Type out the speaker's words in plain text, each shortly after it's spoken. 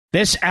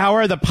This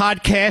hour, the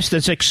podcast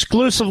is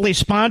exclusively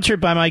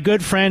sponsored by my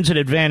good friends at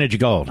Advantage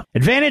Gold.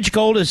 Advantage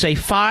Gold is a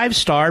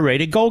 5-star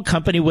rated gold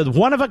company with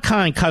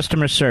one-of-a-kind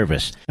customer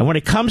service. And when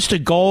it comes to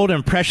gold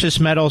and precious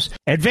metals,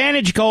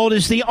 Advantage Gold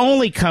is the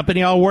only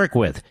company I'll work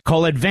with.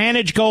 Call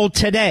Advantage Gold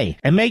today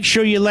and make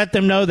sure you let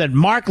them know that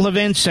Mark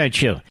Levin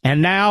sent you.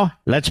 And now,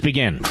 let's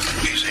begin.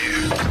 He's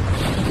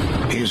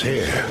here. He's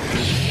here.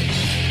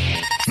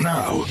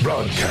 Now,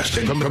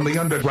 broadcasting from the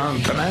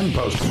underground command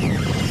post,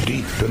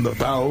 deep in the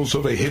bowels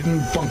of a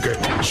hidden bunker,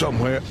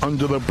 somewhere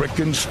under the brick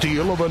and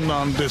steel of a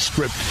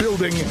nondescript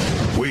building,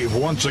 we've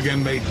once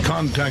again made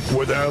contact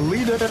with our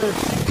leader,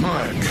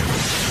 Mark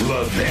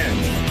Levin.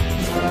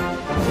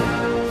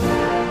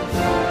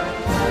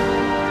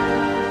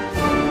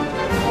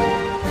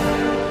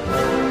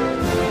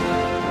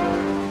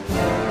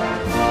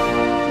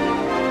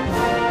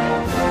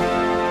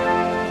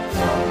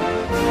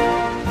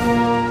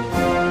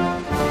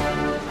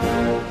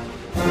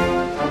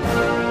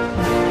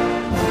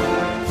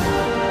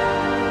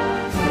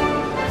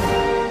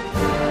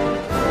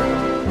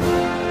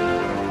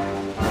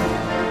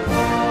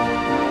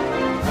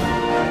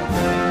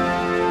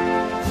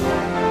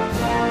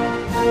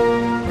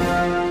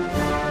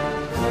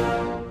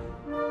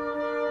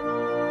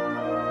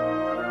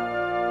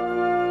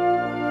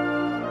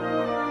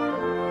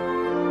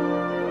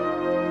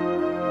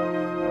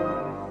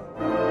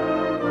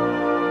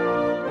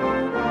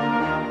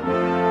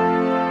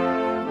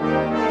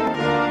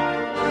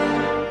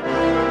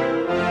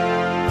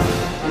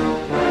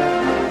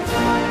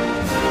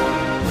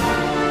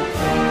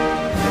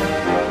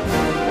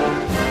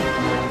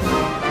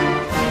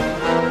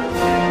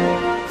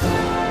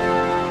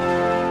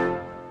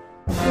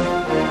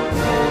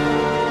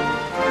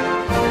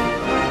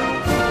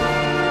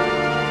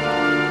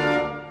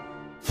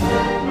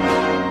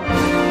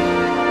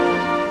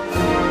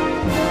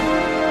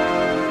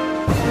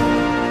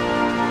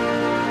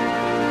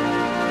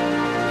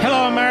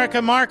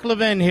 Mark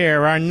Levin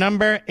here. Our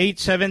number,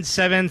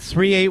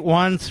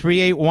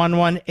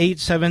 877-381-3811,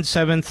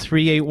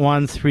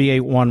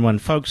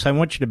 877-381-3811. Folks, I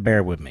want you to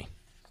bear with me.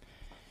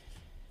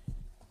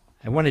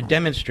 I want to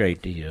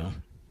demonstrate to you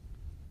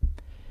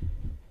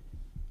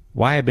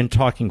why I've been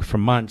talking for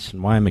months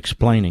and why I'm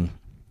explaining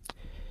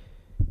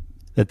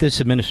that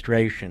this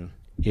administration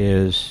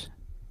is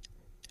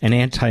an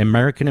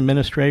anti-American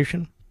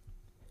administration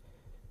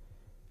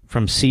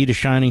from sea to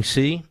shining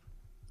sea,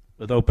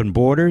 with open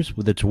borders,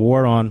 with its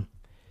war on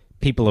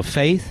people of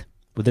faith,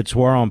 with its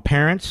war on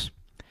parents.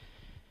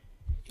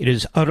 It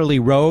is utterly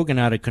rogue and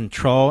out of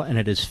control, and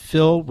it is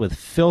filled with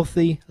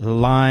filthy,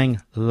 lying,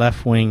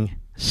 left-wing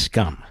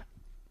scum.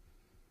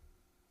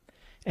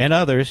 And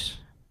others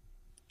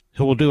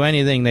who will do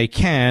anything they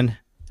can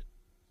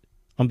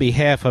on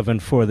behalf of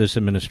and for this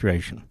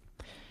administration.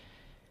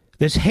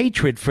 This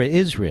hatred for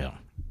Israel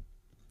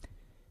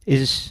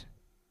is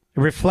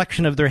a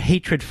reflection of their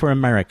hatred for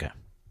America.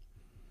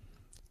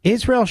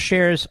 Israel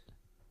shares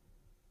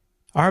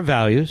our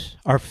values,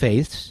 our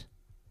faiths,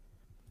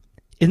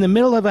 in the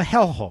middle of a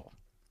hellhole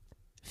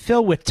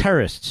filled with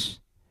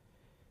terrorists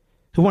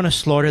who want to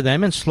slaughter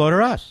them and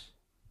slaughter us.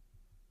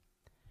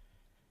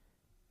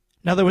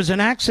 Now, there was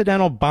an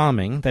accidental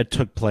bombing that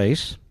took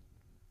place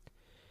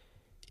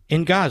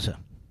in Gaza.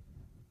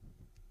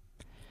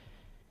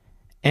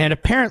 And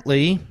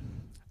apparently,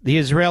 the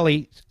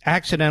Israelis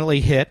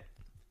accidentally hit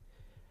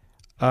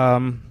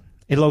a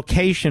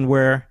location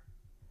where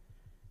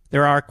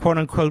there are,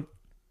 quote-unquote,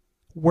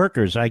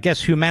 workers, I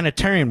guess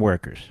humanitarian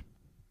workers,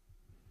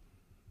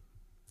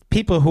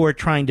 people who are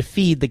trying to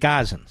feed the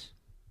Gazans.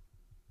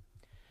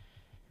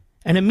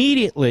 And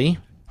immediately,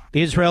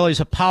 the Israelis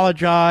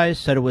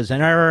apologized, said it was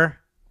an error.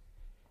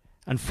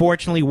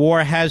 Unfortunately,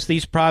 war has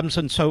these problems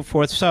and so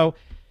forth. So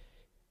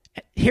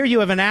here you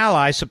have an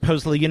ally,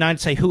 supposedly the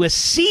United States, who has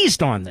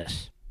seized on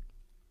this.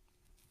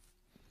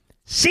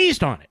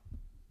 Seized on it.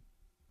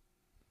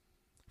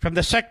 From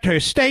the Secretary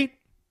of State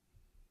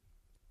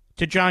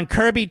to John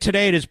Kirby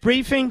today at his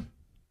briefing,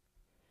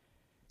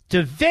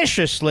 to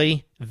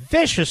viciously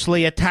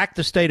attack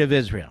the state of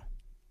Israel.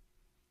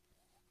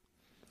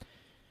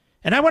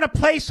 And I want to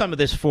play some of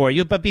this for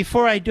you, but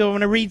before I do, I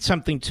want to read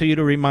something to you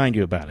to remind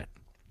you about it.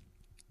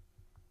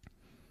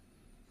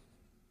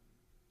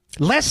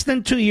 Less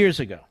than 2 years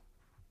ago,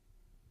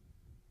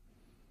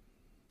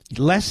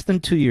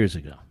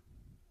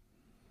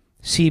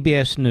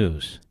 CBS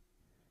News,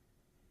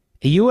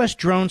 a U.S.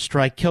 drone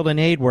strike killed an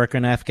aid worker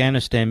in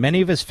Afghanistan.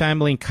 Many of his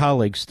family and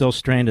colleagues still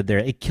stranded there.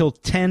 It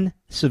killed 10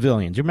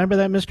 civilians. You remember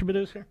that, Mr.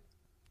 Producer?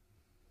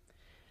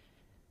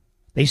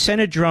 They sent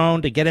a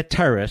drone to get a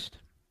terrorist,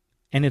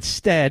 and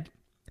instead,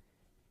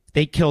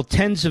 they killed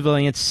 10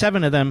 civilians.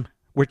 7 of them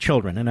were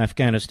children in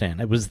Afghanistan.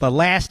 It was the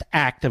last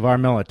act of our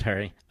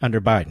military under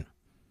Biden.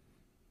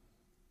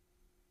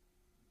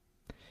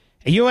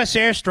 A U.S.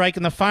 airstrike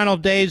in the final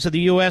days of the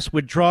U.S.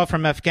 withdrawal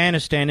from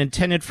Afghanistan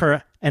intended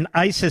for an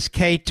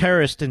ISIS-K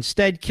terrorist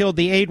instead killed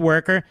the aid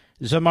worker,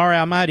 Zamar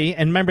al-Mahdi,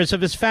 and members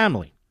of his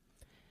family.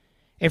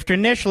 After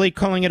initially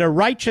calling it a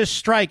righteous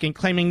strike and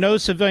claiming no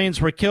civilians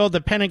were killed,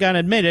 the Pentagon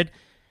admitted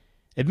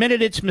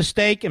admitted its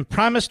mistake and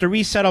promised to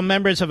resettle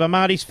members of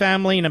Ahmadi's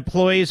family and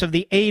employees of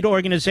the aid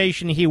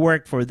organization he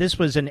worked for. This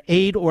was an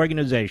aid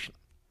organization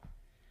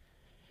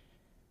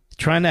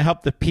trying to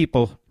help the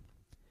people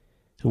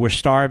who were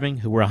starving,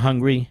 who were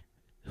hungry,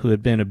 who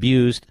had been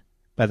abused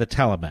by the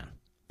Taliban.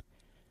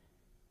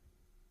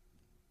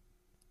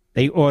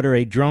 They order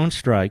a drone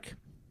strike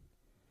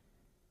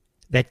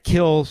that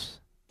kills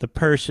the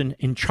person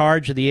in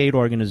charge of the aid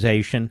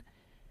organization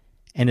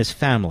and his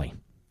family,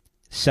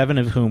 7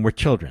 of whom were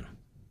children.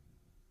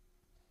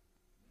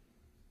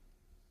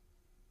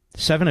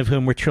 7 of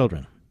whom were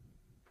children.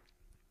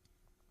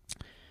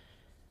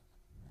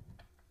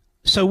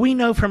 So we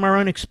know from our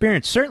own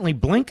experience, certainly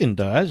Blinken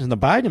does, and the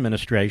Biden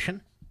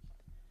administration,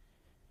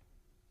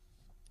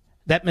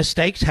 that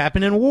mistakes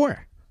happen in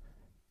war.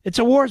 It's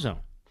a war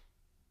zone.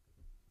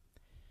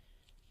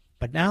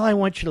 But now I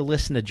want you to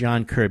listen to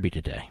John Kirby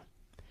today.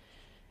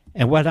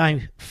 And what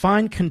I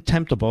find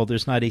contemptible,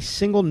 there's not a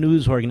single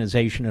news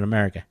organization in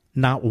America,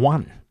 not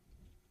one,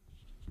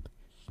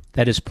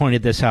 that has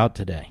pointed this out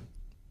today.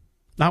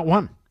 Not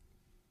one.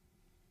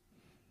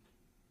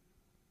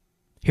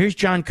 Here's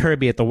John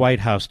Kirby at the White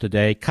House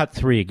today. Cut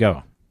 3,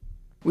 go.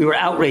 We were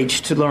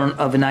outraged to learn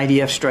of an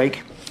IDF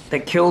strike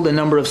that killed a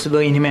number of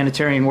civilian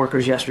humanitarian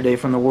workers yesterday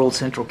from the World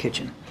Central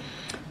Kitchen,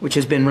 which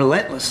has been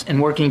relentless in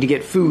working to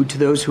get food to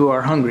those who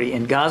are hungry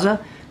in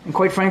Gaza and,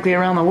 quite frankly,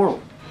 around the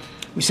world.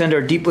 We send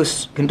our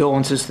deepest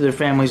condolences to their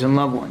families and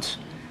loved ones.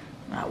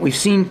 We've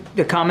seen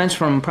the comments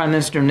from Prime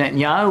Minister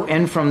Netanyahu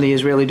and from the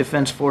Israeli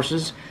Defense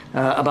Forces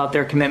about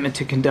their commitment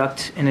to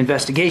conduct an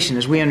investigation.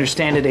 As we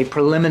understand it, a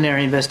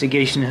preliminary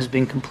investigation has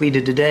been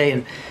completed today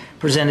and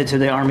presented to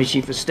the Army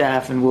Chief of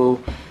Staff, and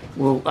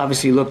we'll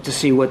obviously look to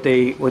see what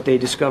they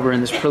discover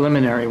in this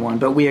preliminary one.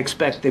 But we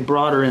expect a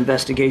broader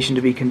investigation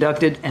to be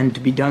conducted and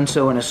to be done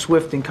so in a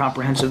swift and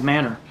comprehensive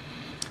manner.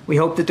 We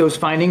hope that those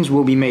findings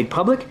will be made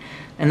public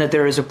and that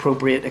there is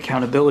appropriate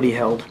accountability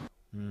held.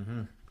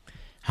 Mm-hmm.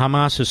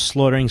 Hamas is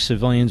slaughtering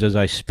civilians as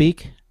I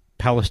speak,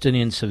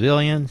 Palestinian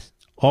civilians,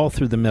 all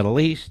through the Middle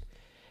East.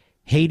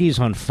 Haiti's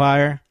on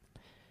fire.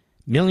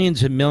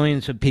 Millions and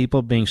millions of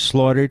people being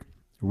slaughtered,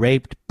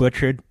 raped,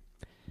 butchered.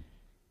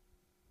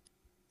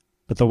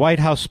 But the White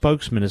House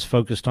spokesman is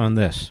focused on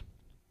this.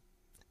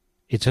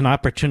 It's an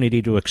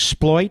opportunity to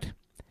exploit,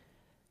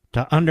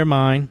 to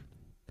undermine,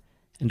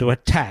 and to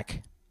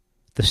attack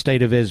the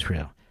state of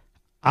Israel.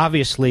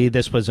 Obviously,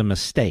 this was a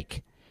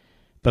mistake.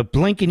 But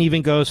Blinken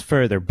even goes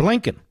further.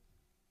 Blinken,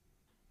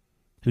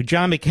 who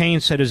John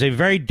McCain said is a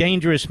very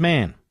dangerous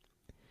man.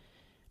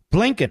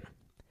 Blinken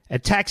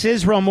attacks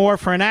Israel more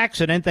for an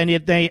accident than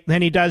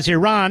he does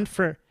Iran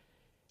for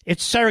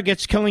its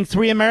surrogates killing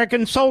 3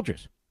 American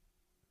soldiers.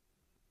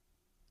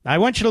 I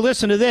want you to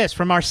listen to this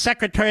from our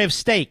Secretary of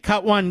State.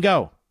 Cut 1,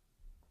 go.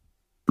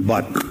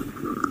 But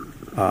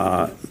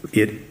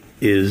it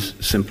is,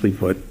 simply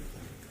put,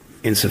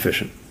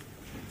 insufficient.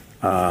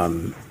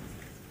 It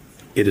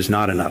is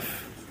not enough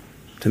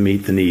to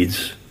meet the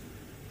needs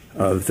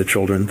of the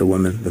children, the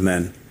women, the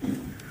men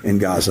in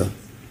Gaza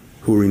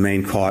who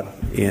remain caught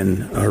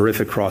in a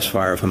horrific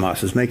crossfire of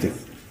Hamas's making.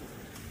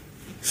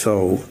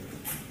 So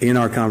in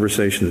our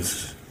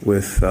conversations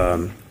with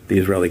the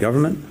Israeli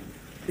government,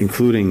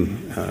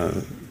 including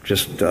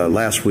just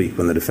last week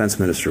when the defense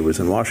minister was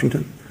in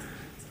Washington,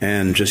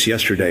 and just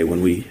yesterday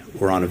when we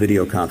were on a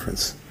video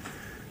conference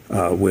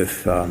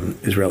with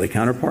Israeli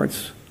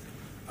counterparts,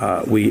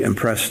 we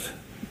impressed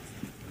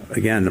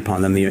again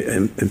upon them the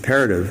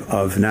imperative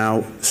of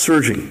now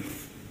surging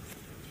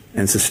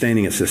and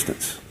sustaining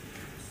assistance,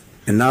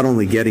 and not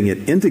only getting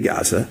it into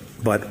Gaza,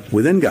 but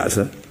within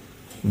Gaza,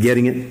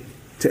 getting it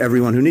to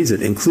everyone who needs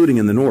it, including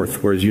in the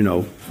north, where, as you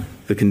know,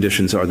 the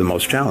conditions are the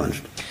most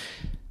challenged.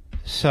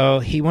 So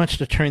he wants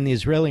to turn the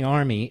Israeli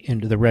army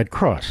into the Red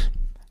Cross.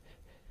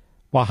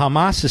 While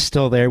Hamas is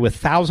still there with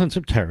thousands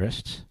of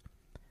terrorists,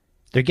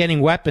 they're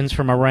getting weapons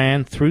from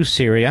Iran through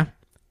Syria.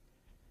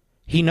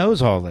 He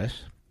knows all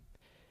this.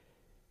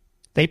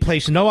 They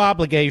place no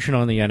obligation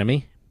on the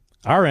enemy,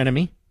 our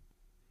enemy,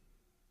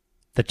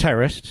 the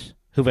terrorists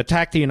who've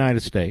attacked the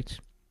United States.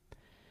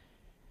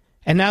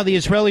 And now the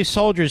Israeli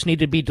soldiers need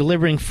to be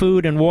delivering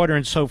food and water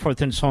and so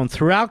forth and so on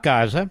throughout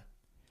Gaza.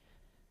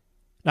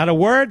 Not a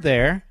word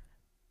there,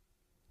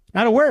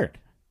 not a word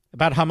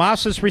about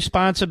Hamas's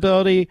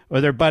responsibility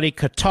or their buddy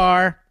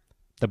Qatar,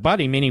 the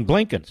buddy meaning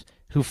Blinken's,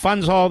 who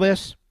funds all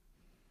this.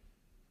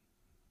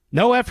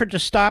 No effort to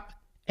stop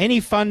any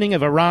funding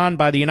of Iran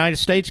by the United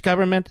States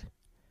government.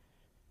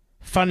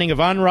 Funding of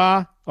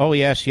UNRWA. Oh,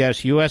 yes,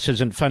 U.S.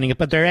 isn't funding it,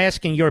 but they're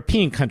asking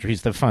European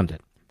countries to fund it.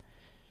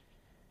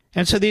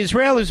 And so the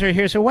Israelis are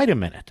here and say, wait a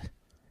minute.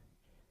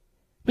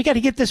 We got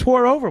to get this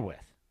war over with.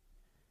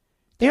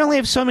 They only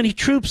have so many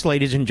troops,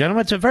 ladies and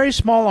gentlemen. It's a very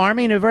small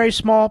army and a very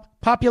small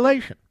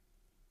population.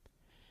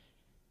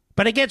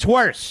 But it gets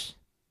worse.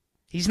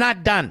 He's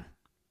not done.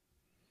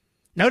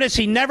 Notice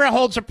he never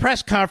holds a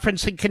press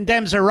conference and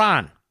condemns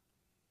Iran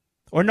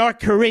or North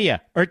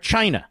Korea or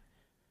China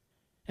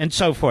and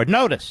so forth.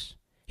 Notice,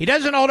 he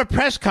doesn't hold a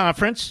press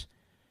conference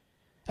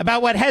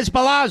about what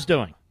Hezbollah is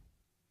doing.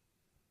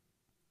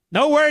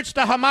 No words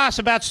to Hamas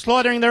about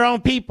slaughtering their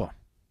own people.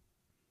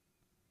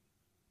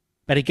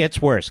 But it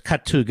gets worse.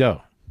 Cut to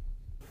go.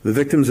 The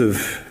victims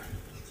of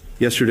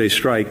yesterday's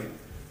strike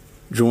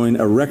join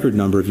a record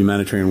number of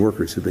humanitarian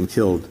workers who've been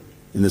killed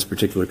in this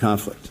particular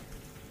conflict.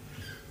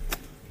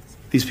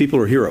 These people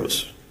are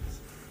heroes.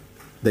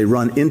 They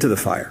run into the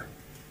fire,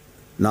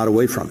 not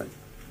away from it.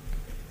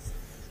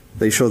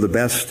 They show the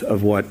best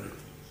of what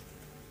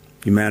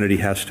humanity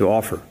has to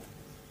offer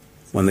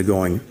when the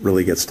going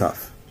really gets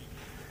tough.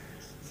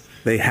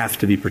 They have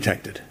to be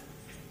protected.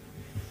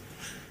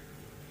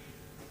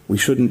 We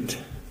shouldn't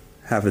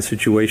have a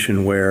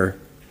situation where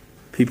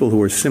people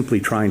who are simply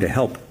trying to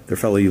help their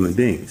fellow human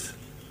beings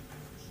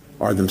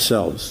are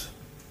themselves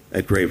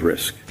at grave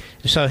risk.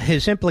 So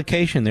his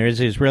implication there is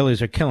the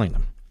Israelis are killing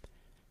them.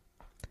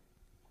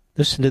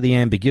 Listen to the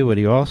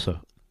ambiguity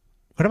also.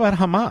 What about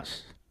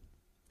Hamas?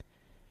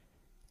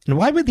 And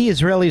why would the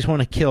Israelis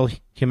want to kill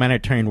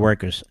humanitarian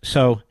workers?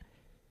 So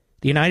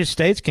the United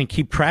States can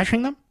keep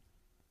trashing them?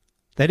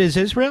 That is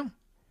Israel?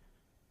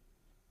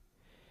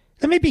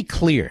 Let me be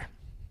clear.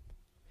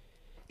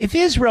 If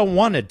Israel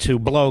wanted to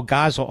blow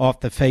Gaza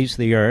off the face of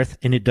the earth,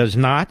 and it does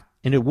not,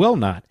 and it will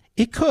not,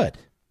 it could.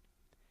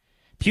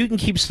 Putin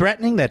keeps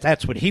threatening that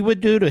that's what he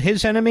would do to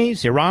his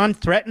enemies. Iran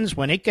threatens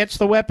when it gets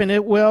the weapon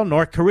it will.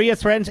 North Korea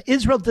threatens.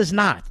 Israel does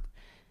not.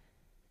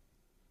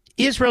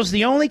 Israel's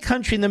the only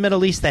country in the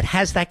Middle East that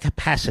has that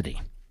capacity.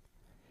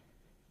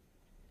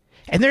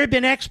 And there have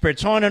been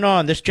experts on and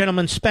on. This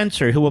gentleman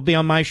Spencer, who will be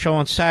on my show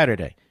on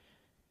Saturday,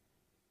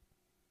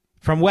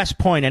 from West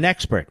Point, an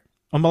expert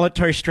on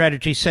military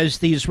strategy, says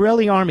the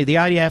Israeli army, the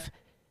IDF,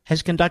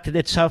 has conducted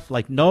itself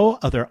like no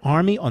other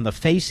army on the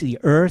face of the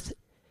earth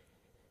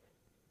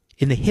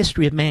in the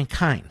history of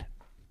mankind.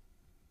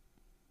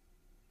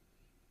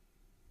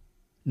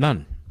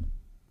 None.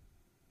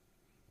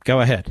 Go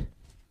ahead.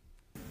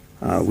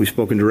 We've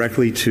spoken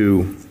directly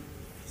to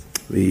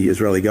the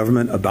Israeli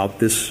government about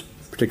this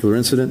particular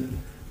incident.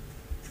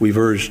 We've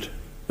urged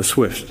a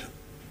swift,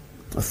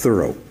 a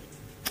thorough,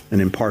 an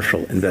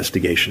impartial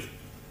investigation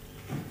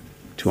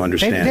to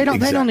understand.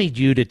 They don't need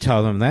you to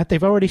tell them that.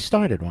 They've already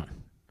started one.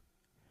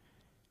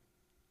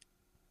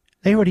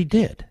 They already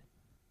did.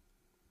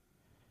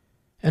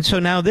 And so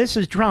now this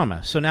is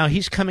drama. So now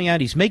he's coming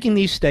out, he's making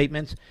these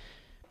statements.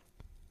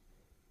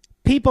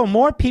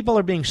 More people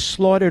are being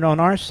slaughtered on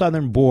our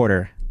southern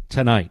border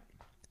tonight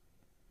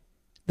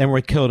than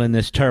were killed in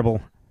this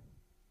terrible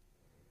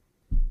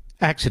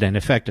accident,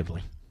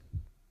 effectively.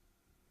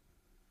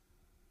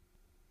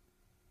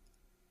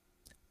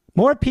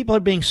 More people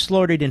are being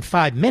slaughtered in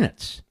 5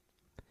 minutes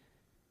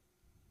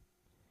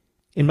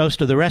in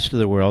most of the rest of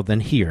the world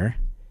than here.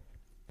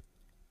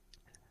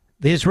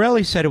 The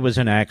Israelis said it was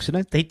an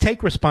accident. They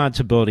take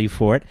responsibility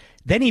for it.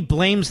 Then he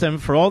blames them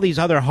for all these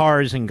other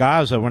horrors in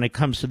Gaza when it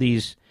comes to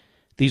these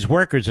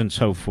workers and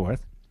so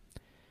forth.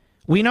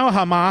 We know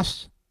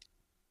Hamas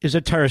is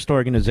a terrorist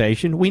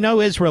organization. We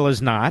know Israel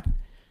is not.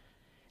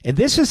 And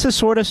this is the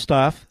sort of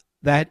stuff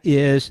that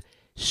is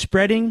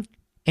spreading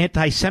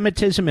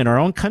anti-Semitism in our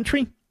own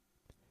country,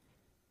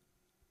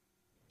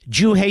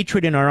 Jew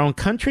hatred in our own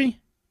country,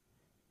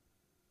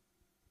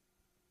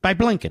 by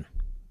Blinken,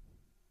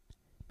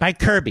 by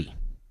Kirby.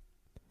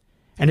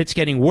 And it's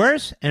getting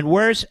worse and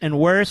worse and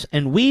worse,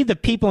 and we, the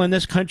people in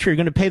this country, are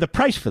going to pay the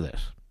price for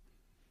this.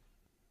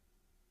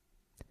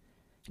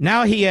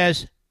 Now he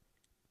has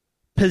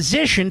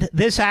positioned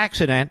this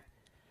accident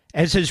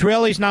as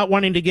Israelis not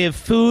wanting to give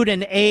food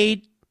and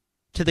aid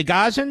to the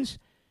Gazans,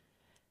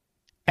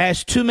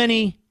 as too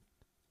many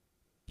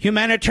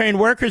humanitarian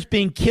workers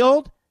being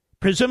killed,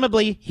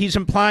 presumably he's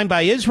implying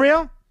by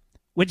Israel,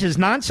 which is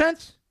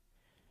nonsense.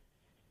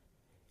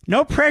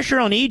 No pressure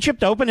on Egypt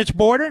to open its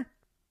border?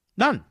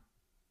 None.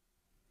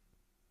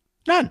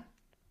 None.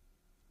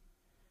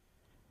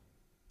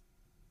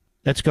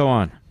 Let's go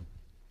on.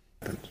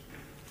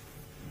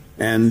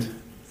 And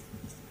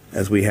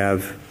as we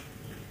have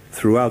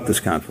throughout this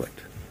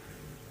conflict,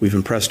 we've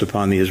impressed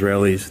upon the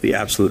Israelis the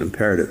absolute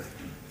imperative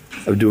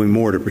of doing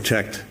more to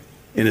protect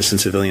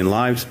innocent civilian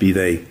lives, be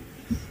they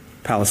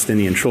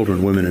Palestinian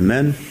children, women, and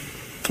men,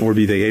 or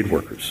be they aid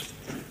workers,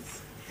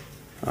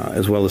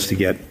 as well as to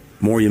get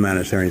more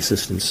humanitarian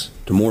assistance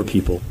to more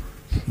people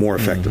more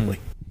effectively.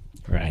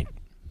 Mm-hmm. Right.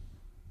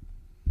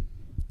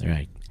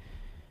 Right.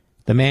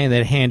 The man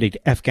that handed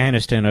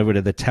Afghanistan over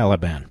to the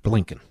Taliban,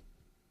 Blinken.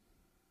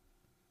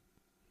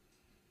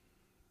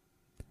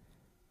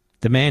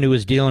 The man who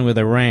was dealing with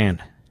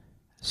Iran,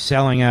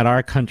 selling out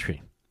our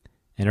country,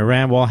 and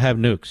Iran will have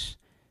nukes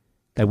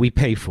that we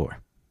pay for.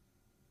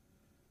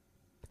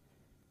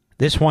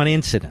 This one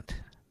incident,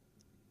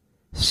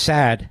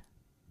 sad,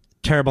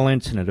 terrible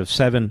incident of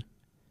 7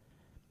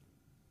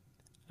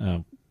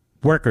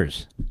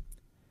 workers,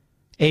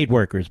 aid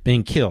workers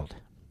being killed,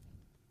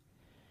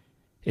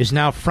 is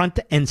now front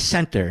and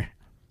center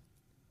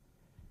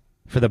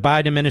for the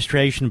Biden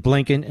administration,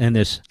 Blinken, and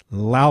this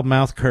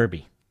loudmouth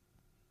Kirby.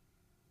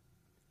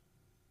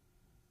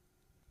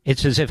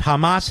 It's as if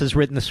Hamas has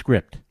written the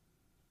script.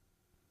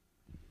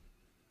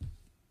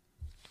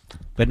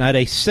 But not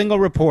a single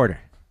reporter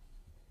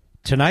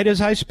tonight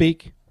as I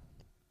speak,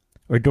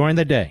 or during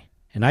the day,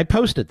 and I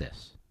posted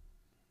this,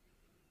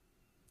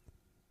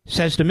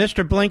 says to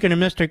Mr. Blinken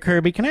and Mr.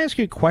 Kirby, can I ask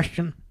you a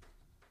question?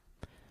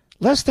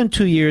 Less than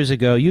 2 years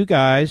ago, you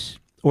guys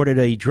ordered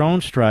a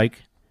drone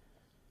strike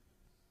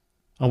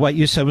on what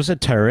you said was a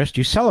terrorist.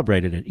 You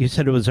celebrated it. You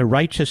said it was a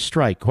righteous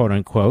strike, quote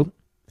unquote.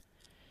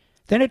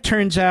 Then it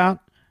turns out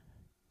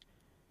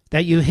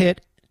that you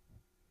hit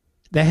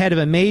the head of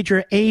a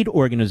major aid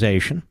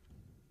organization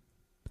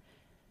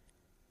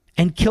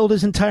and killed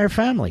his entire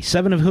family,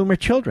 7 of whom are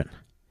children.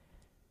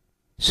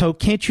 So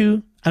can't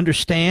you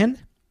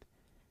understand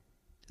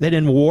that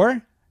in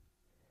war,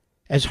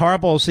 as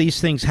horrible as these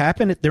things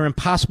happen, they're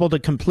impossible to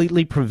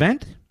completely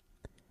prevent?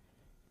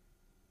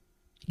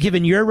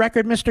 Given your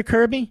record, Mr.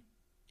 Kirby,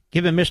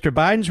 given Mr.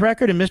 Biden's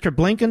record and Mr.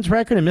 Blinken's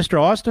record and Mr.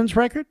 Austin's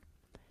record?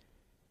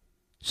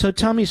 So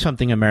tell me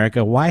something,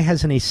 America. Why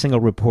hasn't a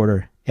single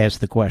reporter asked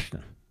the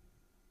question?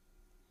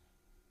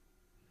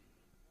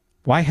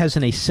 Why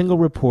hasn't a single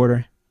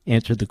reporter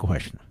answered the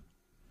question?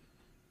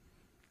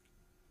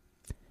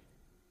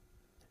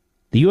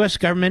 The U.S.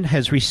 government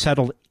has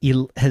resettled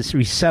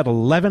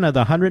 11 of the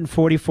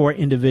 144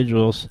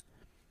 individuals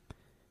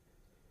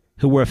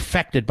who were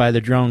affected by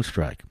the drone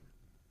strike.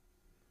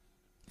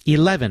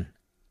 11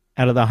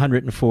 out of the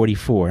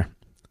 144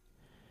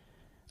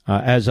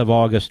 as of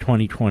August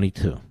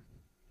 2022.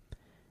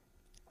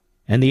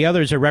 And the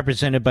others are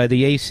represented by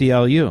the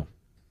ACLU.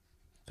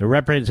 They're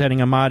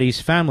representing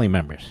Ahmadi's family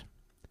members.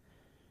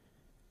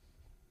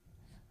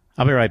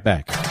 I'll be right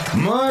back.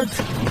 Mark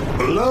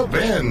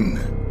Levin.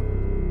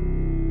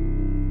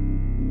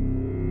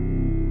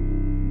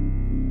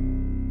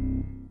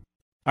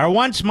 Our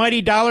once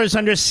mighty dollars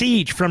under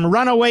siege from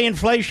runaway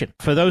inflation.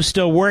 For those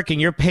still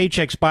working, your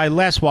paychecks buy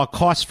less while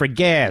costs for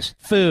gas,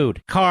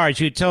 food, cars,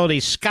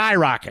 utilities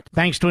skyrocket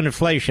thanks to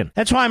inflation.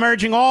 That's why I'm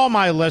urging all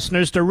my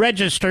listeners to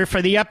register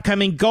for the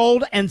upcoming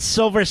Gold and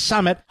Silver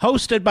Summit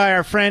hosted by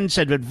our friends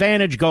at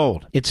Advantage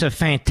Gold. It's a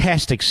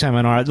fantastic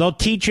seminar. They'll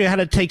teach you how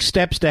to take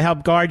steps to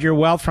help guard your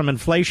wealth from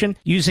inflation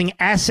using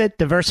asset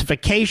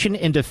diversification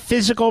into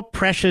physical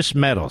precious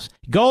metals.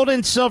 Gold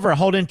and silver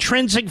hold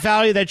intrinsic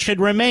value that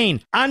should remain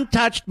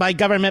untouched by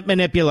government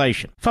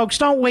manipulation. Folks,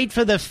 don't wait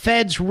for the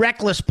Fed's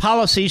reckless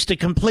policies to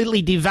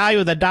completely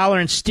devalue the dollar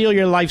and steal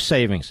your life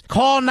savings.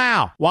 Call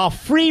now while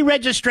free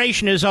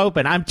registration is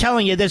open. I'm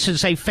telling you, this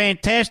is a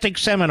fantastic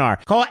seminar.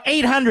 Call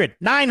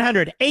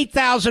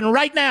 800-900-8000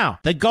 right now.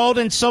 The Gold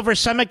and Silver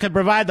Summit could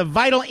provide the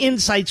vital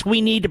insights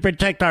we need to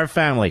protect our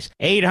families.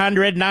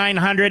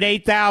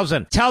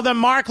 800-900-8000. Tell them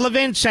Mark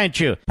Levin sent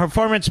you.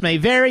 Performance may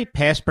vary.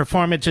 Past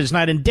performance is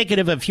not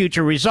indicative of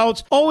future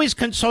results. Always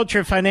consult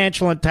your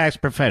financial and tax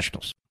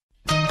professionals.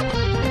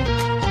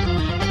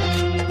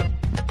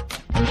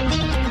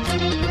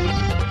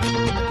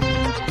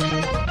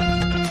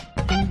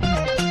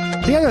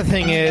 The other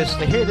thing is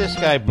to hear this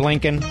guy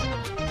Blinken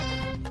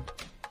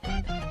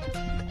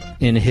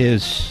in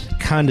his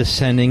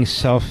condescending,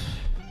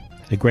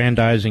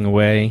 self-aggrandizing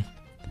way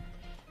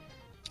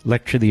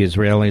lecture the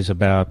Israelis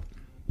about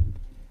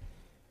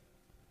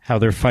how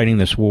they're fighting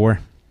this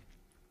war.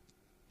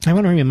 I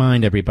want to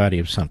remind everybody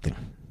of something.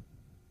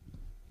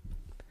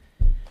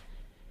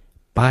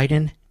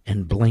 Biden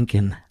and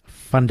Blinken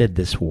funded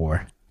this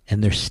war,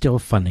 and they're still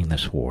funding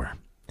this war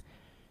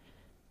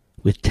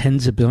with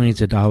tens of billions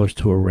of dollars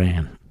to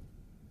Iran.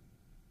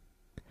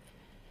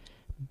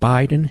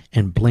 Biden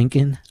and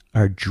Blinken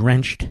are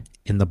drenched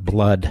in the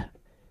blood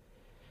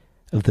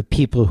of the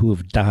people who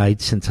have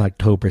died since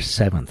October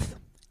 7th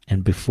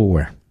and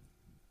before.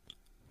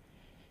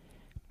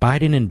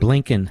 Biden and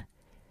Blinken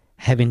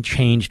haven't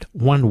changed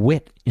one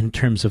whit in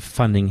terms of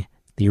funding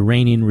the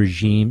Iranian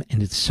regime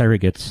and its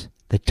surrogates,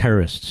 the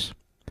terrorists,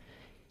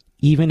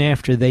 even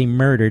after they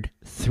murdered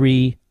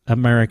 3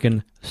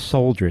 American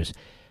soldiers,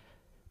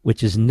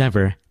 which is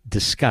never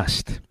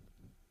discussed.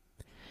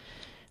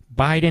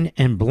 Biden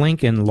and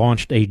Blinken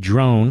launched a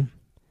drone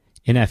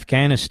in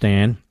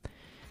Afghanistan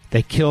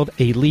that killed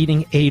a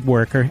leading aid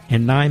worker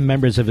and 9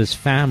 members of his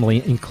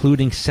family,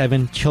 including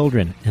 7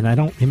 children. And I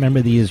don't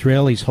remember the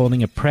Israelis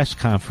holding a press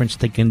conference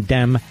to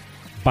condemn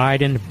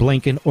Biden,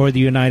 Blinken, or the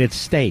United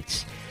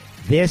States.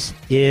 This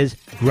is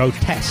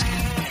grotesque.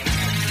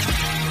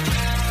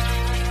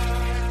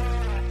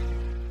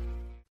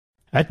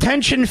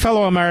 Attention,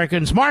 fellow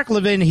Americans. Mark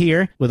Levin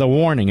here with a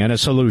warning and a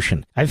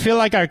solution. I feel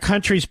like our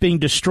country's being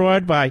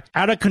destroyed by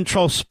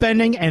out-of-control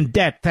spending and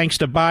debt thanks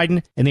to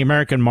Biden and the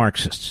American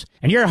Marxists.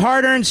 And your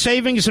hard-earned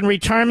savings and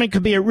retirement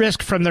could be at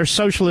risk from their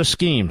socialist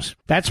schemes.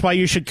 That's why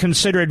you should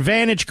consider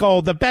Advantage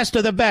Gold, the best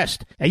of the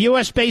best, a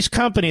U.S.-based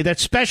company that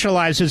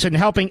specializes in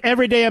helping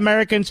everyday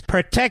Americans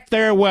protect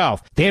their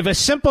wealth. They have a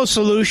simple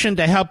solution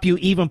to help you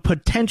even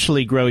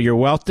potentially grow your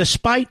wealth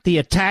despite the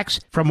attacks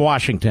from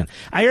Washington.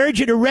 I urge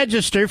you to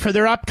register for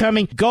their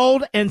upcoming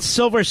Gold and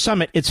Silver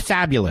Summit. It's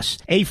fabulous.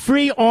 A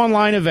free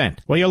online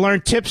event where you'll learn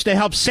tips to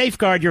help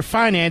safeguard your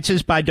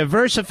finances by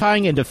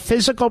diversifying into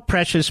physical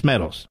precious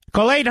metals.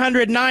 Call 800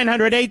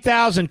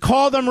 800-900-8000.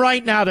 Call them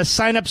right now to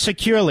sign up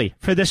securely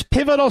for this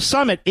pivotal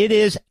summit. It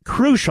is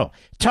crucial.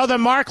 Tell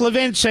them Mark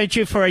Levin sent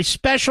you for a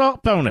special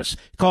bonus.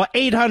 Call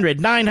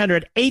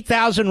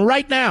 800-900-8000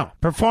 right now.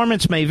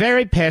 Performance may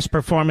vary. Past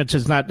performance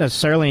is not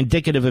necessarily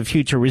indicative of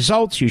future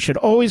results. You should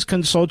always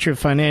consult your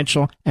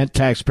financial and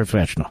tax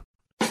professional.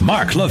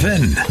 Mark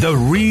Levin, the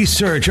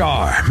research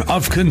arm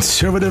of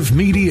conservative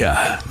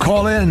media.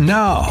 Call in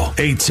now,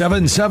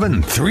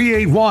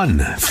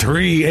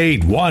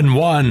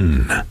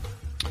 877-381-3811.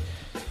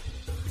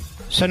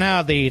 So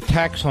now the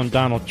attacks on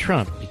Donald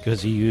Trump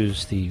because he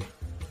used the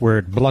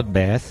word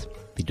bloodbath.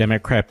 The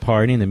Democrat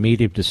Party and the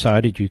media have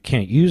decided you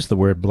can't use the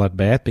word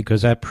bloodbath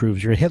because that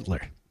proves you're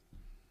Hitler.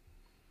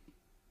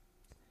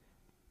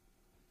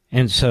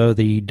 And so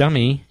the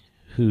dummy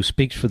who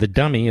speaks for the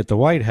dummy at the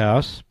White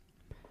House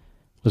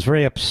was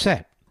very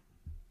upset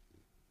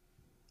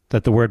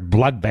that the word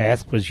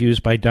bloodbath was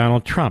used by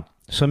Donald Trump.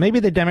 So maybe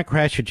the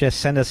Democrats should just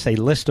send us a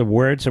list of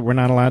words that we're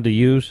not allowed to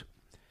use,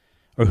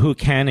 or who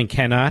can and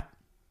cannot.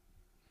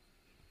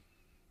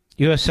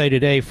 USA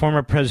Today,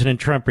 former President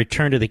Trump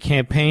returned to the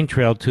campaign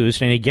trail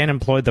Tuesday and again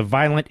employed the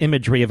violent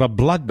imagery of a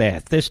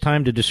bloodbath, this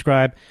time to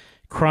describe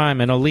crime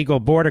and illegal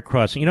border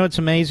crossing. You know what's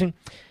amazing?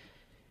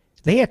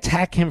 They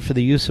attack him for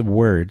the use of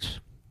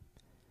words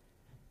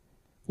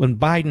when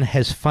Biden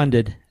has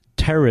funded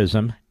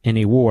terrorism in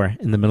a war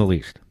in the Middle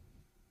East.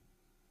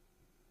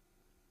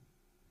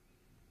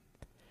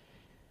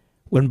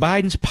 When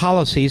Biden's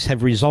policies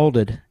have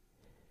resulted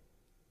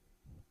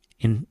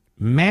in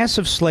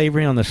massive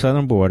slavery on the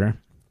southern border,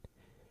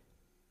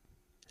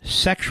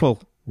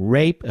 sexual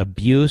rape,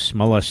 abuse,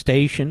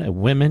 molestation of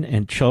women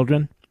and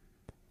children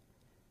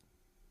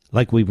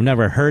like we've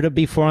never heard of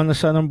before on the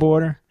southern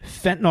border,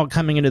 fentanyl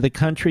coming into the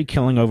country,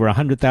 killing over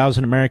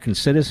 100,000 American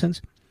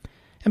citizens.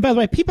 And by the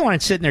way, people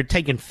aren't sitting there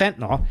taking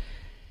fentanyl.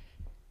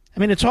 I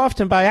mean, it's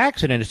often by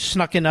accident. It's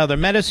snuck in other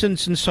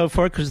medicines and so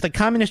forth because the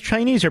communist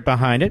Chinese are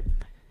behind it.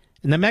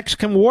 And the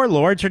Mexican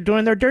warlords are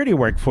doing their dirty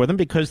work for them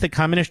because the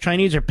communist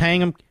Chinese are paying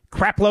them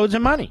crap loads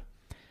of money.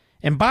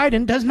 And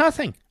Biden does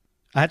nothing.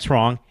 That's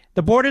wrong.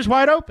 The border's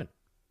wide open.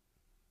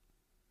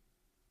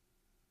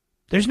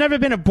 There's never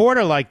been a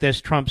border like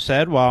this, Trump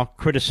said while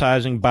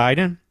criticizing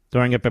Biden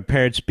during a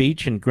prepared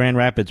speech in Grand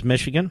Rapids,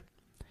 Michigan.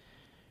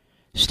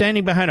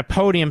 Standing behind a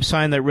podium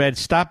sign that read,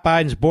 "Stop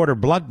Biden's Border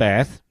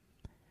Bloodbath."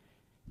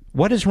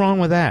 What is wrong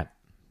with that?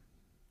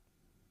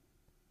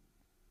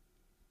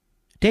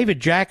 David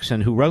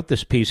Jackson, who wrote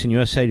this piece in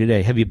USA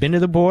Today, have you been to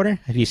the border?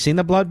 Have you seen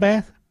the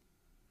bloodbath?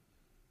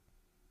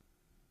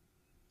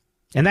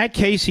 In that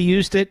case, he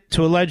used it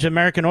to allege the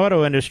American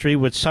auto industry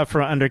would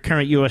suffer under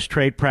current U.S.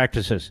 trade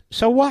practices.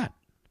 So what?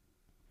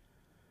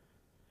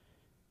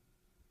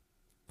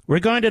 We're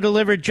going to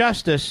deliver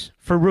justice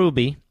for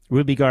Ruby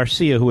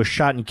Garcia, who was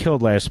shot and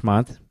killed last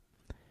month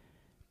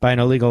by an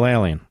illegal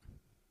alien.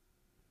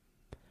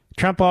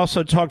 Trump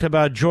also talked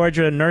about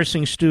Georgia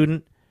nursing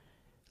student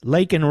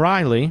Laken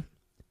Riley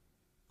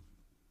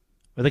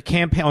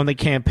on the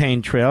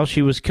campaign trail.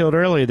 She was killed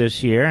earlier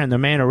this year, and the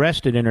man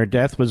arrested in her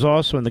death was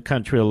also in the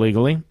country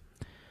illegally.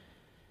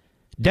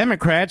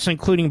 Democrats,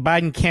 including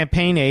Biden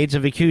campaign aides,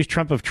 have accused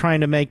Trump of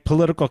trying to make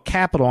political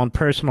capital on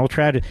personal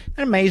tragedy. Isn't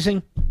that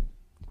amazing?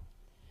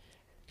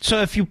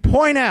 So if you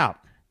point out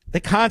the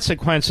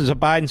consequences of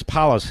Biden's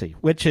policy,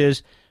 which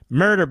is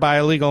murder by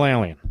illegal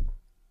alien,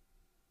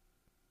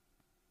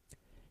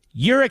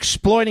 you're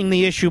exploiting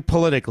the issue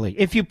politically.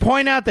 If you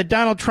point out that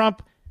Donald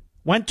Trump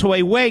went to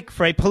a wake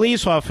for a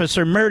police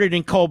officer murdered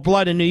in cold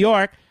blood in New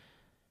York,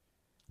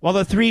 while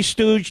the three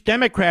stooge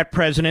Democrat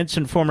presidents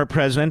and former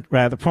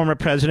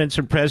presidents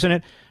and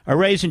president are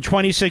raising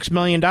 $26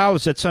 million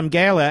at some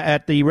gala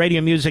at the Radio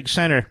Music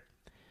Hall,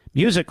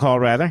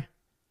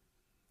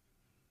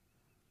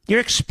 you're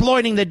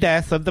exploiting the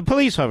death of the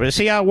police officer.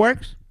 See how it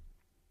works?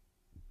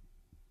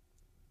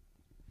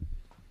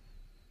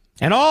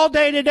 And all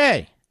day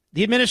today,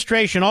 the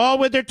administration, all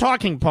with their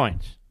talking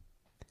points,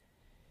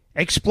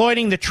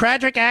 exploiting the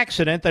tragic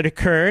accident that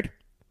occurred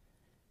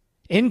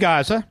in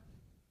Gaza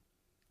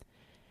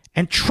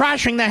and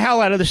trashing the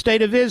hell out of the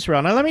state of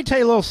Israel. Now, let me tell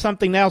you a little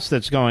something else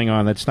that's going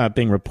on that's not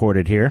being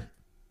reported here.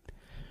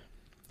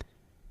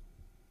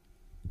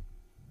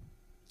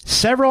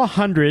 Several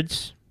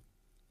hundreds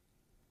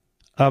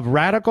of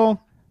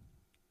radical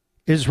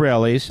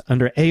Israelis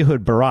under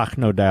Ehud Barak,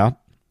 no doubt.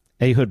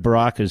 Ehud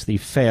Barak is the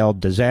failed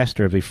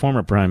disaster of a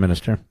former prime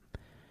minister.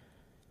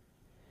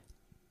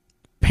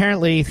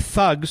 Apparently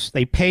thugs,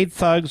 they paid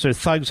thugs or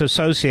thugs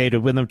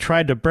associated with them,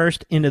 tried to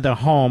burst into the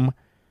home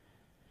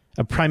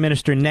of Prime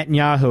Minister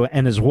Netanyahu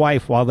and his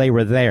wife while they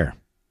were there.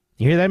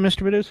 You hear that, Mr.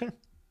 Producer?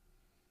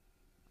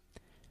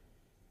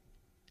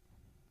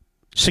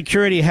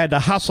 Security had to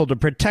hustle to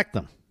protect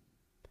them.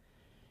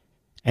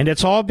 And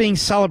it's all being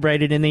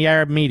celebrated in the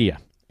Arab media.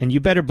 And you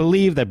better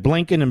believe that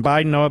Blinken and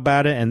Biden know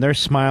about it, and they're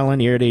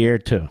smiling ear to ear,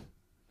 too.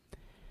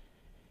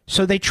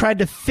 So they tried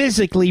to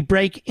physically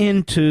break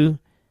into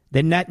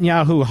the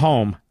Netanyahu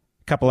home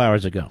a couple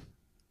hours ago.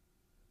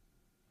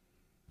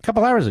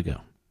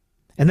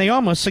 And they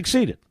almost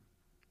succeeded.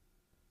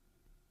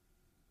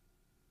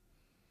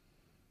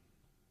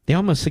 They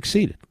almost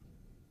succeeded.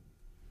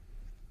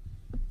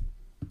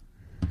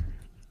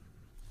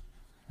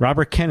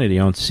 Robert Kennedy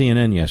on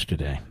CNN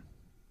yesterday.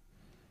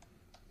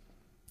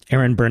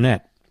 Aaron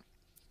Burnett,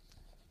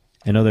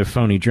 another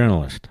phony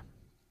journalist.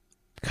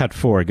 Cut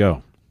 4,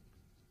 go.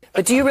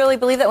 But do you really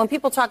believe that when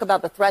people talk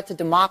about the threat to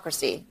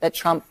democracy that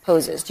Trump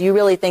poses, do you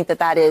really think that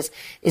that is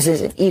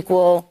an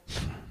equal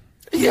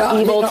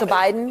evil to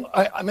Biden?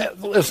 I mean,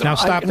 listen. Now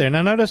stop there.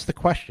 Now notice the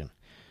question.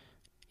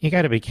 You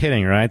got to be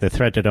kidding, right? The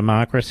threat to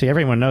democracy.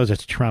 Everyone knows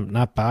it's Trump,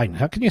 not Biden.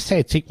 How can you say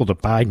it's equal to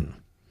Biden?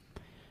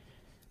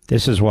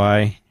 This is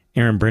why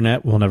Aaron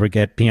Burnett will never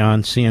get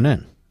beyond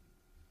CNN.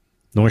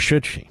 Nor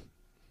should she.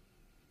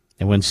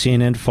 And when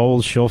CNN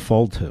folds, she'll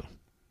fold too.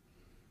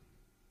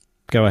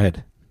 Go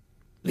ahead.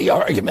 The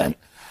argument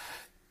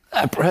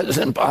that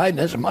President Biden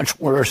is a much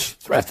worse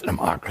threat to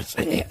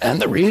democracy.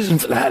 And the reason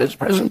for that is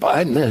President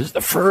Biden is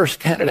the first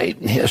candidate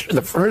in history,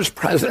 the first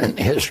president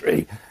in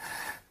history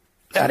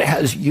that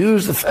has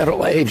used the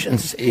federal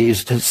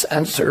agencies to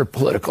censor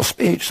political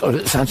speech, so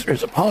to censor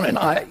his opponent.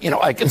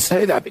 I can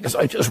say that because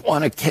I just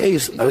won a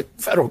case in the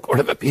Federal Court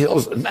of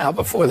Appeals and now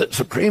before the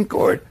Supreme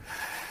Court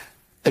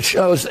that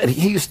shows that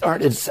he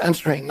started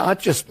censoring not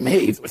just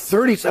me.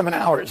 37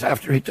 hours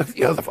after he took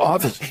the oath of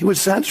office, he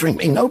was censoring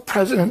me. No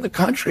president in the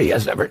country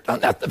has ever done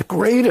that. The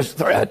greatest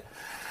threat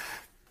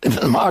to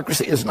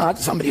democracy is not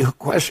somebody who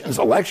questions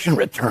election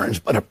returns,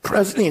 but a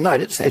president of the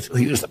United States who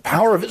used the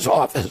power of his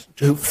office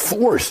to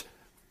force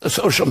the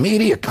social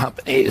media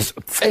companies,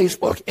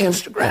 Facebook,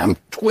 Instagram,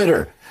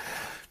 Twitter,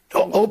 to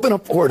open a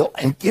portal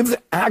and give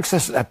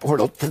access to that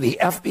portal to the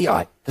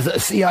FBI, to the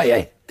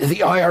CIA, to the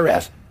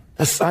IRS,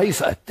 to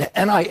CISA, to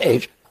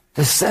NIH,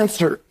 to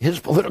censor his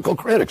political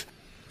critics.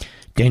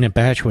 Dana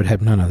Bash would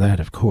have none of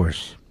that, of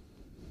course.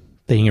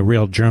 Being a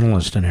real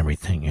journalist and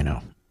everything, you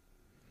know.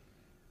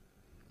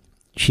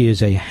 She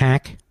is a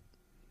hack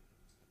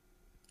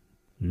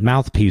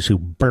mouthpiece who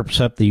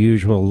burps up the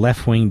usual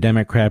left-wing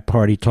Democrat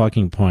Party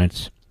talking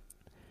points.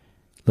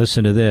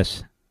 Listen to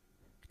this.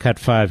 Cut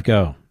 5,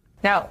 go.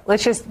 Now,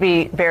 let's just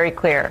be very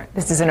clear.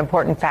 This is an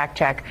important fact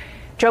check.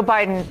 Joe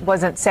Biden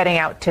wasn't setting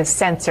out to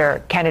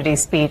censor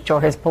Kennedy's speech or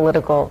his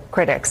political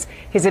critics.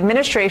 His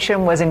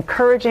administration was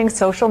encouraging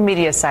social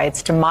media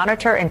sites to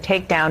monitor and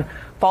take down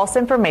false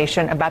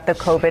information about the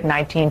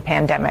COVID-19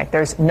 pandemic.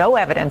 There's no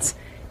evidence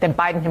that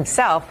Biden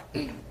himself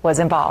was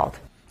involved.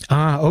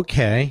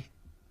 Okay.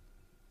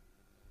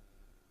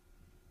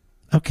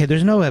 Okay,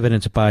 there's no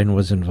evidence Biden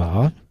was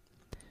involved.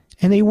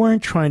 And they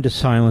weren't trying to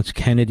silence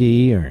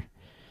Kennedy or,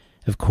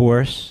 of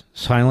course,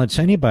 silence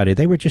anybody.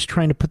 They were just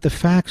trying to put the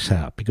facts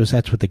out because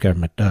that's what the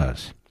government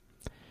does.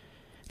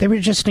 They were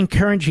just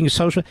encouraging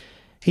social...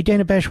 Hey,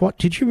 Dana Bash,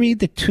 did you read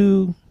the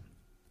two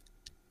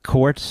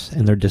courts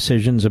and their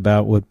decisions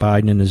about what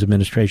Biden and his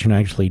administration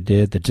actually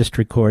did, the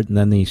district court and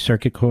then the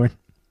circuit court?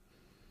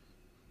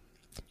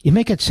 You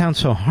make it sound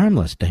so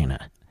harmless,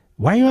 Dana.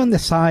 Why are you on the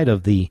side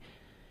of the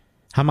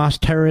Hamas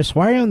terrorists?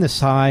 Why are you on the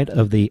side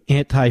of the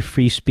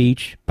anti-free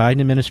speech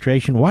Biden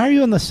administration? Why are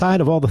you on the side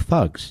of all the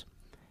thugs?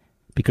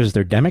 Because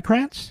they're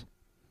Democrats?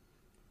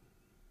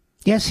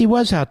 Yes, he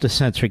was out to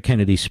censor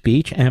Kennedy's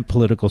speech and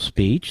political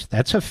speech.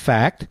 That's a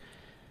fact.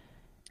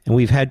 And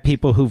we've had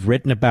people who've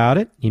written about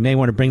it. You may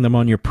want to bring them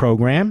on your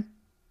program.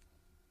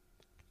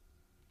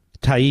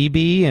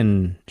 Taibbi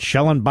and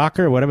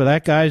Schellenbacher, whatever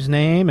that guy's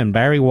name, and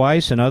Barry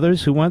Weiss and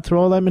others who went through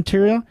all that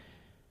material.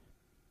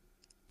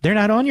 They're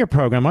not on your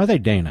program, are they,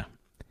 Dana?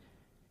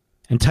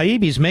 And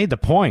Taibbi's made the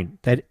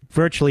point that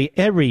virtually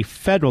every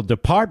federal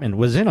department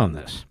was in on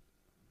this.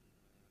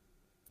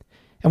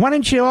 And why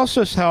don't you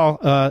also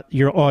tell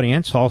your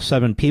audience, all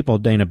 7 people,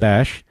 Dana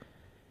Bash,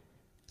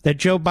 that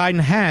Joe Biden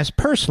has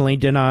personally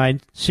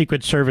denied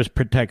Secret Service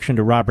protection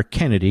to Robert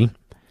Kennedy,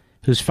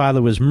 whose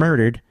father was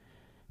murdered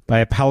by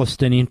a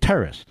Palestinian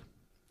terrorist.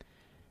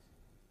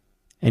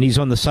 And he's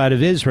on the side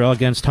of Israel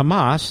against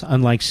Hamas,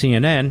 unlike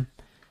CNN.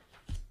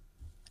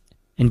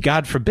 And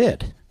God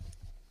forbid,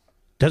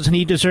 doesn't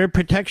he deserve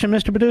protection,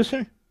 Mr.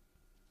 Producer?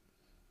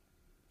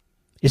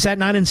 Is that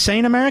not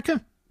insane,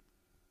 America?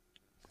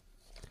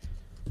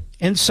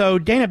 And so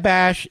Dana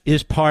Bash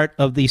is part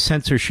of the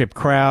censorship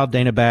crowd.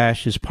 Dana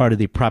Bash is part of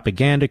the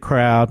propaganda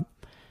crowd.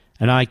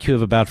 An IQ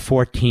of about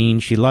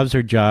 14. She loves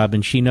her job,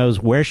 and she knows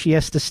where she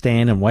has to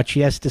stand and what she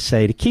has to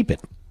say to keep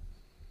it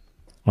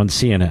on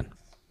CNN.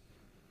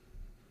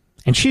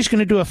 And she's going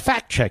to do a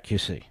fact check, you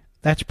see.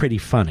 That's pretty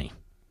funny.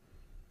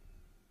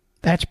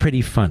 That's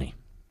pretty funny.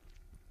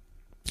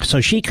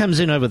 So she comes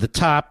in over the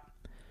top.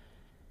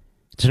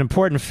 It's an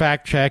important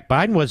fact check.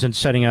 Biden wasn't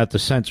setting out to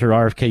censor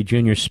RFK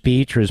Jr.'s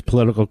speech or his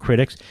political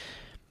critics.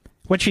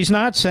 What she's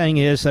not saying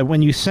is that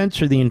when you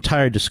censor the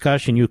entire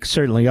discussion, you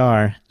certainly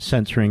are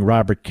censoring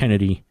Robert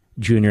Kennedy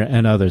Jr.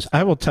 and others.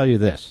 I will tell you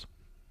this.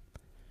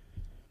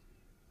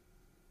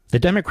 The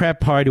Democrat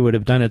Party would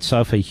have done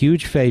itself a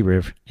huge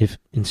favor if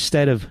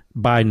instead of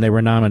Biden, they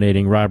were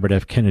nominating Robert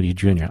F. Kennedy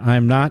Jr.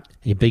 I'm not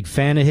a big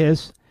fan of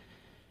his,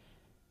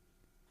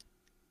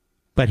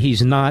 but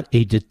he's not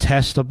a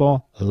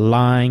detestable,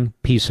 lying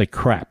piece of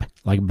crap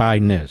like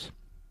Biden is.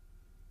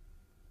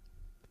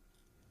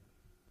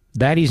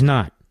 That he's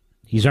not.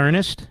 He's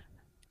earnest,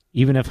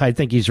 even if I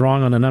think he's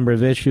wrong on a number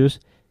of issues.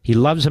 He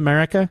loves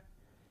America.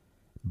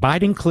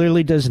 Biden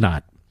clearly does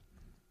not.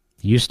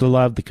 He used to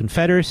love the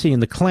Confederacy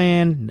and the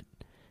Klan.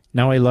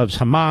 Now he loves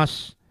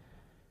Hamas.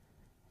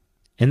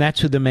 And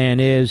that's who the man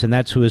is, and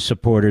that's who his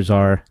supporters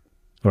are,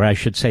 or I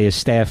should say his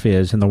staff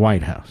is in the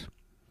White House.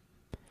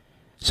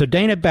 So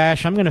Dana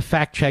Bash, I'm going to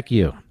fact check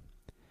you.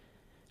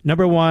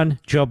 Number one,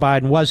 Joe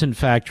Biden was in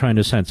fact trying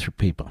to censor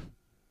people.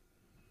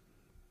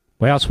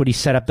 Why else would he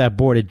set up that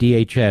board at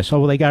DHS? Oh,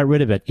 well, they got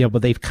rid of it. Yeah,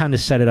 but they've kind of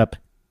set it up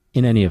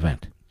in any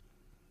event.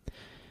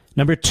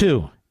 Number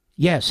two,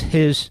 yes,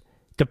 his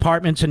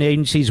departments and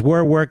agencies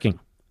were working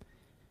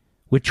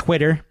with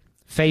Twitter,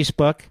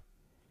 Facebook,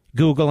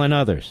 Google, and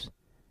others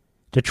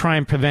to try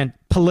and prevent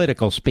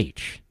political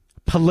speech.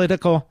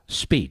 Political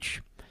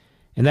speech.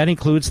 And that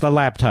includes the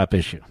laptop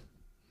issue.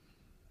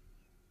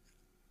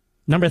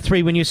 Number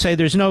three, when you say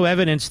there's no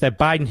evidence that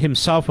Biden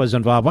himself was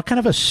involved, what kind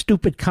of a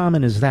stupid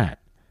comment is that?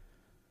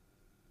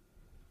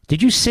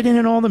 Did you sit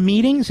in all the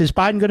meetings? Is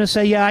Biden going to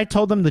say, yeah, I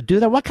told them to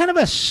do that? What kind of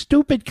a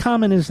stupid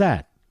comment is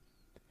that?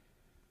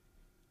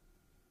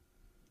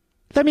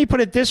 Let me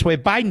put it this way.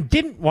 Biden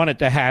didn't want it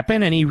to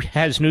happen, and he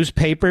has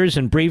newspapers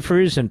and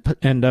briefers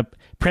and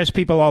press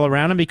people all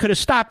around him. He could have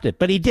stopped it,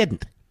 but he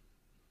didn't.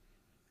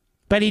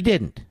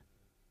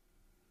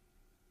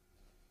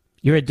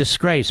 You're a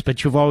disgrace,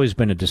 but you've always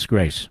been a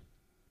disgrace.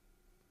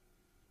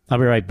 I'll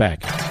be right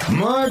back.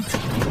 Mark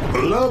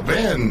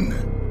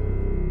Levin.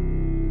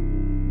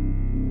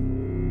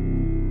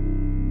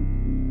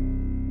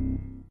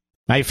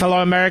 My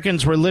fellow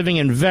Americans, we're living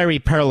in very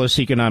perilous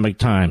economic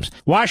times.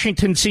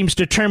 Washington seems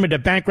determined to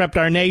bankrupt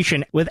our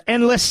nation with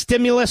endless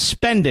stimulus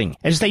spending.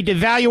 As they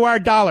devalue our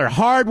dollar,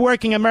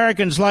 hard-working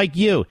Americans like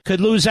you could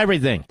lose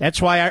everything.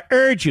 That's why I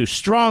urge you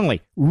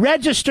strongly,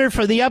 register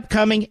for the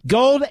upcoming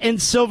Gold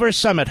and Silver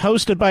Summit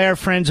hosted by our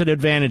friends at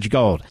Advantage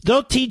Gold.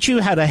 They'll teach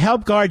you how to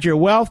help guard your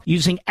wealth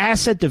using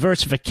asset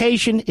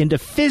diversification into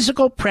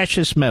physical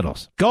precious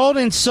metals. Gold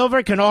and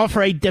silver can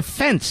offer a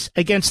defense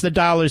against the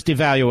dollar's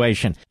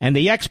devaluation, and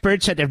the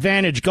experts at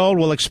Advantage Gold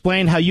will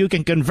explain how you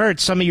can convert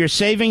some of your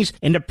savings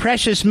into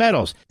precious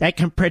metals that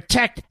can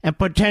protect and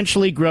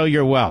potentially grow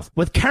your wealth.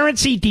 With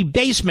currency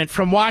debasement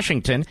from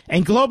Washington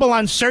and global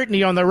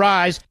uncertainty on the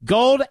rise,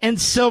 gold and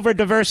silver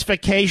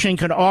diversification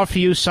can offer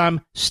you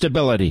some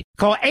stability.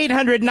 Call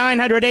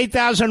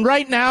 800-900-8000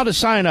 right now to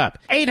sign up.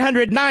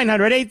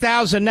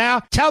 800-900-8000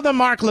 now. Tell them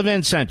Mark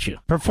Levin sent you.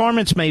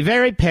 Performance may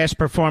vary. Past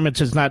performance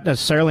is not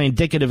necessarily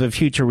indicative of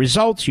future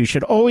results. You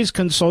should always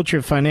consult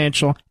your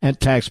financial and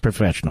tax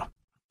professional.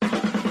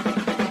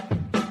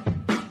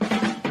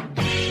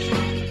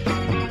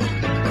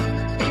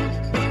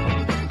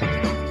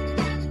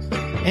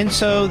 And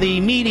so the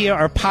media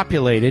are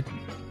populated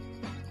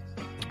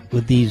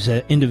with these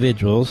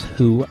individuals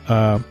who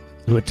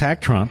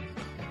attack Trump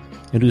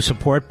and who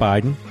support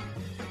Biden.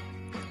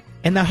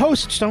 And the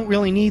hosts don't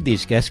really need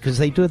these guests because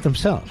they do it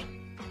themselves.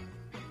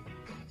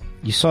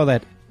 You saw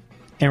that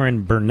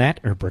Erin Burnett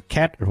or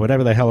Burkett or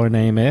whatever the hell her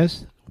name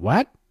is.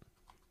 What?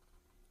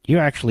 You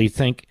actually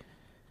think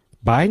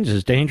Biden's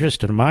as dangerous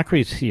to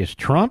democracy as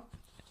Trump?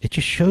 It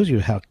just shows you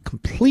how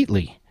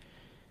completely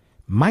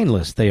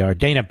mindless they are.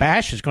 Dana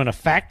Bash is going to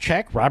fact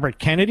check Robert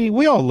Kennedy.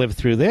 We all lived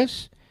through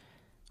this.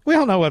 We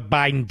all know what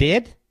Biden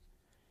did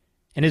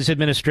and his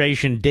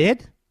administration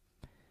did.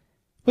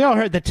 We all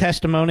heard the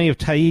testimony of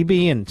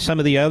Taibbi and some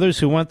of the others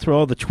who went through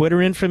all the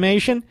Twitter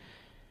information.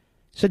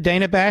 So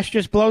Dana Bash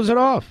just blows it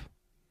off.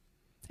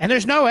 And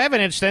there's no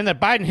evidence then that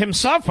Biden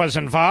himself was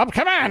involved.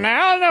 Come on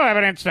now, no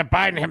evidence that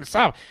Biden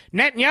himself.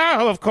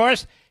 Netanyahu, of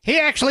course, he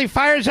actually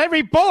fires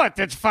every bullet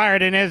that's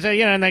fired in his,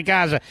 in the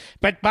Gaza.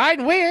 But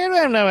Biden, we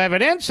have no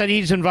evidence that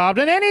he's involved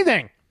in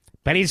anything.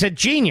 But he's a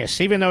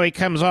genius, even though he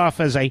comes off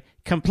as a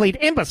complete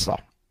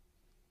imbecile.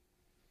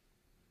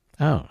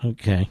 Oh,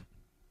 okay.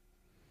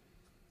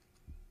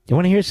 You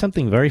want to hear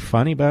something very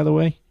funny, by the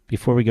way,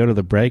 before we go to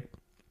the break?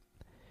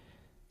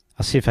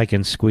 I'll see if I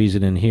can squeeze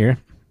it in here.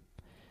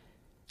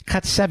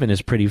 Cut 7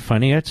 is pretty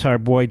funny. That's our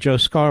boy Joe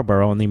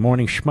Scarborough on the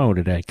Morning Schmo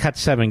today. Cut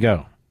 7,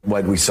 go.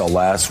 What we saw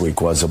last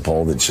week was a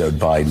poll that showed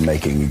Biden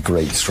making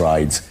great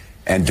strides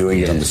and doing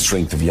it on the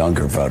strength of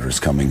younger voters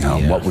coming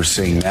home. What we're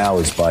seeing now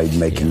is Biden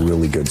making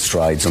really good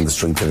strides on the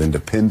strength of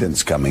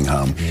independents coming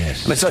home.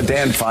 And I saw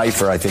Dan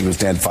Pfeiffer, I think it was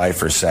Dan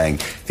Pfeiffer, saying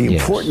the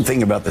important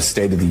thing about the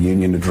State of the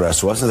Union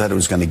address wasn't that it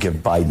was going to give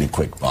Biden a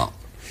quick bump.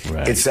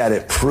 Right. It's that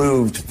it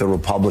proved the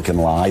Republican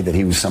lie that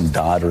he was some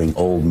doddering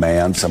old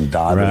man, some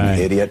doddering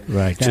idiot.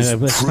 Right.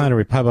 It's not a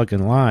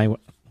Republican lie.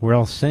 We're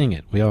all seeing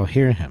it. We all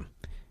hear him.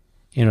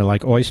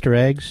 Like oyster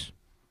eggs.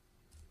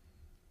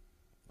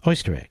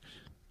 Oyster eggs.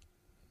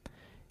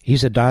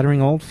 He's a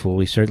doddering old fool.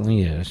 He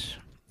certainly is.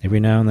 Every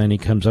now and then he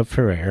comes up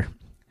for air.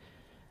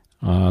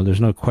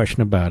 There's no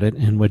question about it.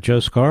 And what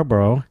Joe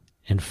Scarborough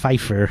and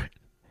Pfeiffer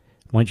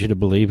want you to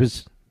believe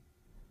is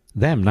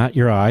them, not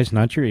your eyes,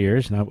 not your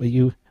ears, not what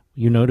you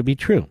know to be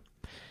true.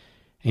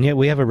 And yet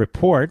we have a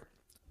report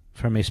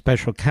from a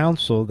special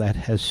counsel that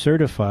has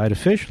certified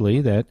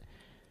officially that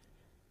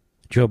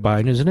Joe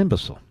Biden is an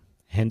imbecile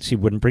Hence, he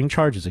wouldn't bring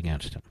charges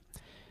against him.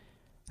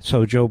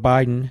 So Joe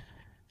Biden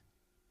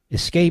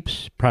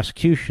escapes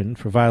prosecution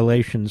for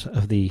violations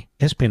of the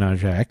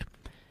Espionage Act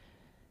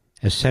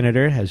as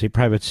senator, as a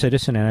private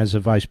citizen, and as a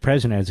vice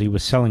president, as he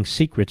was selling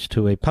secrets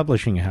to a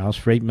publishing house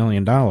for $8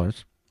 million.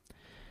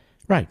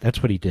 Right,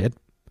 that's what he did.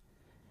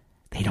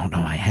 They don't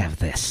know I have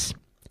this.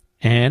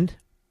 And, on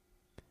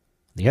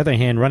the other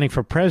hand, running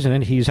for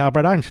president, he's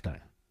Albert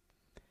Einstein.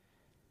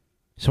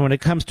 So when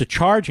it comes to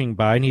charging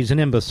Biden, he's an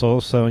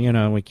imbecile, so,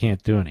 we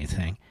can't do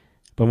anything.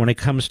 But when it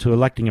comes to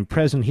electing him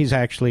president, he's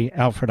actually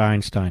Alfred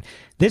Einstein.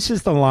 This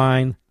is the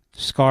line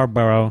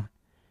Scarborough,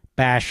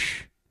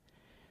 Bash,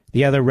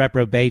 the other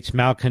reprobates,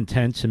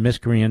 malcontents, and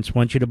miscreants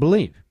want you to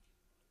believe.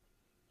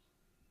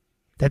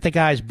 That the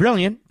guy's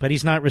brilliant, but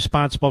he's not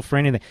responsible for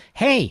anything.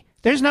 Hey,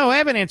 there's no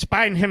evidence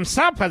Biden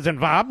himself was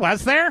involved,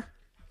 was there?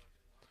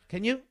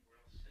 Can you?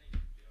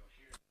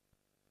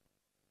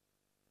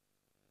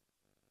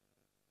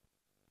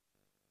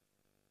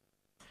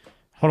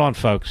 Hold on,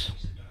 folks.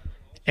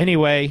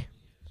 Anyway,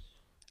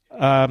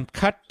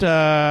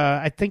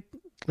 I think,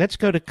 let's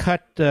go to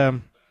cut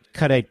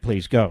 8,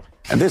 please. Go.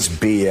 And this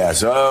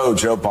BS,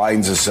 Joe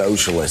Biden's a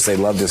socialist. They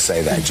love to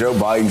say that. Joe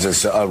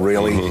Biden's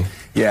really? Mm-hmm.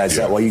 Yeah, is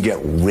that why you get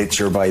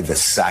richer by the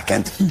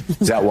second?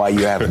 Is that why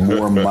you have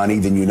more money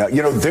than you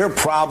know? Their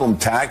problem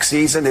tax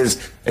season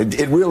is,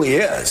 it really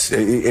is.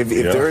 If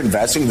they're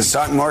investing in the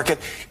stock market,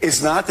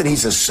 it's not that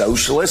he's a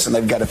socialist and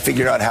they've got to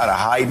figure out how to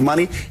hide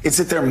money. It's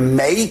that they're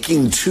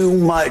making too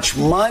much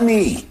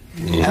money.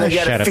 Mm-hmm. And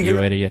shut up,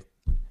 you idiot.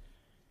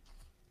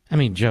 I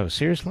mean, Joe,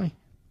 seriously?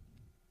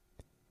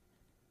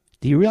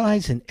 Do you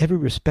realize in every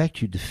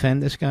respect you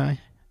defend this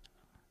guy?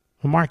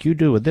 Well, Mark, you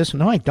do with this.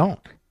 No, I don't.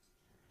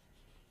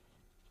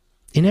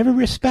 In every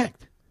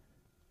respect.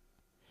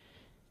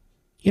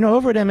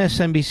 Over at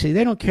MSNBC,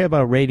 they don't care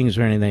about ratings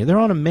or anything. They're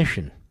on a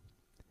mission.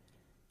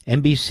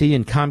 NBC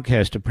and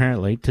Comcast,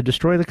 apparently, to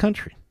destroy the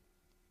country.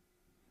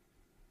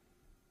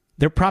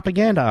 They're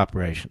propaganda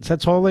operations.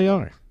 That's all they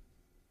are.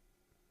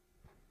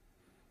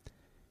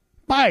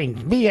 Biden,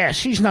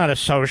 BS, he's not a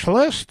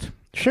socialist.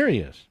 Sure he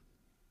is.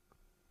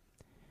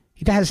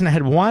 He hasn't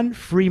had one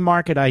free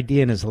market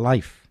idea in his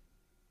life.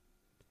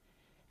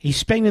 He's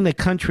spending the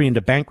country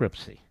into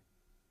bankruptcy.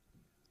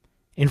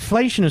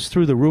 Inflation is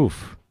through the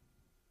roof.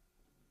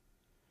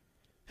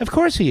 Of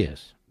course he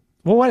is.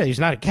 Well, what? He's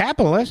not a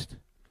capitalist.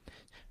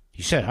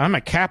 He said, I'm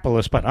a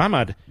capitalist, but I'm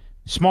a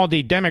small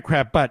d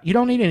Democrat, but you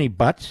don't need any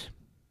buts.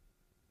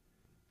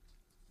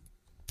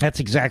 That's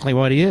exactly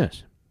what he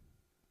is.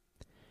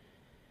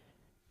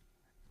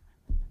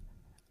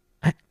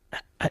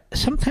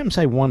 Sometimes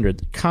I wonder,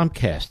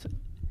 Comcast,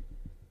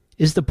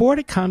 is the board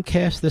at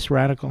Comcast this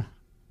radical?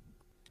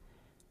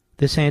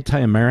 This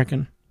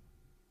anti-American?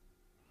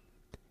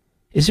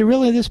 Is it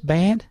really this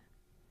bad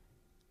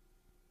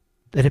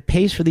that it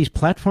pays for these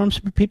platforms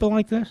for people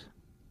like this?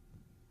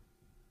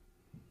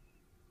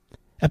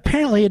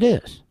 Apparently it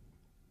is.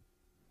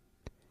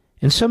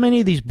 And so many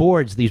of these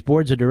boards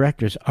of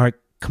directors are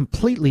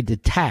completely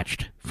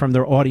detached from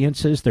their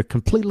audiences. They're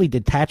completely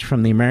detached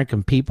from the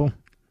American people.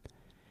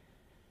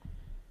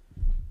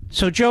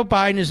 So Joe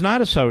Biden is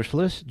not a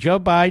socialist. Joe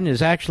Biden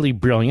is actually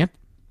brilliant.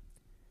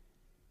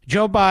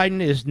 Joe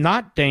Biden is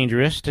not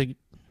dangerous to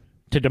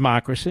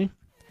democracy.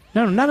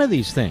 No, none of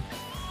these things.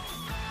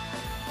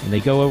 And they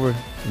go over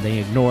and they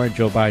ignore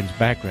Joe Biden's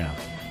background.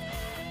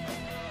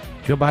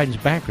 Joe Biden's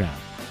background.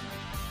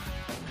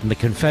 From the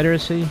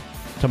Confederacy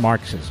to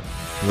Marxism.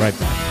 Right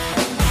back.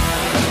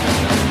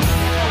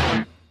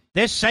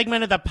 This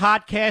segment of the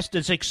podcast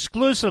is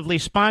exclusively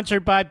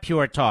sponsored by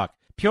Pure Talk.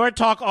 Pure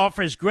Talk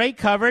offers great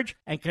coverage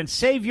and can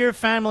save your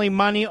family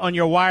money on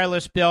your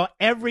wireless bill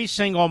every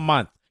single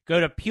month.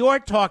 Go to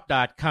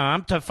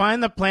puretalk.com to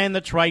find the plan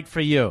that's right for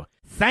you.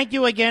 Thank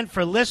you again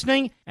for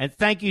listening, and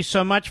thank you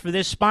so much for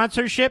this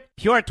sponsorship,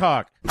 Pure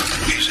Talk.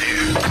 He's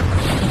here.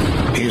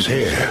 He's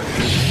here.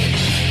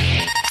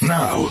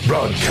 Now,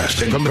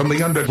 broadcasting from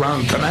the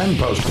underground command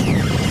post,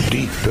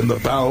 deep in the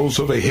bowels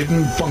of a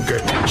hidden bunker,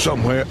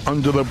 somewhere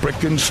under the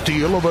brick and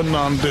steel of a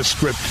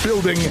nondescript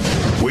building,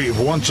 we've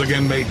once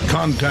again made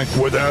contact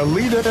with our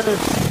leader,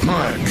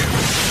 Mark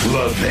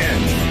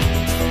Levin.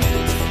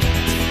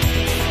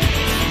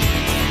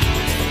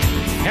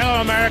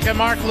 Hello, America.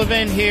 Mark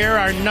Levin here.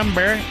 Our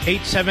number,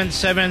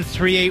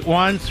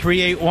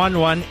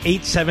 877-381-3811,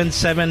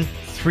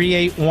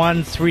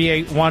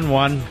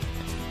 877-381-3811.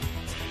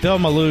 Bill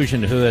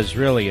Malugin, who is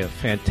really a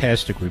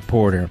fantastic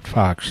reporter at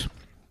Fox.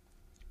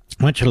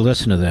 I want you to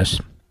listen to this.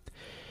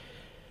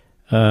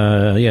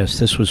 Yes,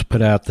 this was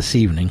put out this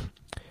evening.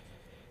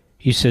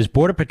 He says,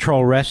 Border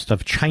Patrol arrests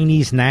of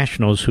Chinese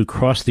nationals who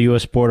crossed the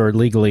U.S. border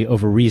illegally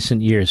over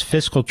recent years.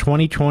 Fiscal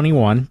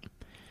 2021,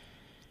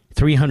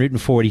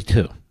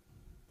 342.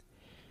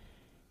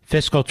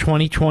 Fiscal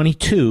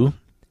 2022,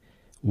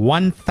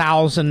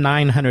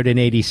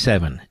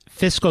 1,987.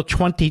 Fiscal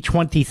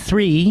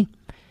 2023,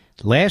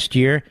 last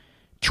year,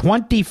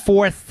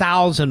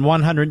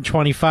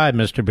 24,125,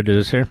 Mr.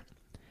 Producer.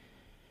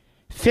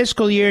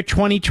 Fiscal year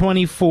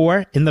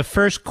 2024, in the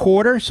first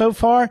quarter so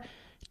far,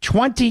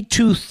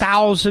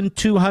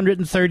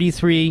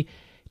 22,233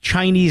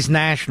 Chinese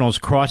nationals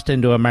crossed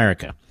into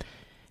America.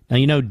 Now,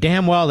 you know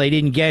damn well they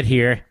didn't get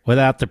here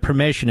without the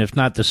permission, if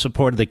not the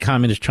support of the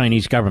Communist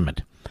Chinese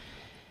government.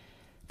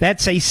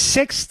 That's a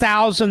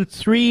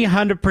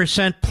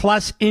 6,300%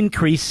 plus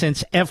increase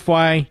since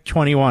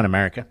FY21,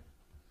 America.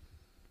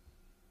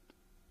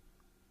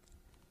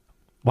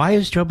 Why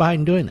is Joe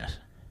Biden doing this?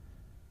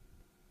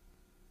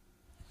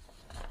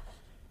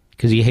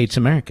 Because he hates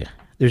America.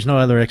 There's no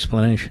other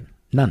explanation.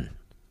 None.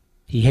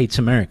 He hates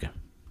America.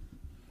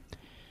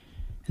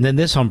 And then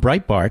this on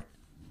Breitbart.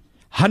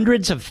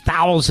 Hundreds of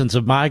thousands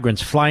of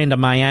migrants fly into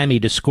Miami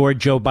to score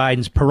Joe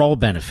Biden's parole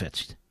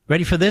benefits.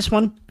 Ready for this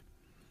one?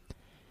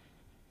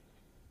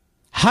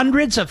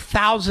 Hundreds of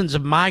thousands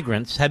of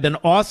migrants have been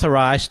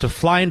authorized to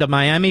fly into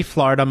Miami,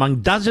 Florida,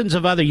 among dozens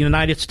of other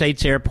United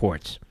States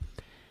airports,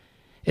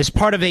 as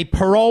part of a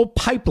parole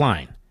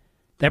pipeline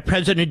that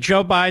President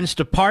Joe Biden's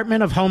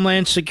Department of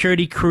Homeland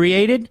Security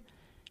created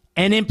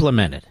and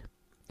implemented.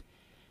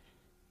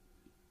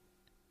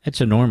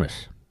 That's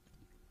enormous.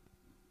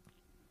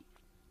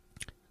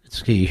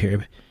 Let's see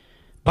here.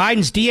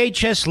 Biden's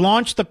DHS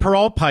launched the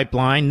parole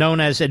pipeline known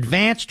as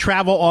Advanced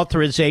Travel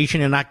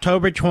Authorization in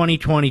October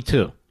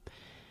 2022.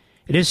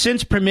 It has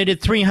since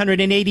permitted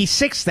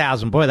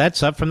 386,000, boy,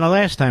 that's up from the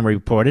last time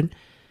reported,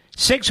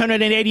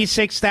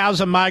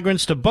 686,000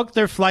 migrants to book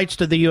their flights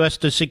to the U.S.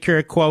 to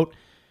secure, quote,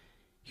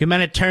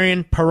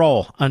 humanitarian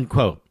parole,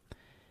 unquote.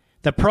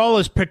 The parole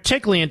is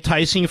particularly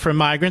enticing for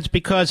migrants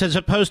because, as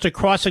opposed to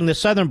crossing the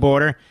southern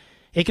border,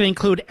 it can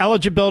include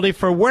eligibility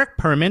for work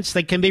permits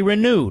that can be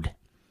renewed.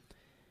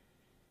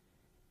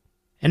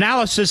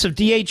 Analysis of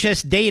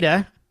DHS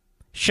data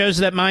shows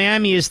that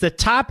Miami is the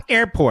top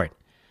airport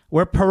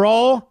where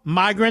parole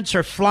migrants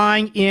are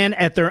flying in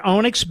at their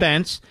own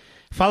expense,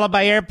 followed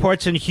by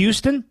airports in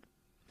Houston,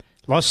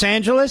 Los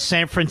Angeles,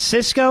 San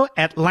Francisco,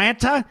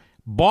 Atlanta,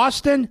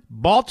 Boston,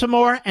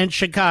 Baltimore, and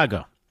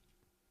Chicago.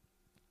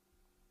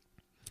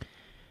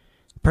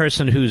 The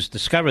person who's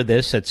discovered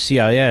this at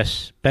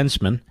CIS,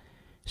 Bensman,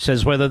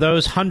 says whether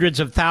those hundreds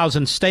of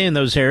thousands stay in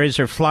those areas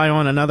or fly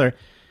on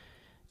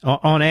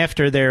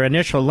after their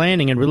initial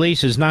landing and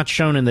release is not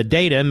shown in the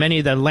data. Many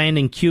of the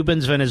landing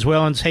Cubans,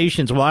 Venezuelans,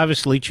 Haitians will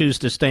obviously choose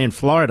to stay in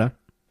Florida,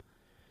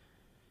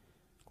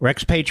 where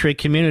expatriate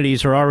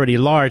communities are already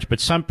large, but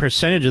some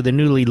percentage of the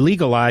newly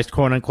legalized,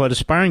 quote-unquote,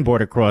 aspiring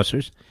border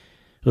crossers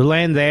who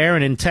land there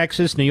and in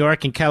Texas, New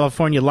York, and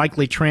California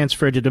likely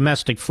transfer to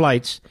domestic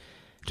flights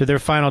to their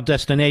final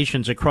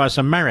destinations across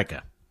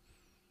America.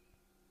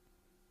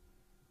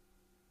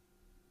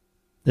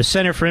 The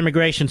Center for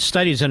Immigration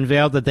Studies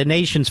unveiled that the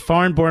nation's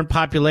foreign-born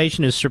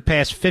population has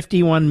surpassed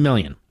 51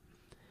 million.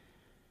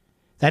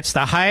 That's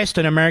the highest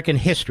in American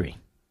history.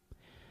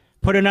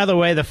 Put another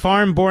way, the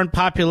foreign-born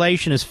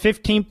population is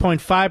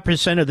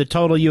 15.5% of the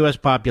total U.S.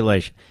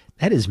 population.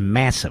 That is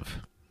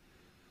massive.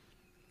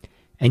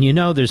 And you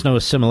know there's no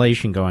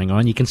assimilation going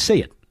on. You can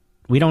see it.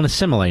 We don't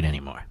assimilate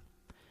anymore.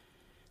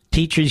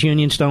 Teachers'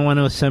 unions don't want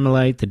to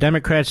assimilate. The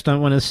Democrats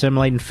don't want to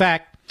assimilate. In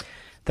fact,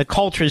 the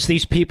cultures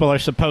these people are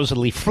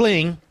supposedly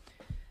fleeing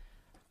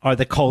are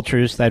the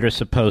cultures that are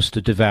supposed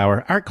to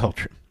devour our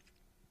culture.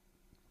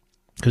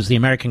 Because the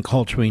American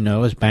culture we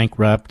know is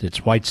bankrupt,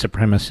 it's white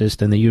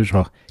supremacist, and the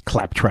usual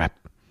claptrap.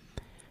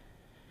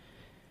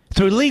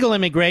 Through legal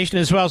immigration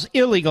as well as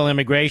illegal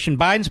immigration,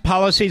 Biden's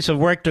policies have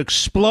worked to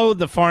explode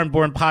the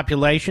foreign-born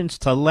populations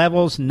to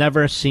levels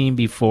never seen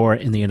before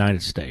in the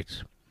United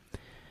States.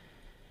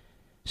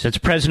 Since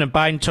President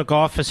Biden took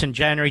office in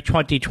January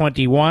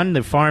 2021,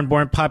 the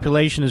foreign-born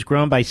population has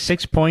grown by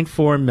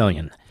 6.4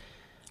 million,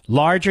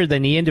 larger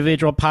than the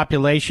individual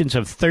populations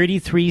of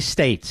 33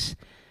 states,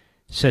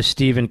 says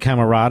Stephen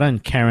Camarata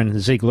and Karen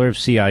Ziegler of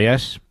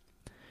CIS.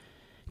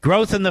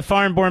 Growth in the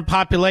foreign-born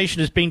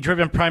population is being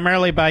driven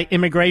primarily by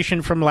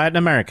immigration from Latin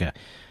America,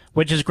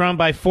 which has grown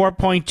by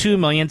 4.2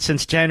 million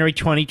since January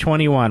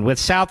 2021, with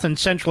South and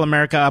Central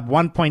America up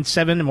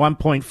 1.7 and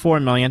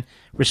 1.4 million,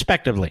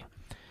 respectively.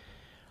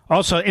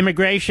 Also,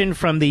 immigration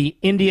from the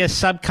India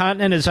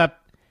subcontinent is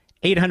up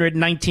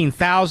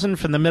 819,000,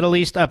 from the Middle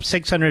East up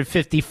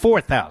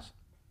 654,000.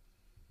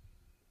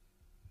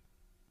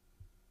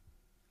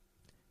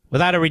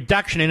 Without a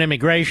reduction in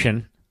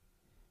immigration,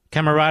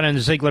 Camarata and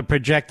Ziegler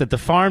project that the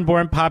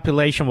foreign-born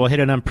population will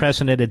hit an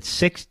unprecedented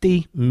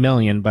 60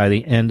 million by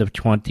the end of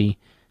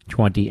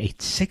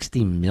 2028.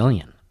 60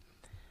 million.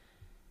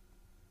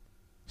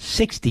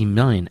 60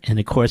 million. And,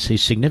 of course, a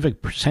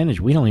significant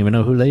percentage, we don't even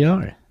know who they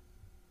are.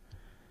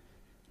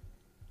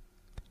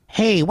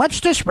 Hey,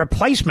 what's this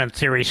replacement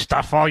theory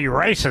stuff all you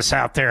racists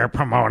out there are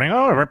promoting?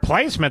 Oh,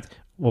 replacement.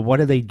 Well, what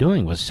are they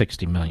doing with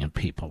 60 million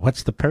people?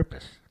 What's the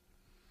purpose?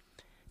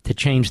 To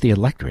change the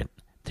electorate,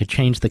 to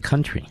change the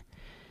country.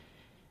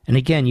 And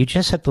again, you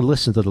just have to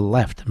listen to the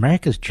left.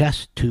 America's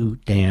just too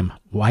damn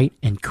white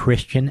and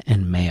Christian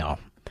and male.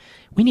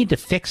 We need to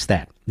fix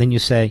that. Then you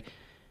say,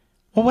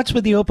 well, what's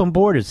with the open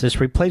borders,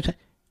 this replacement?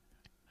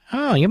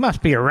 Oh, you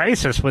must be a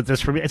racist with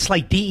this. It's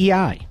like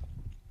DEI.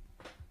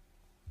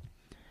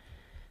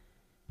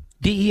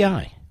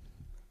 DEI.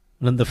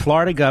 when the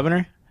Florida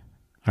governor,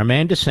 our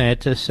man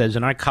DeSantis, says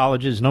in our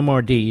colleges no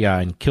more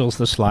DEI and kills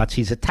the slots,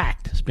 he's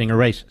attacked as being a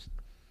racist.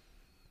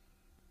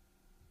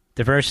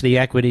 Diversity,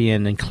 equity,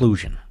 and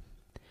inclusion.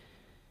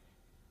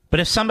 But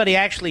if somebody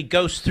actually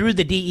goes through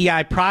the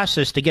DEI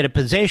process to get a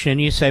position,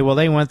 you say, well,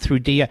 they went through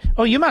DEI.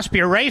 Oh, you must be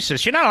a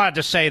racist. You're not allowed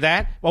to say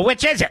that. Well,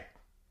 which is it?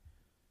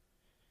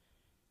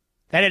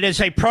 That it is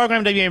a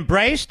program to be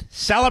embraced,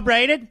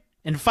 celebrated,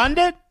 and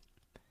funded?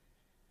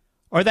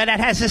 Or that it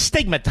has a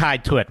stigma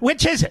tied to it?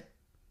 Which is it?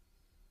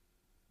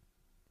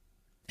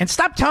 And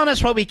stop telling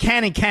us what we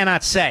can and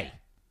cannot say.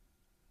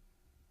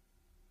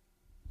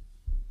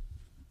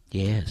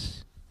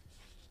 Yes.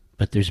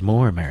 But there's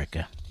more,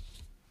 America.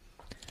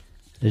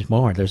 There's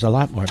more. There's a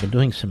lot more. I've been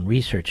doing some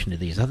research into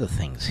these other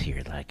things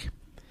here, like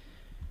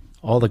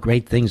all the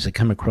great things that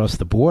come across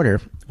the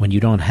border when you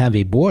don't have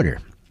a border.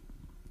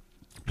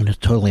 And it's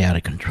totally out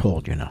of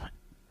control, you know.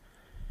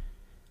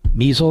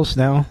 Measles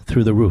now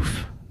through the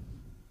roof.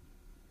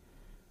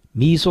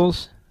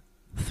 Measles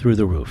through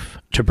the roof.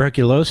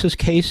 Tuberculosis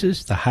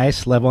cases, the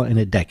highest level in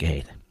a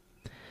decade.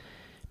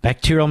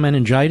 Bacterial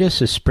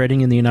meningitis is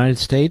spreading in the United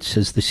States,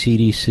 says the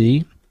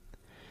CDC.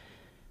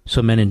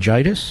 So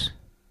meningitis,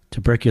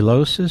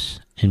 tuberculosis,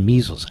 and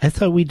measles. I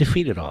thought we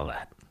defeated all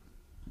that.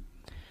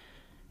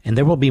 And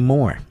there will be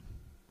more.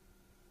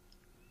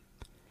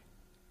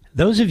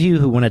 Those of you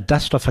who want to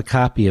dust off a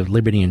copy of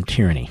Liberty and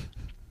Tyranny,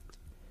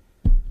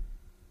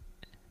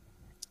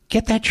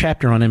 get that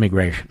chapter on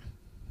immigration,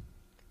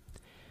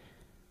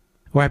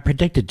 where I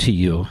predicted to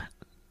you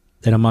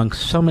that among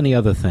so many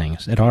other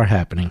things that are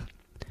happening,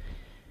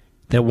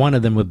 that one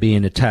of them would be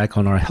an attack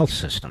on our health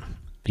system,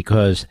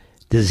 because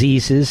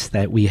diseases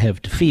that we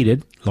have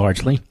defeated,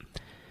 largely,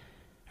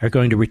 are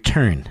going to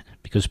return,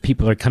 because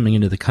people are coming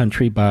into the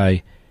country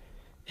by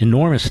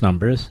enormous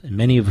numbers,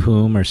 many of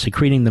whom are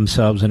secreting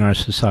themselves in our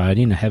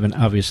society and haven't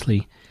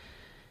obviously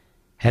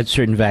had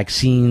certain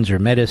vaccines or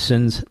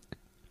medicines,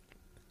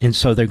 and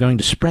so they're going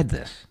to spread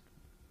this.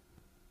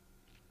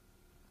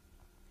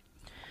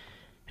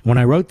 When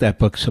I wrote that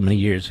book so many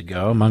years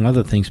ago, among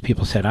other things,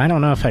 people said, I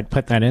don't know if I'd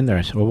put that in there.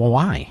 I said, well,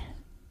 why?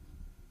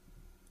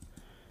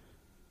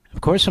 Of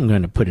course I'm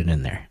going to put it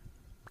in there,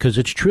 because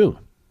it's true.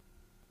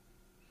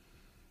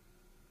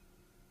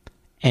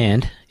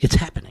 And it's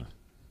happening.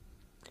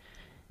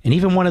 And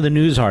even one of the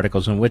news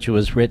articles in which it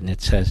was written,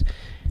 it says,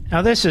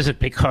 now this isn't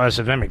because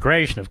of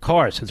immigration, of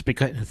course. It's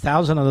because of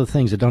 1,000 other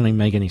things that don't even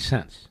make any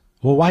sense.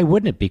 Well, why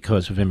wouldn't it be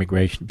because of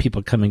immigration,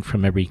 people coming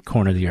from every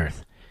corner of the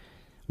earth?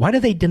 Why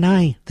do they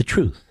deny the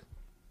truth,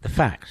 the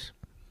facts?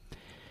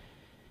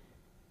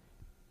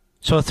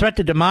 So a threat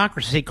to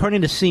democracy,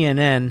 according to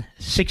CNN,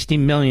 60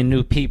 million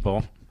new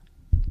people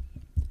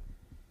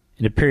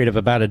in a period of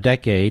about a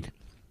decade,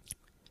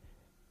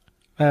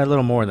 a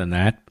little more than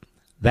that.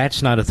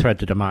 That's not a threat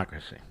to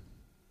democracy.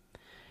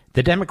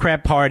 The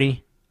Democrat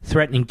Party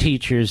threatening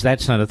teachers,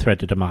 that's not a threat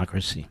to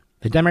democracy.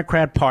 The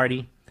Democrat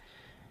Party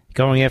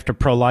going after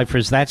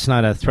pro-lifers, that's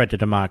not a threat to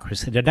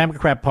democracy. The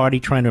Democrat Party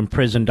trying to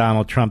imprison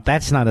Donald Trump,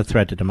 that's not a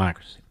threat to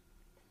democracy.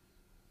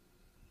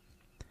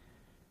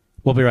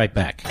 We'll be right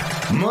back.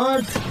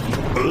 Mark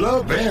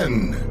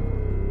Levin.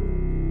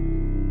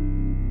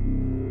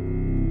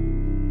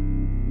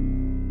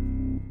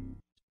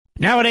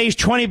 Nowadays,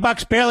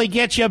 $20 barely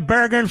gets you a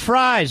burger and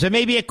fries, or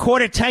maybe a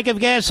quarter tank of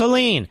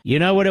gasoline. You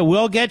know what it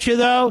will get you,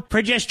 though?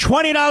 For just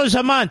 $20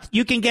 a month,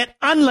 you can get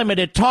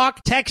unlimited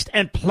talk, text,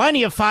 and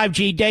plenty of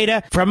 5G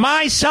data from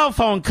my cell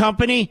phone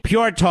company,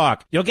 Pure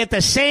Talk. You'll get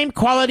the same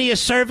quality of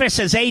service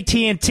as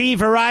AT&T,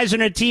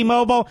 Verizon, or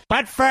T-Mobile,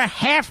 but for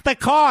half the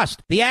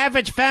cost. The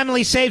average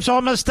family saves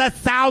almost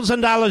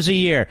 $1,000 a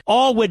year,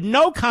 all with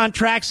no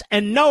contracts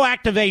and no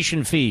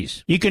activation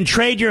fees. You can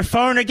trade your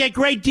phone or get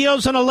great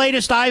deals on the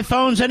latest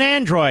iPhones and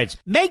Androids.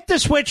 Make the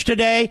switch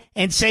today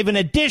and save an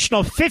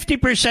additional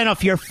 50%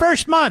 off your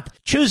first month.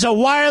 Choose a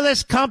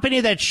wireless company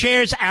that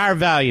shares our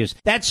values,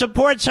 that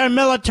supports our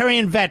military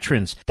and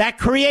veterans, that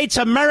creates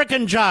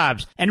American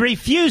jobs, and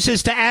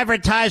refuses to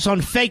advertise on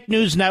fake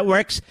news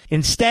networks.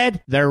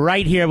 Instead, they're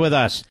right here with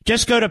us.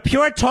 Just go to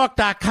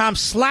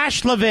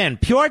puretalk.com/Levin,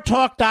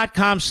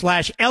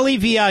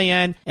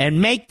 puretalk.com/Levin,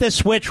 and make the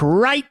switch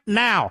right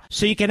now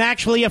so you can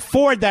actually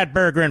afford that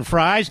burger and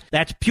fries.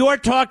 That's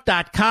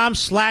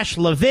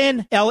puretalk.com/Levin.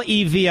 Levin.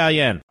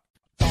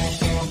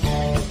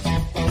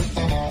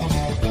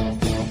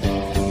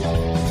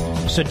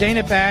 So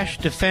Dana Bash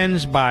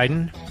defends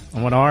Biden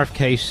on what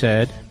RFK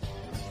said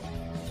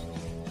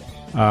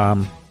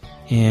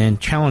and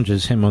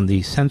challenges him on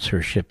the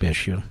censorship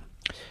issue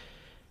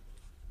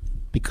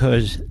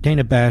because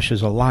Dana Bash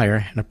is a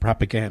liar and a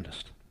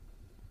propagandist,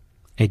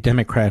 a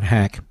Democrat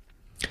hack.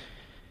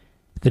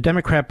 The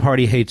Democrat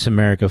Party hates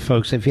America.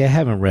 Folks, if you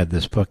haven't read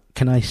this book,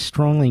 can I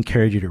strongly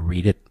encourage you to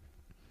read it?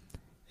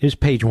 Here's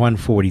page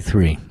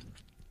 143.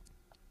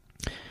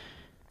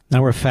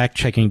 Now we're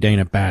fact-checking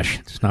Dana Bash.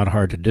 It's not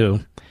hard to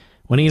do.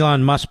 When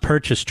Elon Musk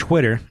purchased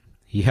Twitter,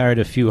 he hired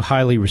a few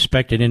highly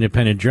respected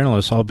independent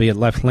journalists, albeit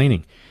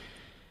left-leaning.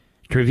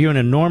 to review an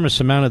enormous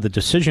amount of the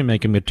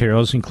decision-making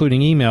materials,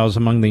 including emails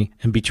among the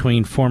and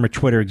between former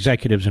Twitter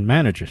executives and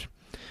managers.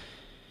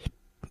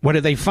 What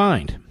did they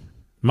find?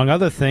 Among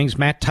other things,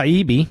 Matt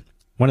Taibbi,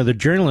 one of the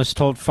journalists,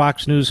 told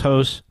Fox News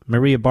host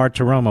Maria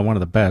Bartiromo, one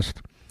of the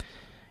best,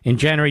 in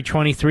January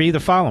 23, the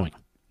following.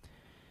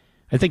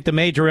 I think the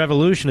major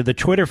evolution of the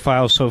Twitter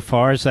files so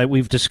far is that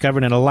we've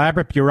discovered an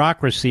elaborate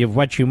bureaucracy of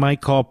what you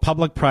might call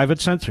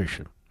public-private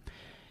censorship.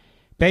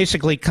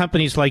 Basically,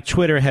 companies like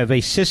Twitter have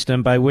a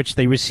system by which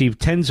they receive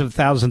tens of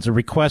thousands of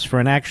requests for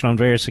an action on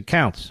various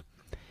accounts,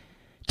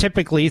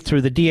 typically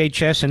through the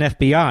DHS and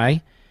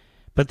FBI,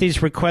 but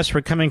these requests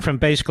were coming from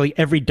basically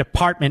every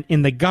department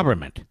in the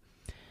government.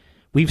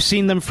 We've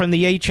seen them from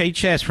the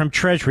HHS, from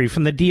Treasury,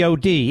 from the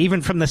DOD,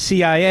 even from the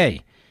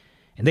CIA.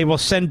 And they will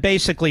send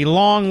basically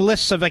long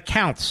lists of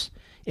accounts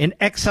in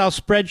Excel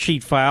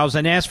spreadsheet files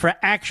and ask for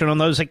action on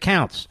those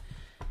accounts.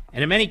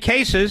 And in many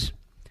cases,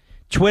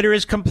 Twitter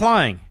is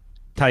complying,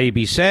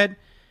 Taibbi said.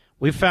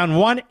 We found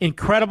one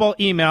incredible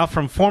email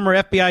from former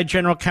FBI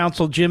General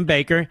Counsel Jim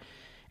Baker,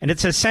 and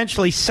it's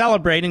essentially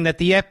celebrating that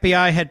the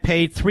FBI had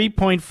paid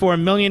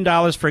 $3.4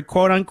 million for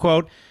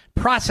quote-unquote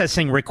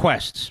processing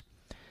requests.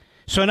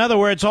 So in other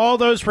words, all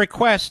those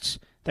requests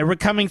that were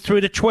coming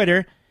through to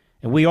Twitter,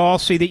 and we all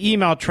see the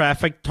email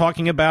traffic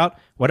talking about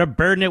what a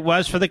burden it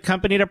was for the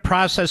company to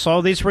process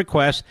all these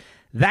requests.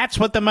 That's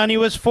what the money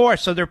was for.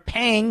 So they're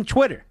paying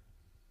Twitter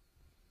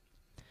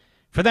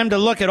for them to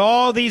look at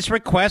all these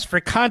requests for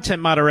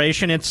content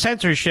moderation and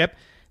censorship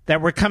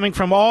that were coming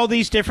from all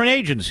these different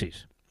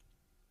agencies.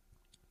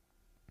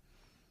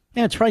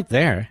 Yeah, it's right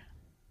there.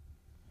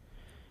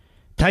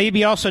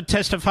 Taibbi also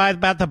testified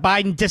about the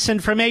Biden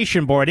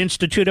Disinformation Board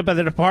instituted by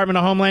the Department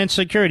of Homeland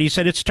Security. He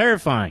said it's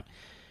terrifying.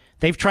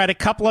 They've tried a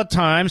couple of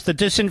times. The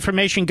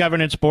Disinformation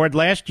Governance Board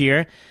last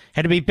year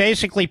had to be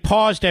basically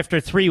paused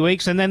after 3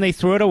 weeks, and then they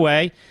threw it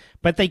away.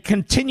 But they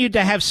continued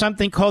to have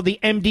something called the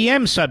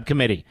MDM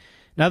subcommittee.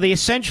 Now, they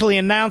essentially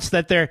announced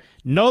that they're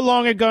no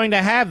longer going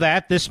to have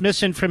that, this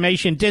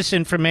misinformation,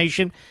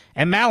 disinformation,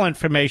 and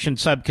malinformation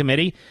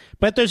subcommittee.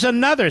 But there's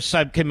another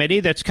subcommittee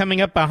that's coming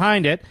up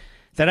behind it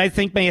that I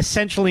think may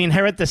essentially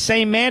inherit the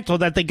same mantle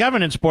that the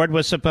Governance Board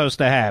was supposed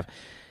to have.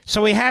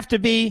 So we have to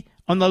be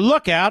on the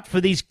lookout for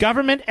these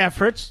government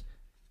efforts.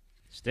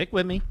 Stick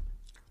with me.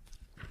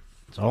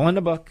 It's all in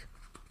the book.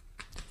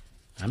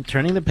 I'm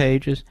turning the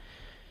pages.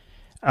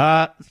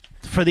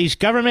 For these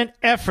government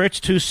efforts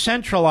to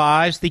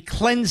centralize the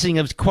cleansing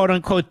of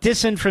quote-unquote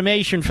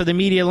disinformation for the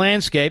media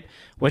landscape,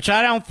 which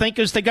I don't think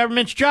is the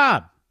government's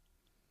job.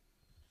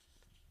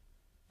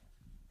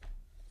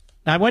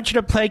 Now, I want you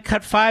to play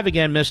cut 5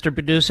 again, Mr.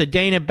 Producer.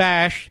 Dana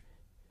Bash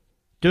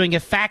doing a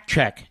fact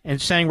check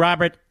and saying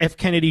Robert F.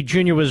 Kennedy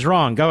Jr. was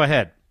wrong. Go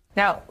ahead.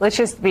 Now, let's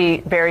just be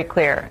very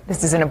clear.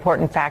 This is an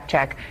important fact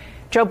check.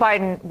 Joe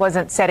Biden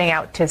wasn't setting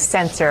out to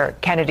censor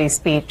Kennedy's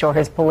speech or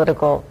his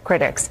political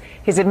critics.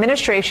 His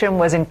administration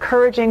was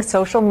encouraging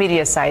social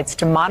media sites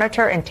to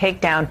monitor and take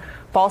down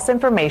false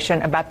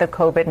information about the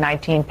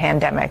COVID-19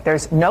 pandemic.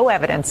 There's no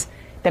evidence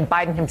that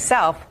Biden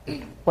himself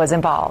was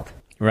involved.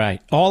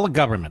 Right. All the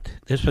government.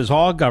 This was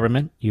all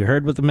government. You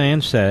heard what the man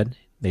said.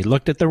 They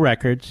looked at the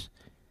records.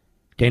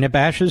 Dana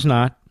Bash is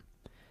not.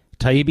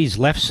 Taibbi's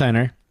left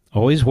center.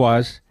 Always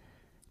was.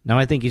 Now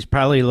I think he's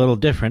probably a little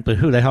different, but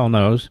who the hell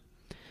knows?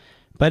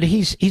 But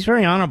he's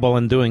very honorable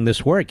in doing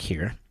this work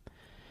here,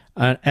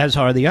 as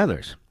are the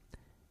others.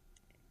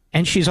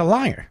 And she's a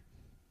liar.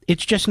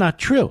 It's just not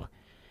true.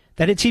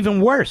 That it's even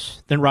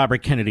worse than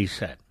Robert Kennedy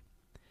said.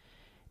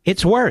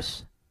 It's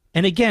worse.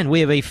 And again,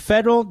 we have a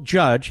federal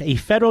judge, a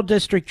federal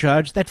district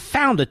judge, that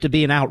found it to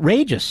be an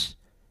outrageous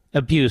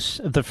abuse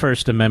of the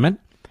First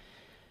Amendment.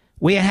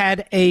 We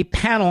had a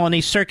panel on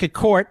a circuit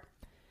court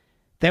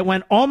that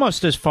went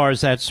almost as far as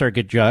that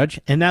circuit judge,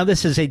 and now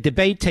this is a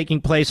debate taking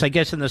place, I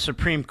guess, in the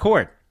Supreme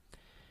Court.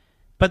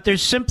 But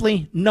there's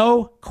simply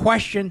no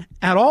question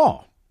at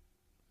all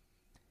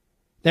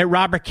that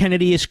Robert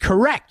Kennedy is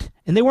correct.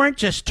 And they weren't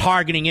just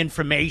targeting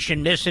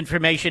information,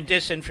 misinformation,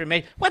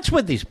 disinformation. What's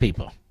with these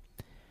people?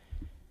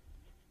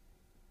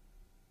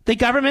 The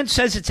government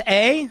says it's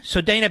A, so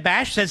Dana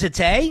Bash says it's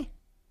A.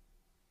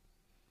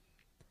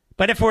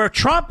 But if it were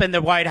Trump in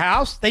the White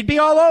House, they'd be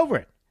all over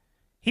it.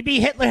 He'd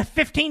be Hitler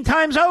 15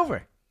 times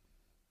over.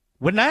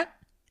 Wouldn't that?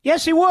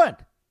 Yes, he would.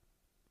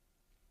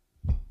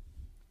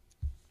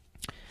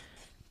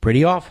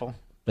 Pretty awful.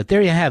 But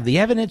there you have. The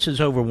evidence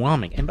is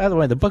overwhelming. And by the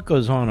way, the book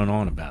goes on and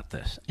on about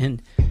this.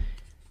 And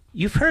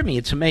you've heard me.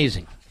 It's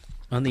amazing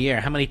on the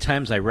air how many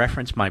times I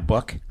reference my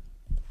book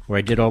where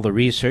I did all the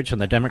research on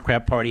the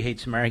Democrat Party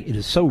hates America. It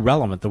is so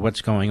relevant to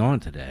what's going on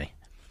today.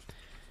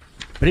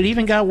 But it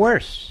even got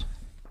worse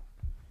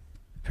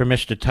for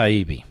Mr.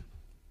 Taibbi.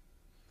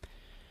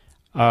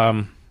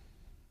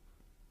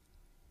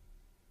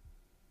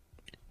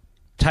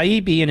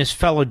 Taibbi and his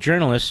fellow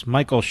journalist,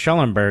 Michael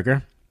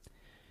Schellenberger,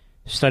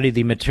 studied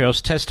the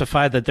materials,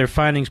 testified that their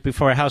findings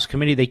before a House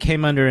committee, they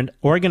came under an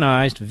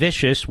organized,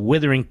 vicious,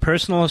 withering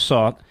personal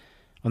assault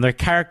on their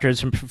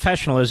characters and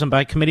professionalism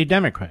by committee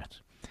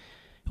Democrats.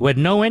 who had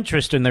no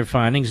interest in their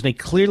findings, and they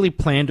clearly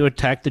planned to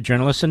attack the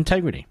journalists'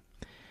 integrity.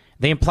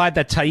 They implied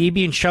that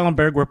Taibbi and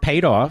Schellenberg were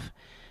paid off,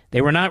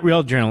 they were not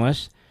real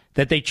journalists,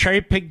 that they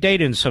cherry-picked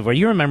data and so forth.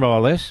 You remember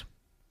all this.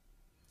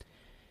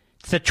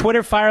 It's the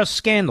Twitter files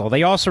scandal.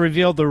 They also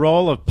revealed the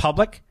role of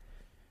public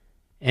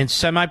and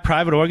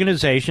semi-private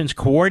organizations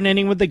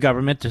coordinating with the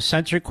government to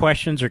censor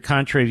questions or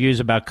contrary views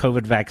about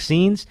COVID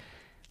vaccines,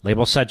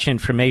 label such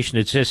information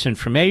as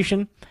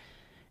disinformation.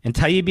 And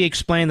Taibbi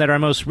explained that our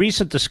most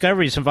recent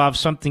discoveries involve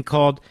something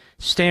called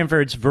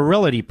Stanford's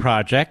Virility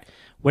Project,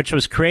 which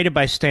was created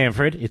by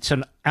Stanford. It's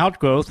an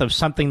outgrowth of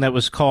something that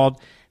was called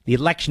the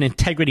Election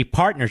Integrity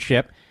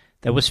Partnership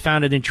that was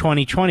founded in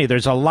 2020.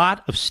 There's a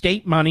lot of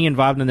state money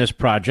involved in this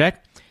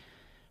project.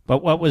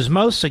 But what was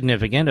most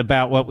significant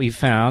about what we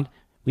found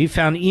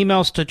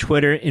emails to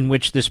Twitter in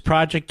which this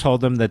project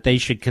told them that they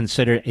should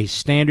consider a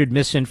standard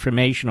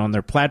misinformation on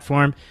their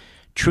platform,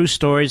 true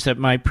stories that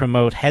might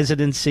promote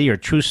hesitancy or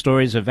true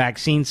stories of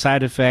vaccine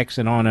side effects,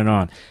 and on and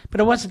on.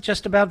 But it wasn't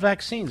just about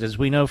vaccines, as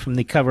we know from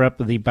the cover-up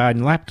of the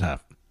Biden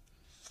laptop.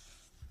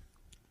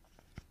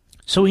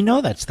 So we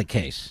know that's the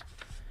case.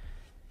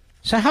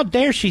 So how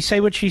dare she say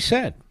what she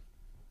said?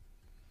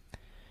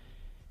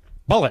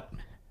 Bullet.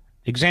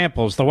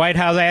 Examples. The White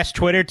House asked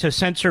Twitter to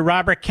censor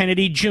Robert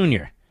Kennedy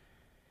Jr.,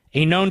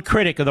 a known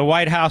critic of the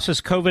White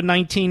House's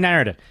COVID-19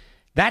 narrative.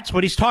 That's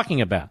what he's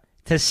talking about.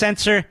 To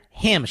censor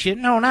him.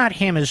 No, not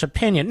him, his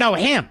opinion. No,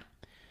 him.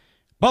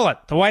 Bullet.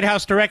 The White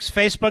House directs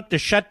Facebook to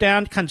shut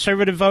down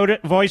conservative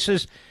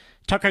voices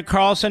Tucker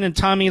Carlson and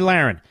Tommy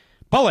Lahren.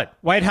 Bullet.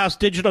 White House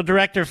Digital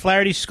Director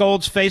Flaherty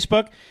scolds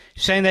Facebook,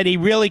 saying that he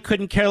really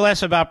couldn't care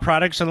less about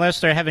products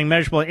unless they're having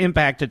measurable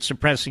impact at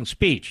suppressing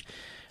speech.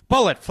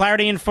 Bullet.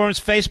 Flaherty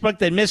informs Facebook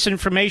that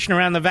misinformation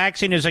around the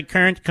vaccine is a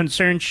current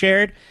concern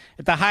shared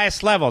at the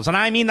highest levels. And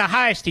I mean the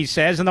highest, he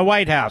says, in the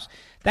White House.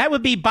 That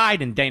would be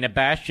Biden, Dana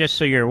Bash, just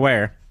so you're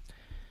aware.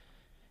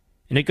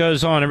 And it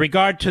goes on. In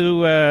regard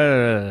to,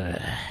 and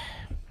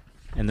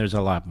there's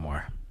a lot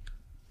more.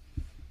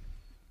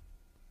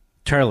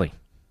 Turley,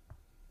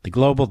 the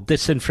Global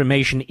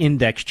Disinformation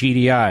Index,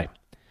 GDI,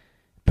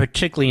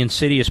 particularly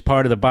insidious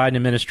part of the Biden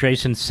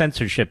administration's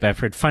censorship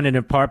effort, funded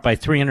in part by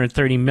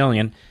 $330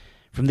 million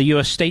from the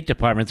U.S. State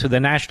Department through the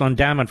National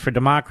Endowment for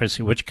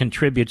Democracy, which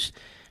contributes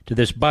to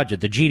this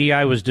budget. The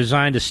GDI was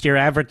designed to steer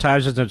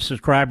advertisers and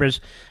subscribers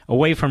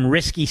away from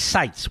risky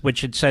sites,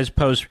 which it says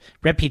pose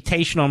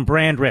reputational and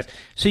brand risk.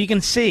 So you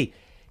can see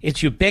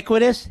it's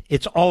ubiquitous.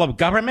 It's all of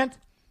government.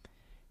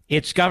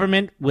 It's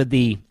government with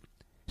the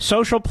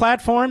social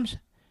platforms.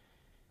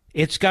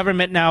 It's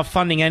government now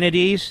funding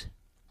entities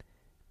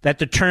that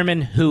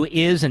determine who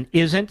is and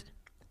isn't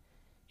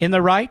in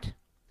the right.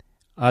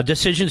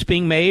 Decisions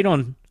being made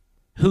on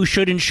who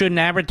should and shouldn't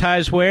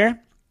advertise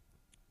where.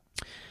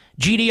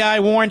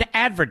 GDI warned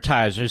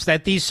advertisers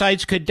that these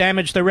sites could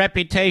damage their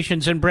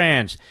reputations and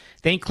brands.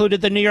 They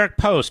included the New York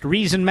Post,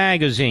 Reason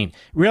Magazine,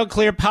 Real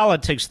Clear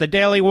Politics, The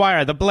Daily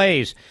Wire, The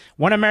Blaze,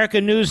 One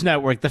American News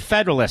Network, The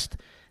Federalist,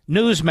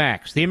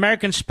 Newsmax, The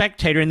American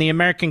Spectator, and The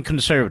American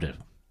Conservative.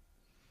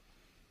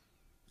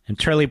 And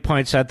Turley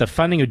points out the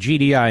funding of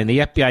GDI and the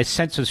FBI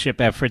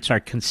censorship efforts are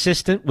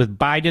consistent with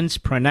Biden's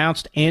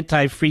pronounced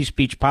anti-free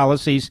speech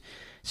policies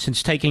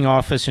since taking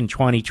office in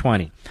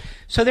 2020.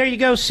 So there you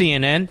go,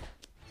 CNN.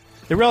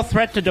 The real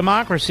threat to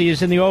democracy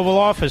is in the Oval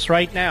Office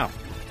right now.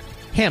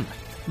 Him,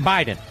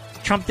 Biden.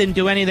 Trump didn't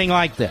do anything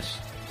like this.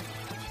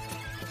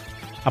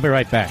 I'll be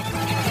right back.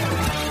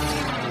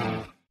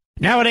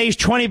 Nowadays,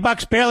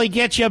 $20 barely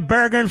gets you a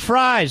burger and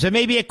fries and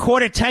maybe a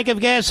quarter tank of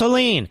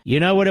gasoline. You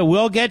know what it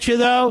will get you,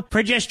 though?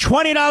 For just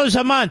 $20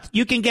 a month,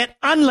 you can get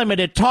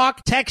unlimited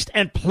talk, text,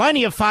 and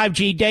plenty of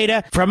 5G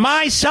data from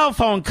my cell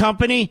phone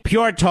company,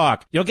 Pure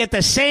Talk. You'll get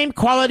the same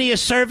quality of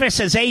service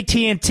as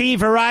AT&T,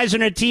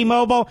 Verizon, or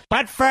T-Mobile,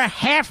 but for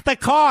half the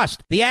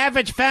cost. The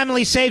average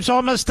family saves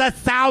almost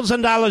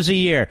 $1,000 a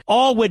year,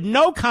 all with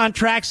no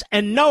contracts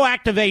and no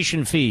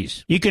activation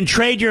fees. You can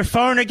trade your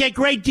phone or get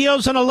great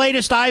deals on the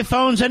latest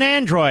iPhones and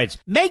Androids.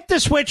 Make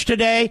the switch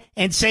today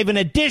and save an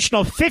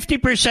additional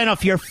 50%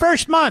 off your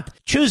first month.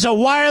 Choose a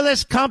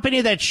wireless company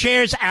that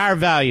shares our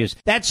values,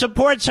 that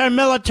supports our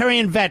military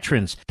and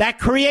veterans, that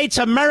creates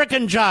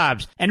American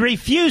jobs, and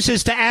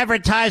refuses to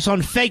advertise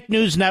on fake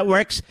news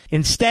networks.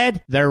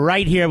 Instead, they're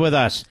right here with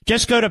us.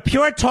 Just go to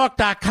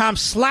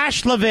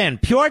puretalk.com/Levin,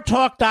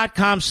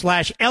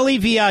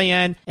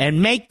 puretalk.com/Levin,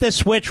 and make the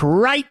switch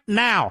right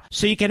now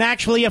so you can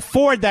actually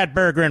afford that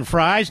burger and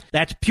fries.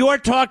 That's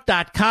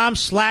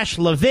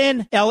puretalk.com/Levin. Levin.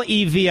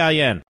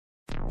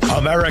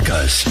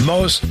 America's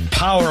most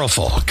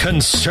powerful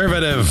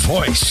conservative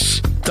voice.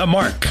 The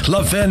Mark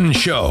Levin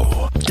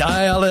Show.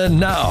 Dial in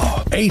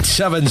now.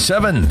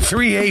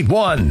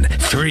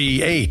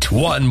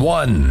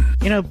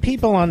 877-381-3811. You know,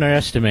 people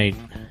underestimate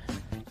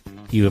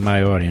you in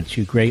my audience,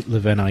 you great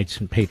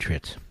Levinites and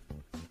patriots.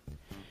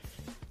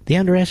 They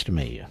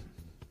underestimate you.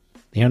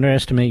 They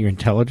underestimate your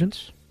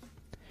intelligence.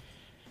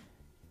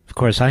 Of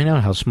course, I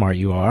know how smart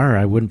you are, or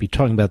I wouldn't be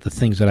talking about the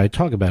things that I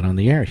talk about on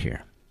the air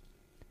here.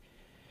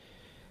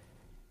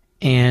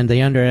 And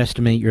they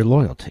underestimate your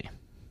loyalty.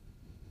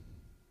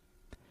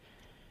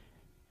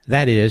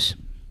 That is,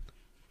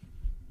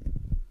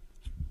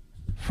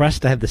 for us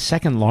to have the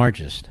second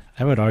largest,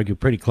 I would argue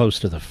pretty close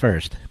to the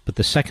first, but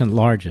the second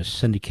largest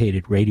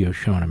syndicated radio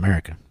show in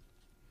America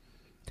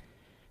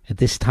at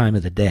this time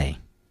of the day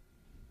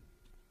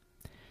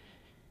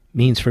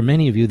means for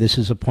many of you this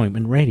is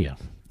appointment radio,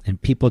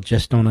 and people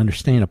just don't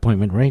understand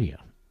appointment radio.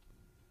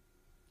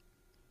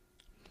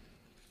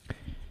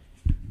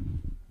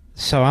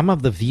 So I'm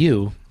of the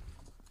view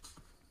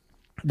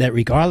that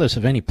regardless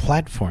of any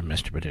platform,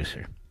 Mr.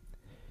 Producer,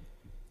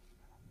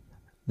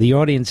 the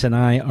audience and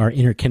I are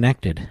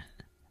interconnected,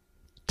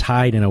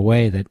 tied in a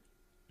way that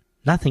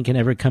nothing can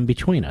ever come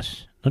between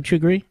us. Don't you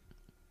agree?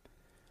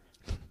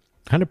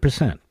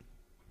 100%.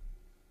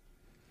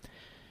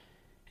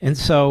 And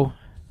so,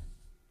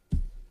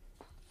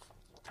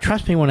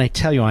 trust me when I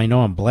tell you I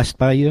know I'm blessed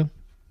by you.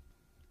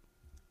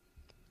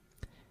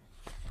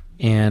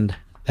 And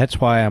that's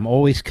why I'm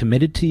always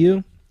committed to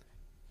you.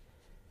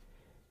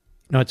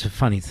 No, it's a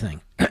funny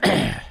thing.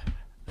 I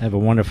have a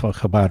wonderful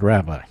Chabad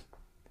rabbi.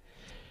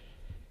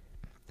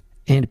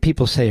 And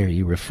people say, are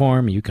you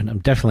Reform? I'm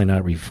definitely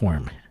not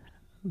Reform.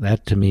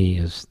 That to me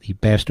is the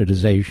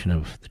bastardization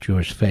of the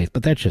Jewish faith.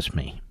 But that's just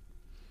me.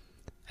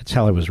 That's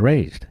how I was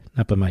raised.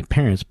 Not by my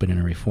parents, but in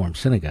a Reform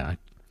synagogue.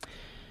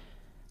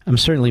 I'm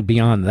certainly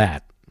beyond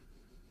that.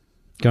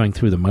 Going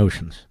through the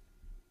motions.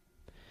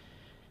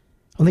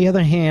 On the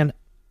other hand,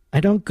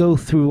 I don't go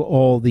through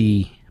all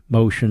the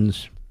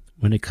motions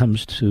when it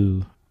comes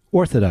to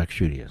Orthodox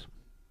Judaism.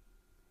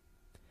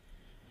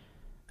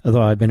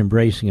 Although I've been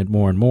embracing it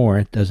more and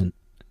more,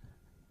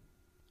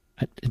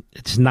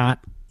 it's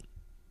not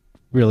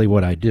really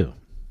what I do.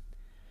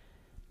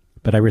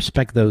 But I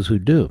respect those who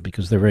do,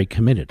 because they're very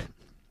committed.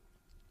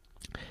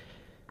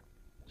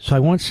 So I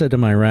once said to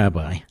my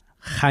rabbi,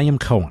 Chaim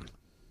Cohen,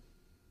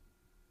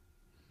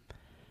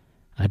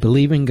 I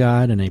believe in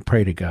God and I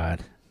pray to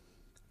God,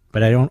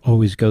 but I don't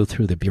always go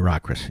through the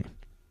bureaucracy.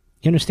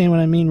 You understand what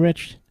I mean,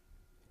 Rich?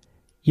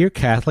 You're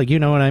Catholic, you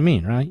know what I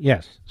mean, right?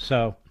 Yes.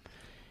 So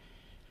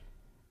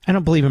I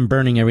don't believe in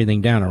burning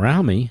everything down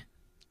around me,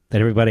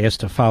 that everybody has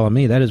to follow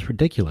me. That is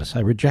ridiculous. I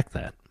reject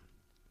that.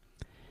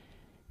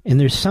 And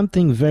there's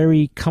something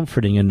very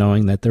comforting in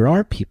knowing that there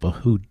are people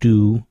who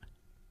do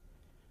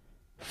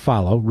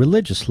follow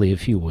religiously,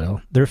 if you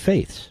will, their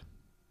faiths.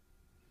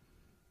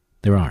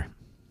 There are.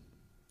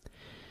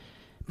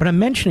 But I'm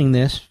mentioning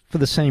this for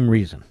the same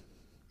reason.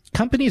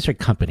 Companies are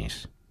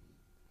companies.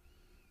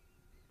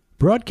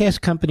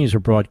 Broadcast companies are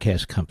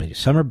broadcast companies.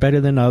 Some are better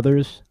than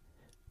others.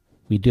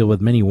 We deal with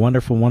many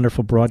wonderful,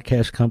 wonderful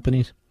broadcast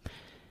companies.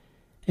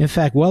 In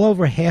fact, well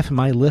over half of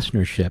my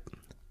listenership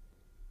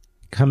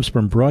comes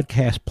from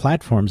broadcast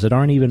platforms that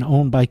aren't even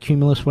owned by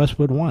Cumulus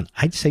Westwood One.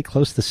 I'd say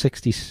close to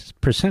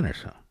 60% or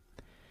so.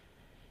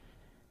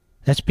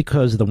 That's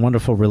because of the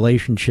wonderful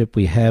relationship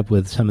we have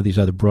with some of these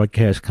other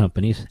broadcast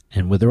companies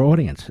and with their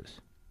audiences.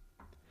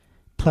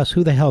 Plus,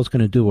 who the hell is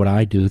going to do what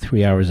I do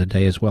 3 hours a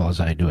day as well as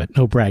I do it?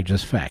 No brag,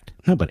 just fact.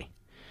 Nobody.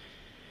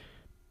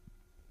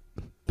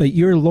 But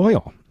you're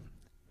loyal.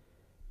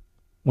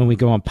 When we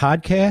go on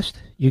podcast,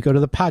 you go to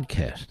the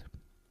podcast.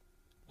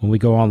 When we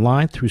go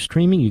online through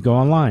streaming, you go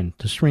online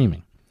to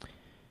streaming.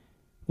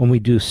 When we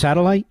do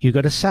satellite, you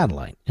go to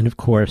satellite. And, of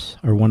course,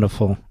 our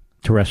wonderful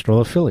terrestrial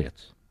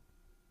affiliates.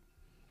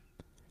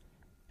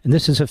 And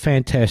this is a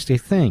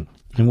fantastic thing.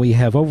 And we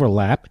have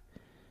overlap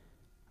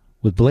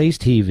with Blaze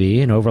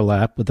TV and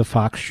overlap with the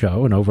Fox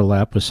show and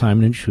overlap with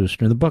Simon &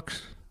 Schuster and the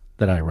books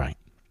that I write.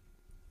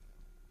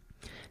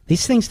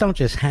 These things don't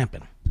just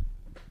happen.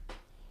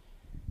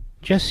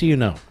 Just so you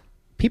know.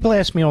 People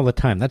ask me all the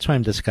time. That's why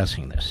I'm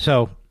discussing this.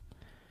 So,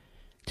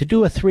 to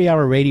do a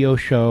 3-hour radio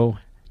show,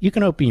 you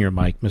can open your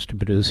mic, Mr.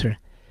 Producer.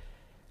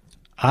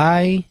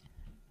 I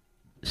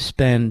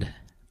spend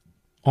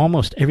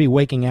almost every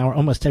waking hour,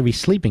 almost every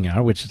sleeping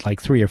hour, which is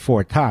like 3 or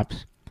 4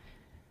 tops,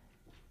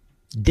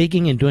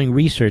 digging and doing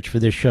research for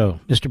this show.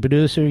 Mr.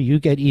 Producer, you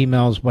get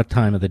emails what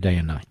time of the day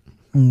and night?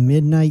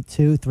 Midnight,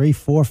 2, 3,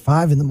 4,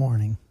 5 in the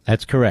morning.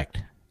 That's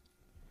correct.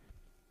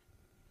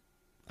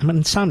 I'm an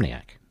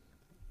insomniac.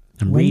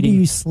 I'm when reading. Do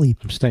you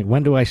sleep?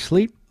 When do I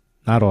sleep?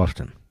 Not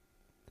often.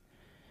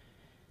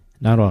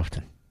 Not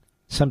often.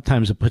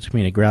 Sometimes it puts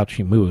me in a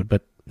grouchy mood,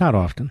 but not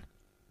often.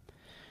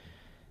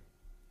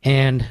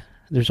 And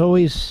there's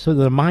always, so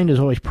the mind is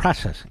always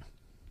processing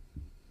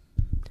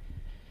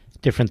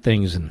different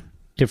things and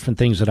different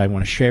things that I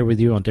want to share with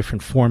you on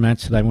different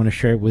formats that I want to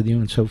share with you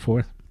and so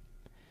forth.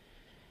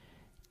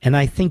 And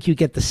I think you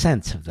get the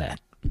sense of that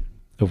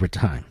over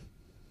time.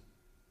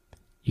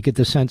 You get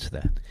the sense of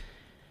that.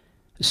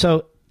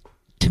 So,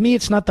 to me,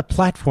 it's not the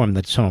platform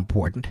that's so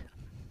important.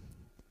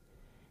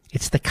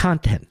 It's the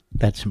content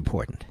that's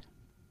important.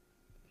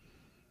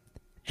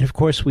 And, of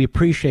course, we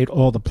appreciate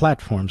all the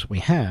platforms we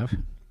have,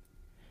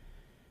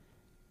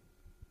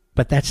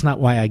 but that's not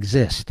why I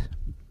exist.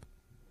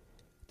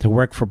 To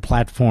work for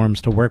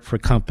platforms, to work for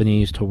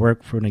companies, to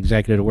work for an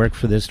executive, to work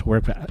for this, to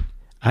work for...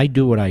 I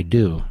do what I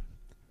do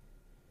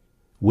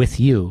with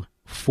you,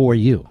 for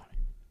you.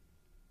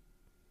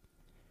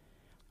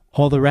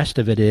 All the rest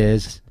of it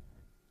is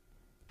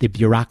the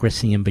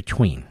bureaucracy in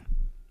between.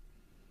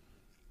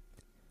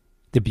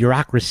 The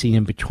bureaucracy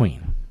in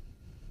between.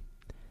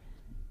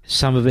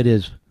 Some of it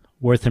is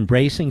worth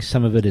embracing,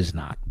 some of it is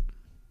not.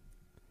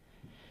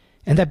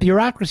 And that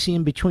bureaucracy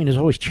in between is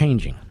always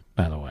changing,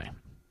 by the way.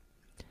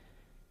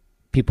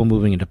 People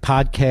moving into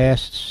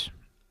podcasts.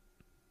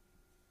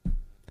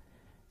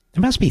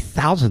 There must be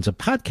thousands of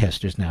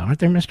podcasters now, aren't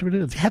there, Mr.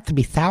 Badu? There have to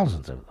be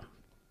thousands of them.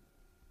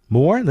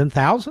 More than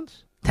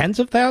thousands? Tens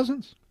of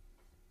thousands?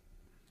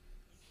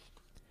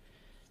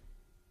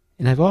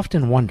 And I've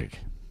often wondered.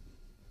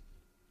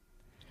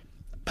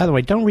 By the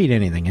way, don't read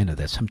anything into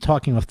this. I'm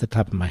talking off the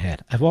top of my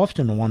head. I've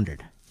often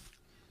wondered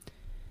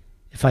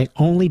if I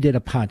only did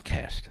a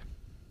podcast,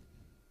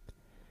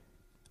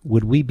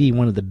 would we be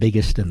one of the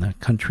biggest in the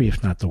country,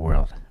 if not the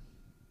world?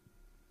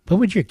 What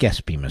would your guess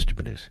be, Mr.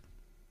 Producer?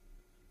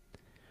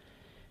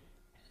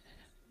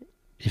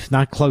 If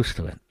not close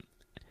to it.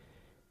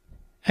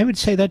 I would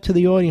say that to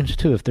the audience,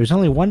 too. If there's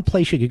only one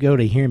place you could go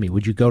to hear me,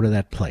 would you go to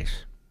that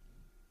place?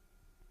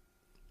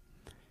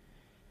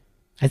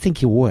 I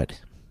think you would.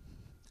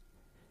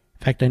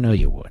 In fact, I know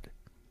you would.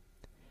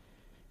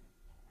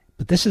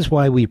 But this is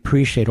why we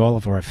appreciate all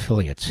of our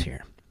affiliates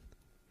here.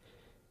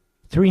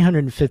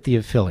 350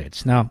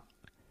 affiliates. Now,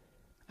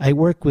 I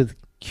work with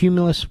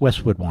Cumulus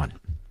Westwood One.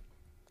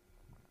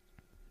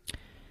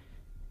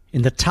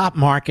 In the top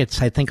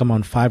markets, I think I'm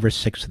on 5 or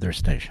 6 of their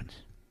stations.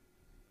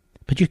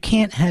 But you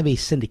can't have a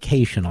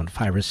syndication on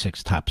 5 or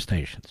 6 top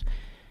stations.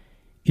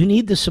 You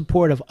need the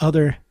support of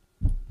other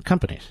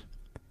companies.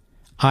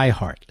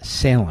 iHeart,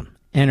 Salem,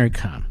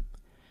 Entercom.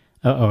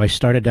 I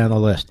started down the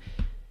list.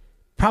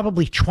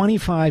 Probably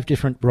 25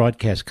 different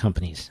broadcast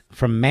companies,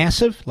 from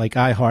massive, like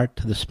iHeart,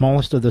 to the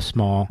smallest of the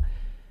small,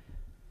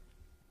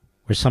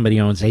 where somebody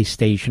owns a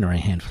station or a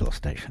handful of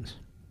stations.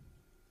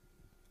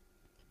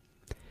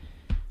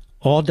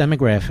 All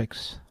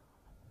demographics,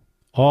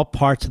 all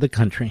parts of the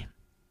country,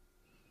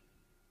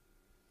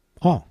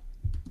 all.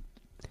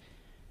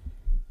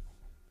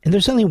 And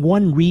there's only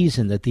one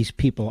reason that these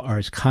people are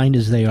as kind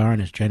as they are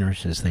and as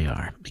generous as they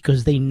are,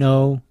 because they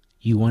know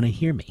you want to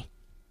hear me.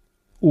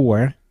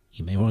 Or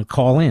you may want to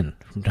call in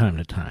from time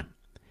to time.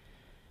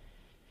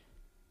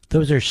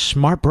 Those are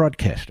smart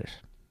broadcasters.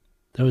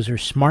 Those are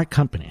smart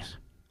companies.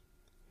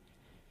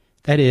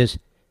 That is,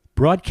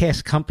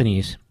 broadcast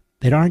companies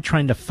that aren't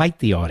trying to fight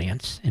the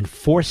audience and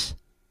force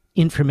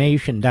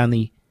information down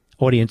the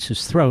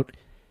audience's throat,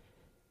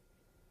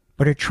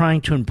 but are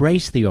trying to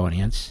embrace the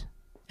audience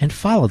and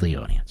follow the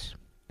audience.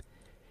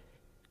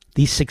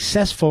 These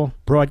successful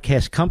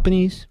broadcast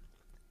companies,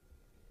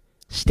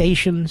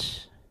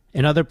 stations,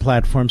 and other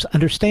platforms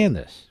understand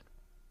this.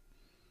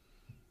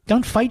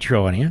 Don't fight your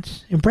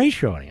audience.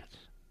 Embrace your audience.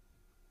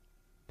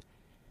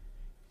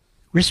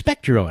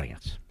 Respect your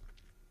audience.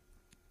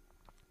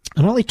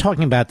 I'm only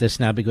talking about this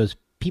now because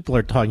people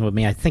are talking with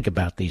me. I think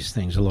about these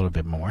things a little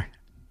bit more.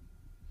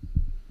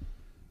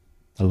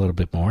 A little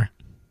bit more.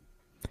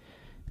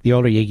 The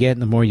older you get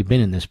and the more you've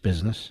been in this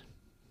business,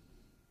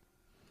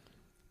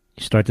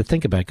 you start to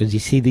think about it because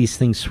you see these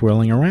things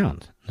swirling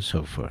around and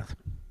so forth.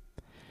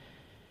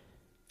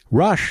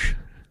 Rush,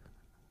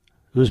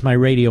 who's my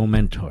radio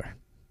mentor.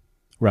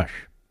 Rush.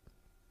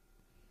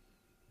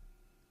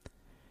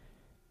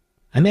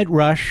 I met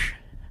Rush,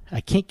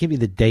 I can't give you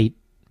the date,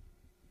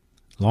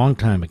 a long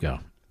time ago.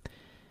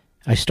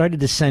 I started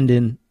to send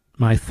in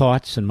my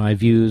thoughts and my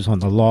views on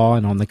the law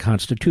and on the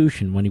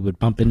Constitution when he would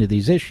bump into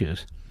these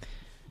issues.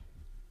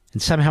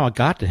 And somehow it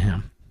got to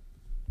him.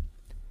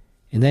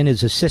 And then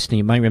his assistant,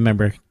 you might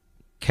remember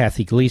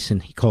Kathy Gleason,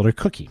 he called her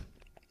Cookie.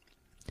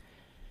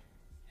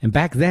 And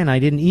back then, I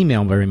didn't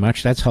email very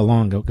much. That's how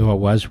long ago it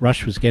was.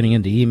 Rush was getting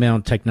into email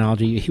and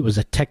technology. He was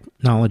a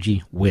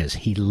technology whiz.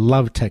 He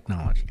loved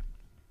technology.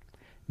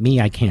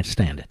 Me, I can't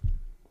stand it.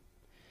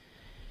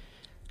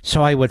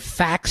 So I would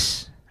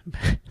fax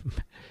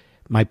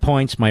my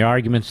points, my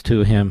arguments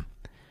to him.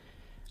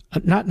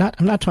 I'm not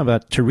talking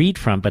about to read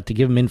from, but to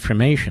give him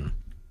information.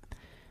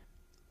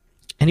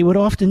 And he would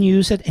often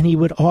use it, and he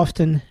would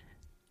often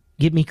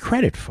give me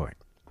credit for it.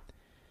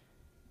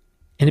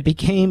 And it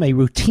became a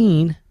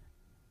routine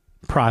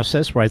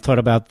process where I thought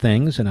about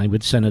things and I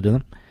would send it to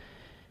them,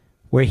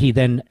 where he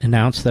then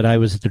announced that I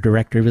was the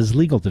director of his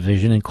legal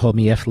division and called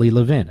me F. Lee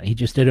Levin. He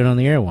just did it on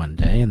the air one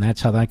day, and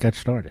that's how that got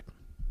started.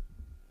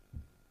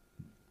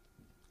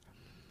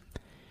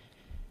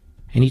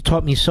 And he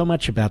taught me so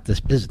much about this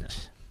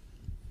business.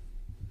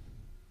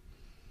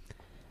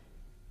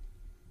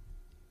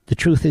 The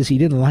truth is, he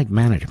didn't like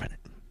management.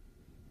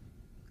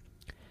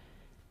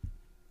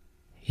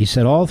 He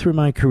said, all through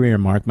my career,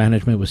 Mark,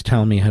 management was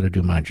telling me how to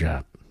do my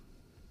job.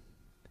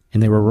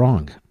 And they were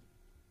wrong.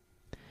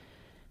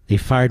 They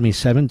fired me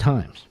 7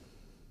 times.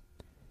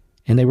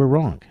 And they were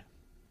wrong.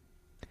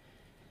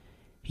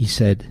 He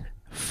said,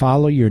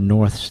 follow your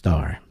North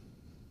Star.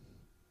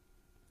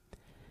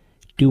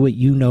 Do what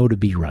you know to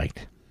be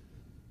right.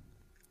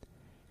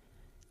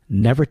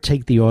 Never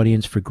take the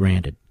audience for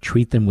granted.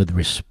 Treat them with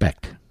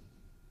respect.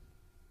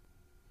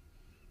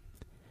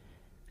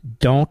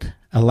 Don't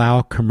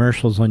allow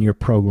commercials on your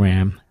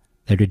program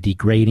that are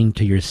degrading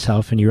to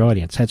yourself and your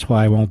audience. That's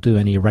why I won't do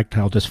any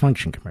erectile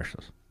dysfunction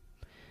commercials.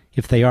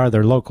 If they are,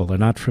 they're local. They're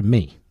not from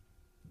me.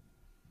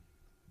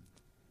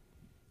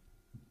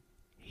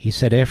 He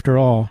said, after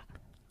all,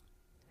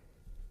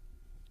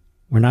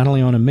 we're not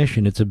only on a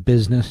mission, it's a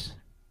business,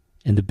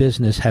 and the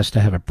business has to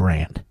have a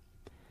brand.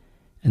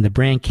 And the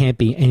brand can't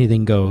be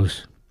anything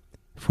goes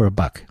for a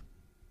buck.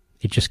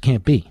 It just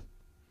can't be.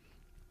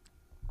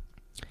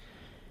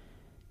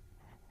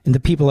 And the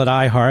people at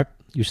iHeart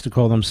used to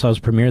call themselves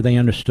Premier. They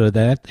understood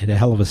that. They had a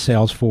hell of a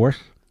sales force.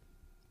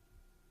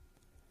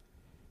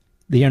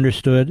 They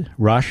understood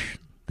Rush.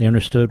 They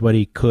understood what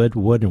he could,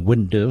 would, and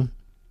wouldn't do.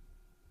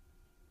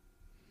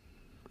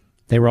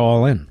 They were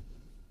all in.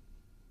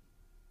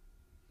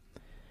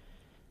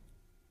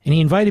 And he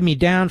invited me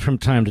down from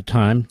time to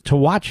time to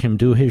watch him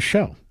do his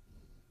show.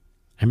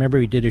 I remember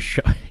he did a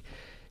show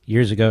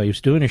years ago. He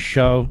was doing a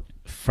show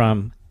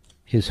from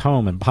his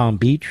home in Palm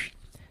Beach.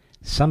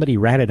 Somebody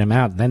ratted him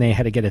out. Then they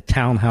had to get a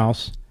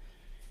townhouse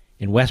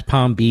in West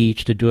Palm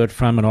Beach to do it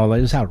from and all that.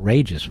 It was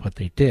outrageous what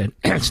they did.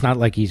 It's not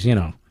like he's,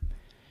 it's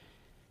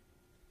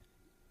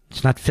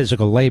not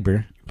physical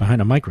labor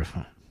behind a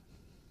microphone.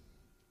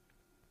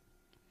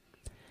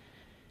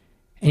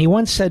 And he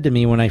once said to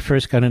me when I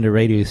first got into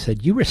radio, he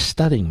said, you were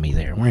studying me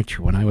there, weren't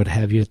you, when I would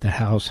have you at the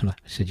house? And I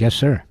said, yes,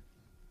 sir.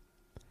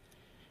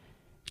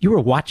 You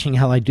were watching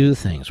how I do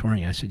things,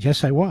 weren't you? I said,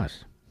 yes, I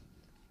was.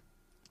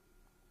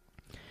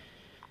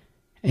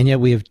 And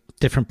yet we have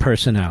different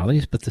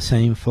personalities, but the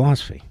same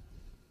philosophy.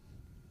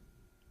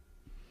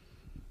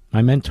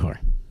 My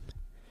mentor.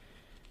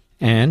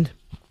 And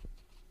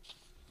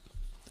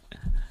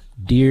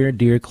dear,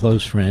 dear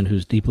close friend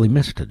who's deeply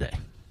missed today.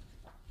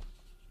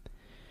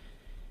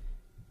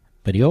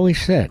 But he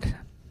always said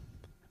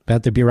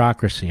about the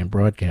bureaucracy in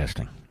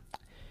broadcasting,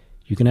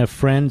 you can have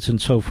friends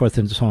and so forth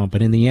and so on,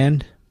 but in the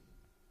end,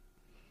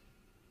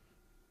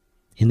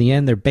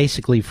 they're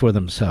basically for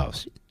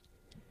themselves.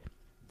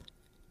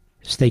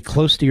 Stay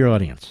close to your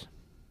audience.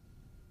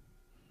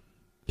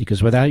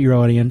 Because without your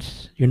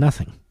audience, you're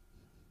nothing.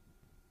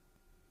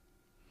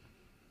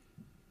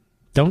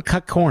 Don't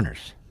cut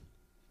corners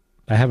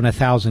by having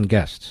 1,000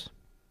 guests.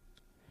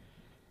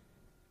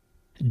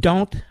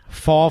 Don't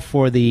fall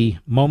for the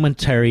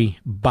momentary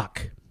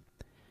buck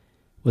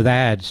with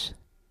ads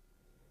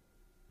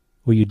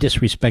where you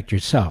disrespect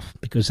yourself,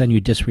 because then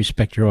you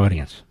disrespect your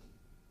audience.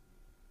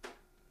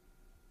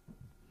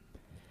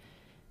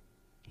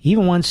 He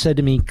even once said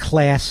to me,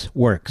 class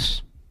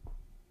works.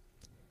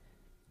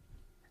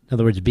 In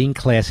other words, being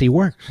classy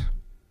works.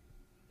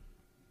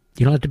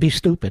 You don't have to be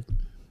stupid.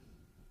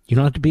 You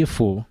don't have to be a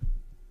fool.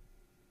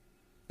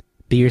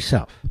 Be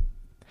yourself.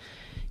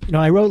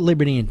 I wrote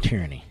Liberty and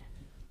Tyranny.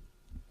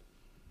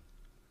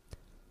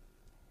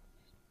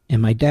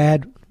 And my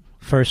dad,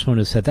 first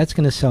one, said, that's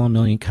going to sell 1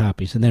 million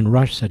copies. And then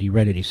Rush said he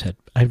read it. He said,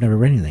 I've never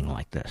read anything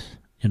like this.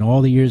 In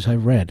all the years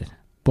I've read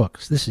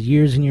books. This is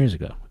years and years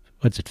ago.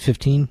 What's it,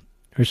 15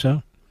 or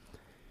so?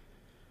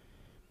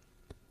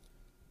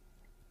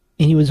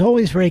 And he was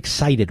always very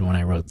excited when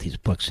I wrote these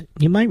books.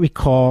 You might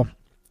recall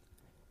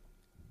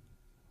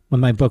when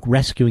my book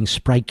Rescuing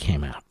Sprite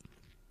came out.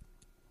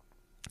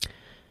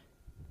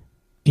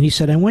 And he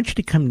said, I want you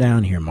to come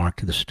down here, Mark,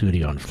 to the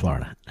studio in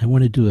Florida. I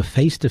want to do a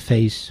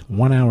face-to-face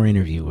 1-hour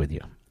interview with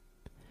you.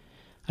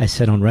 I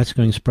said, on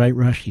Rescuing Sprite,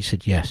 Rush? He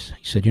said, yes.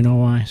 He said, you know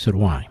why? I said,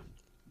 why?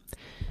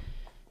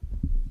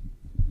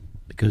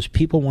 Because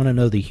people want to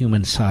know the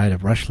human side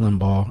of Rush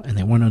Limbaugh, and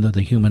they want to know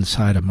the human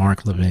side of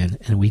Mark Levin,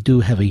 and we do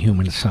have a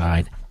human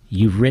side.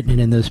 You've written it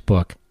in this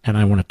book, and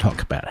I want to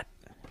talk about it.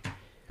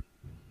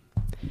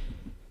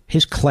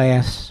 His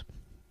class,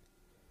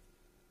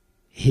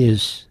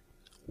 his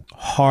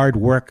hard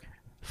work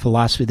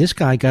philosophy. This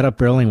guy got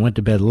up early and went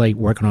to bed late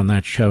working on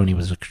that show, and he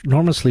was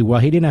enormously well.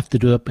 He didn't have to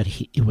do it, but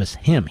it was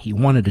him. He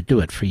wanted to do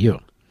it for you.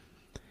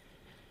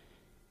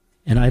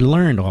 And I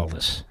learned all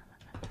this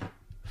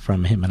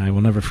from him, and I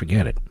will never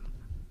forget it.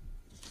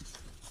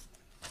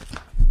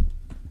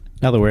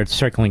 In other words,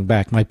 circling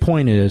back, my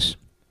point is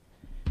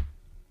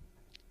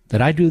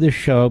that I do this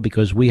show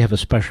because we have a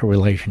special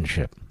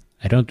relationship.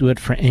 I don't do it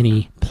for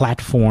any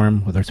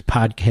platform, whether it's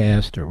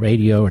podcast or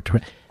radio or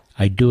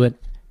I do it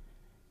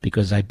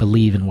because I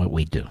believe in what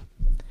we do.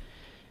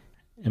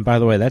 And by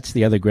the way, that's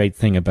the other great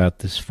thing about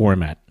this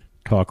format,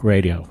 talk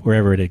radio,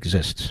 wherever it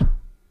exists.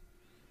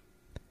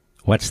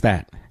 What's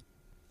that?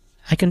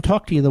 I can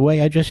talk to you the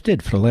way I just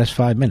did for the last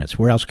 5 minutes.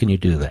 Where else can you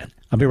do that?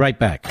 I'll be right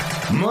back.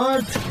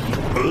 Mark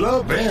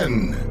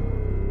Levin.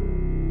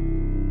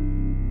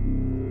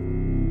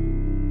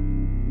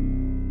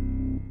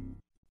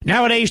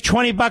 Nowadays,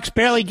 $20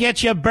 barely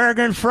gets you a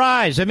burger and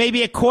fries and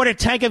maybe a quarter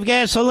tank of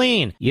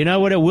gasoline. You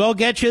know what it will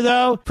get you,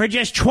 though? For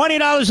just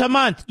 $20 a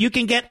month, you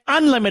can get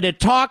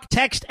unlimited talk,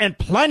 text, and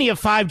plenty of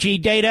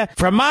 5G data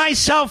from my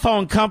cell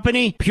phone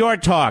company, Pure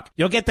Talk.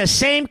 You'll get the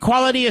same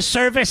quality of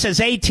service as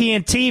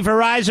AT&T,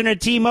 Verizon, or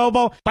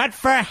T-Mobile, but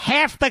for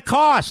half the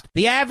cost.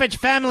 The average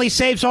family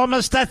saves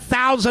almost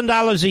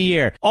 $1,000 a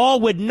year, all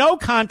with no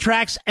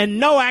contracts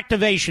and no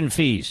activation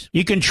fees.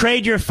 You can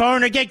trade your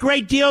phone or get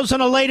great deals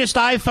on the latest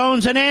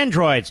iPhones and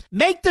Androids.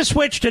 Make the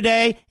switch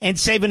today and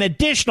save an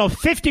additional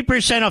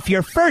 50% off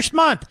your first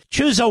month.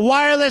 Choose a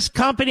wireless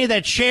company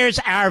that shares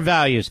our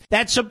values,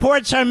 that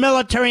supports our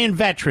military and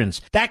veterans,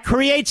 that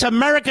creates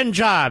American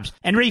jobs,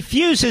 and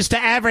refuses to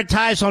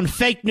advertise on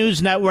fake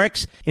news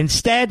networks.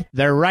 Instead,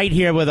 they're right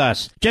here with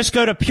us. Just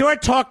go to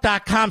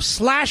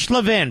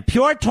puretalk.com/Levin,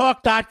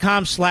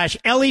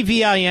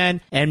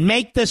 puretalk.com/Levin, and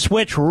make the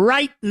switch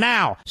right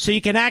now so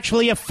you can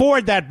actually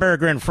afford that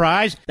burger and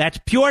fries. That's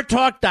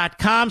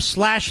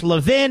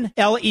puretalk.com/Levin. Levin.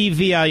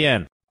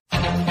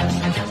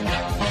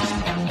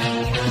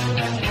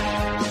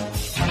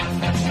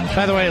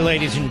 By the way,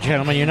 ladies and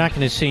gentlemen, you're not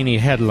going to see any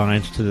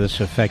headlines to this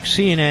effect.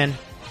 CNN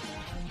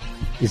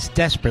is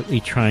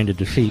desperately trying to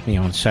defeat me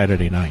on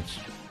Saturday nights,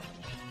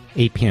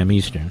 8 p.m.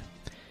 Eastern.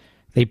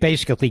 They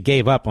basically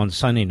gave up on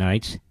Sunday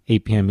nights,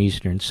 8 p.m.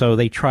 Eastern, so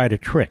they tried a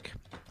trick.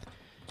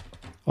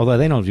 Although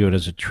they don't view it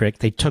as a trick.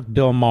 They took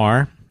Bill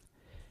Maher,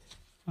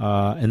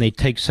 and they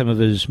take some of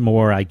his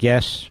more, I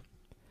guess,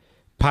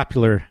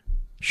 popular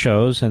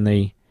shows, and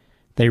they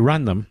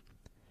run them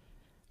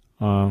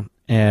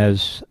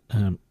as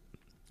a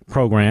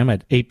program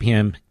at 8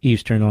 p.m.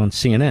 Eastern on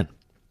CNN.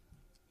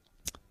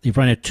 They've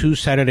run it 2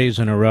 Saturdays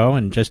in a row,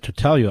 and just to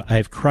tell you,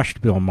 I've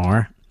crushed Bill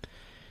Maher.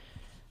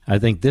 I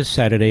think this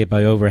Saturday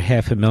by over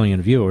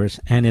 500,000 viewers,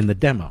 and in the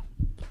demo.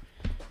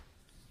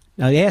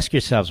 Now, you ask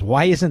yourselves,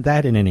 why isn't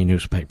that in any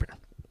newspaper?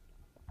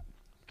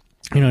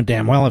 You know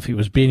damn well if he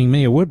was beating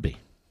me, it would be.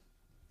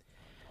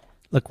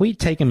 Look, we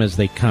take them as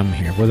they come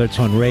here, whether it's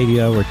on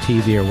radio or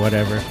TV or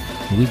whatever.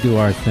 We do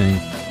our thing,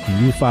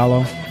 and you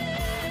follow,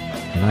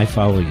 and I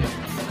follow you.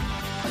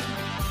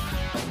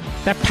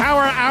 The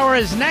Power Hour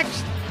is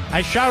next.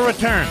 I shall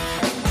return.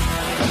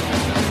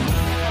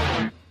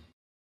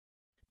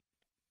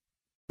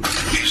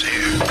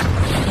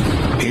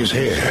 He's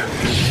here.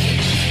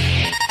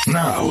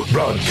 Now,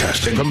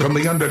 broadcasting from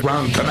the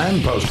underground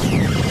command post,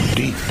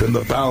 deep in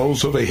the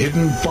bowels of a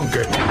hidden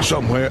bunker,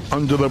 somewhere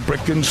under the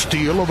brick and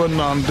steel of a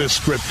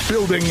nondescript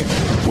building,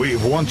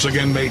 we've once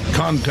again made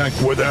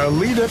contact with our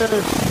leader,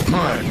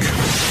 Mark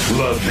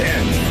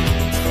Levin.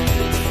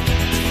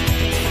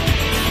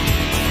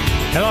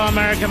 Hello,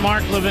 America.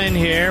 Mark Levin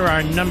here.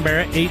 Our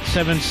number,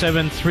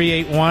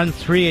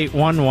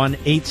 877-381-3811,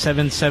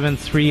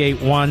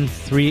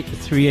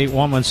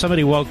 877-381-3811. When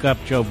somebody woke up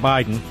Joe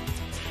Biden,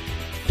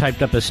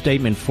 typed up a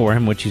statement for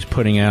him, which he's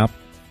putting out.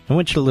 I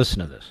want you to listen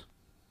to this.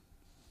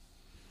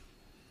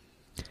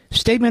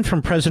 Statement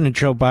from President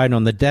Joe Biden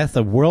on the death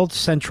of World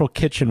Central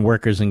Kitchen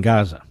workers in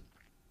Gaza.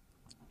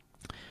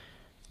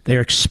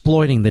 They're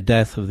exploiting the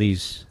death of the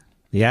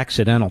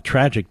accidental,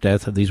 tragic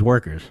death of these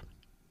workers.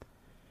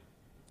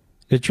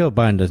 Because Joe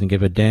Biden doesn't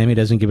give a damn. He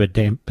doesn't give a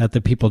damn about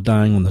the people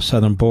dying on the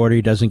southern border.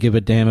 He doesn't give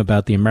a damn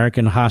about the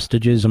American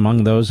hostages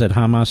among those that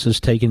Hamas has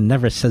taken.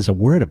 Never says a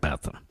word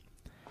about them.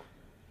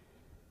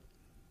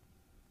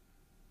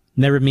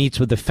 Never meets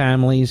with the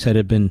families that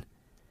have been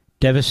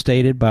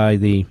devastated by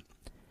the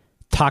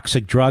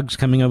toxic drugs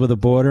coming over the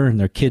border and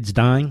their kids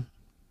dying.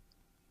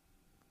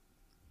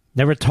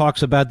 Never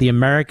talks about the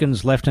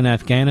Americans left in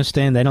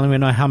Afghanistan. They don't even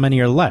know how many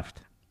are left.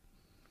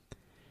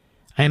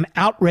 I am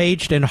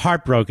outraged and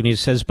heartbroken, he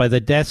says, by the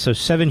deaths of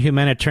 7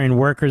 humanitarian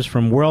workers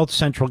from World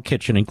Central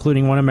Kitchen,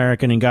 including one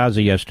American in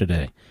Gaza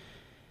yesterday.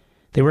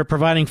 They were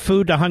providing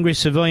food to hungry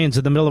civilians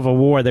in the middle of a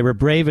war. They were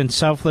brave and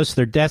selfless.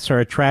 Their deaths are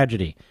a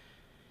tragedy.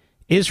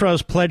 Israel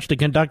has pledged to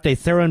conduct a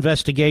thorough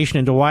investigation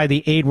into why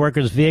the aid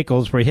workers'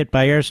 vehicles were hit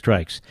by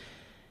airstrikes.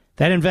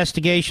 That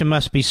investigation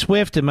must be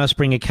swift. It must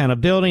bring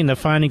accountability, and the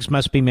findings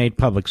must be made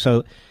public.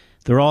 So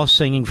they're all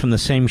singing from the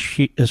same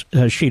sheet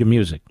of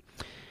music.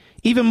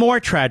 Even more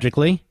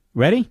tragically,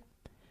 ready?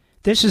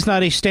 This is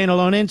not a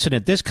standalone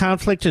incident. This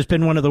conflict has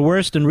been one of the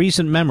worst in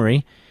recent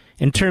memory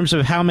in terms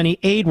of how many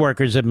aid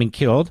workers have been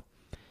killed.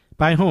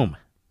 By whom?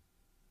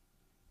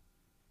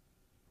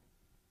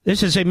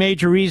 This is a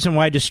major reason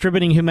why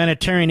distributing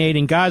humanitarian aid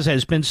in Gaza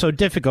has been so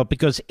difficult,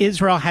 because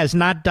Israel has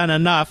not done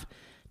enough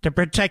to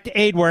protect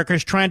aid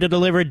workers trying to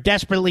deliver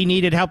desperately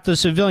needed help to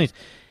civilians.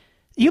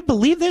 You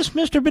believe this,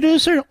 Mr.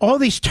 Producer? All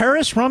these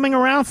terrorists roaming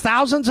around,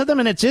 thousands of them,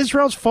 and it's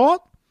Israel's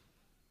fault?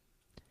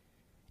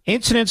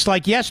 Incidents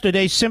like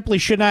yesterday simply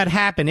should not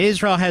happen.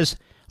 Israel has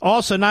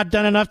also not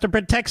done enough to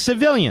protect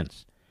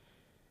civilians.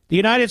 The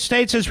United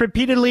States has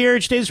repeatedly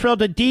urged Israel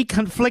to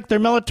deconflict their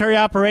military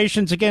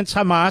operations against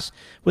Hamas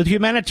with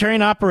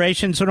humanitarian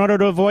operations in order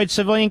to avoid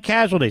civilian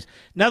casualties.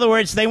 In other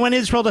words, they want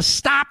Israel to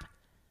stop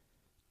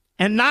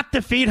and not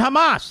defeat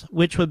Hamas,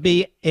 which would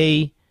be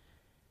a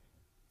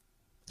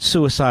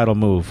suicidal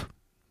move.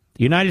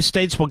 The United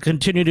States will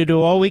continue to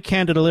do all we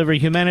can to deliver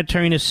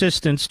humanitarian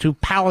assistance to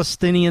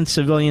Palestinian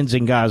civilians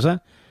in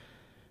Gaza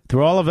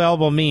through all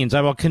available means.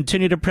 I will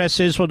continue to press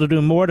Israel to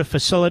do more to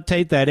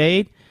facilitate that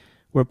aid.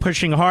 We're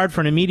pushing hard for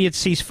an immediate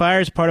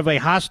ceasefire as part of a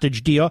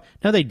hostage deal.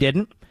 No, they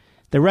didn't.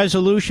 The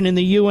resolution in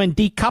the UN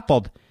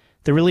decoupled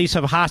the release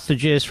of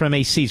hostages from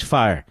a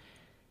ceasefire.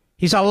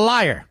 He's a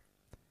liar.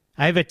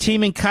 I have a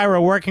team in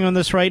Cairo working on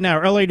this right now.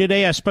 Earlier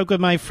today, I spoke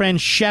with my friend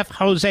Chef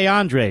Jose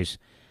Andres,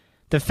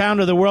 the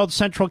founder of the World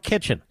Central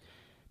Kitchen,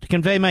 to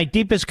convey my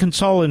deepest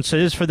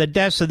condolences for the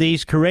deaths of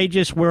these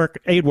courageous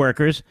aid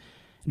workers,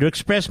 and to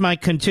express my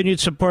continued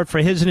support for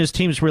his and his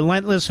team's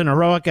relentless and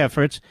heroic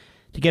efforts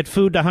to get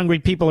food to hungry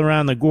people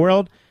around the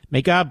world.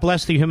 May God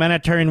bless the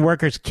humanitarian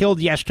workers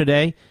killed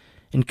yesterday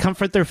and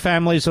comfort their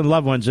families and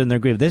loved ones in their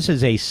grief. This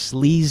is a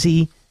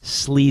sleazy,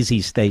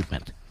 sleazy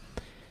statement.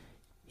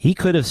 He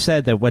could have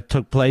said that what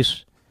took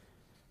place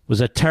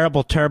was a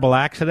terrible, terrible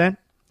accident.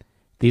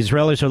 The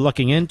Israelis are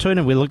looking into it,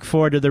 and we look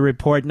forward to the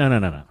report.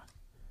 No.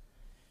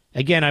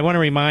 Again, I want to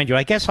remind you,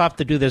 I guess I'll have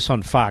to do this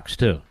on Fox,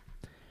 too.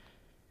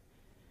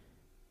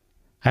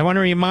 I want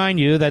to remind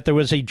you that there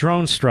was a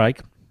drone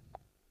strike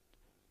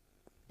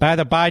by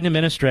the Biden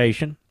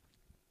administration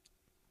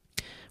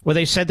where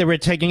they said they were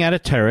taking out a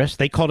terrorist.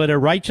 They called it a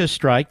righteous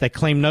strike that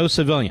claimed no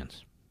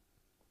civilians.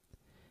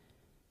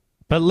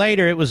 But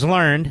later it was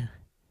learned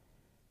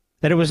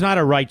that it was not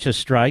a righteous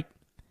strike,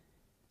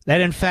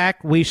 that in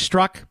fact we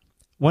struck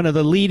one of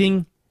the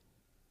leading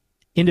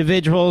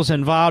individuals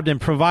involved in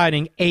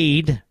providing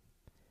aid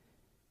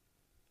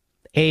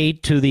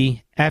to the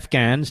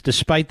Afghans,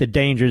 despite the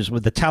dangers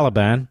with the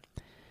Taliban,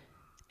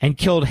 and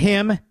killed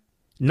him,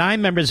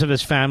 9 members of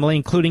his family,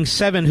 including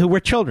 7 who were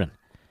children.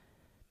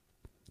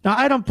 Now,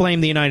 I don't blame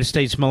the United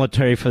States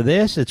military for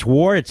this. It's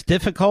war. It's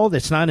difficult.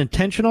 It's not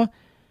intentional.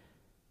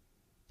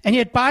 And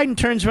yet Biden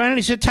turns around and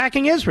he's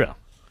attacking Israel.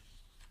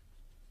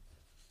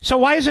 So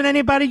why isn't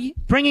anybody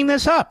bringing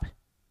this up?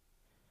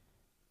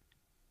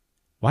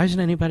 Why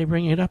isn't anybody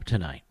bringing it up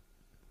tonight?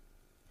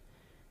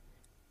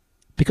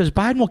 Because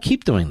Biden will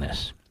keep doing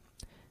this.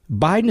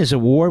 Biden is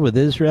at war with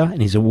Israel,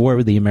 and he's at war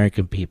with the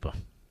American people.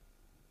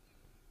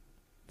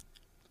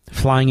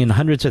 Flying in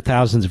hundreds of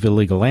thousands of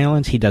illegal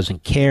aliens. He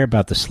doesn't care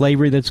about the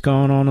slavery that's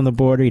going on the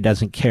border. He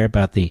doesn't care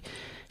about the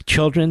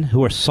children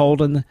who are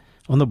sold on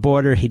the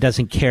border. He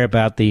doesn't care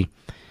about the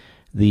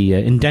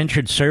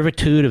indentured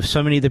servitude of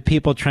so many of the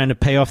people trying to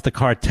pay off the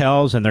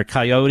cartels and their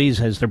coyotes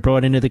as they're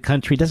brought into the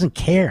country. He doesn't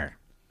care.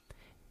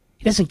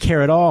 He doesn't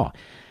care at all.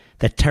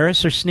 That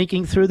terrorists are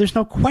sneaking through, there's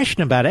no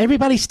question about it.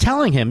 Everybody's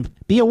telling him,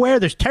 be aware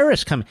there's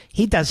terrorists coming.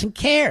 He doesn't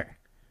care.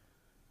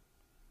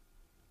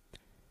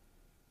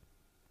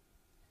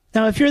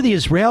 Now, if you're the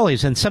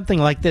Israelis and something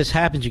like this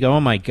happens, you go, oh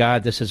my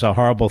God, this is a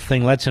horrible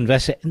thing. Let's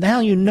investigate. And now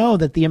you know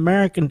that the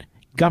American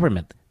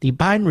government, the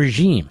Biden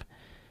regime,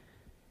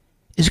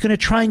 is going to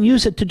try and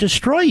use it to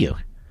destroy you.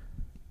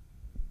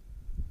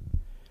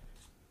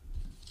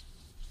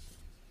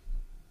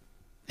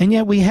 And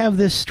yet we have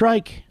this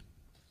strike.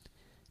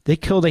 They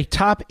killed a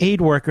top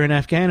aid worker in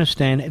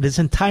Afghanistan and his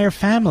entire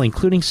family,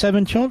 including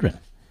 7 children.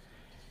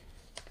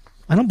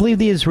 I don't believe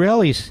the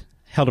Israelis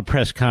held a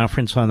press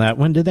conference on that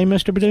one, did they,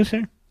 Mr.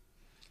 Producer?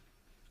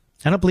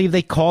 I don't believe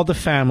they called the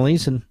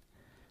families, and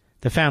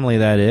the family,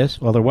 that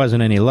is. Well, there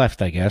wasn't any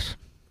left, I guess.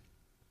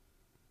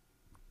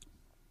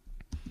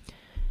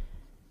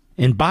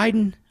 And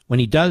Biden, when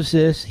he does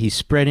this, he's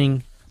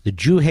spreading the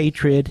Jew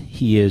hatred.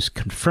 He is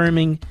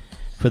confirming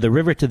for the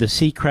river to the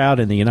sea crowd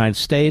in the United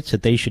States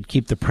that they should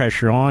keep the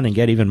pressure on and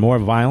get even more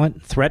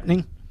violent,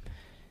 threatening.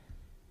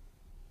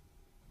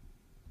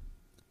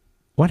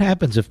 What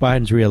happens if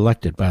Biden's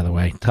reelected, by the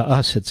way? To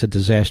us, it's a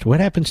disaster.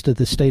 What happens to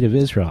the state of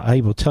Israel?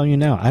 I will tell you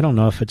now, I don't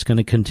know if it's going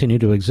to continue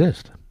to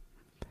exist.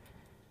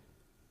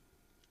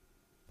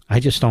 I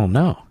just don't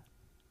know.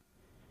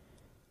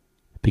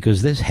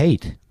 Because this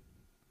hate,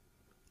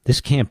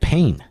 this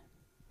campaign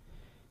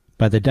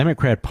by the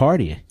Democrat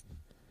Party,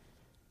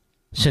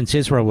 since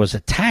Israel was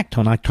attacked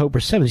on October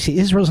 7th, you see,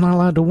 Israel's not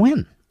allowed to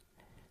win.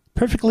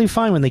 Perfectly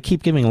fine when they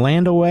keep giving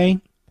land away,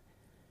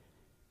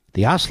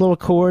 the Oslo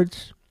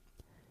Accords,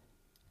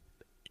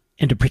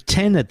 and to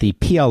pretend that the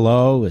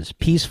PLO is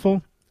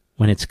peaceful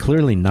when it's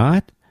clearly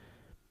not.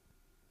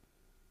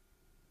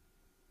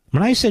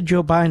 When I said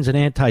Joe Biden's an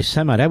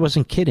anti-Semite, I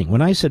wasn't kidding.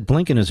 When I said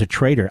Blinken is a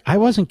traitor, I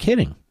wasn't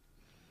kidding.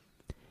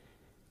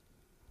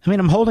 I mean,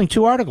 I'm holding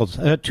 2 articles,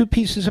 2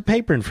 pieces of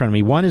paper in front of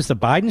me. One is the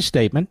Biden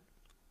statement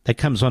that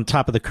comes on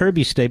top of the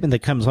Kirby statement, that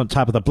comes on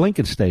top of the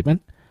Blinken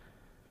statement.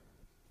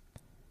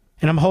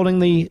 And I'm holding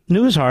the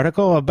news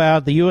article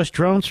about the U.S.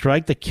 drone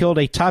strike that killed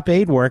a top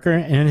aid worker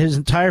and his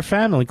entire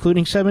family,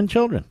 including 7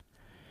 children.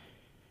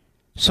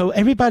 So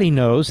everybody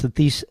knows that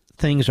these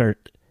things are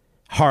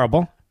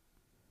horrible,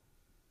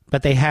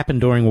 but they happen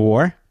during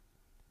war.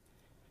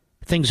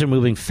 Things are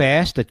moving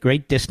fast at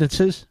great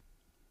distances.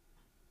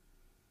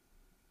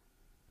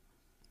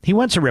 He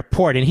wants a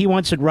report, and he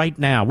wants it right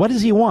now. What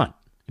does he want?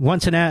 He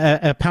wants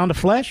a pound of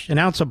flesh, an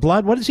ounce of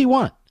blood? What does he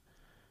want?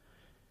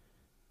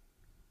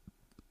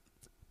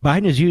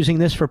 Biden is using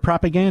this for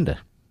propaganda.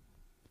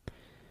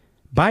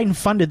 Biden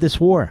funded this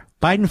war.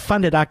 Biden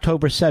funded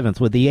October 7th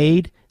with the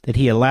aid that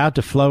he allowed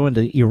to flow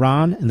into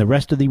Iran and the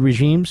rest of the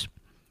regimes.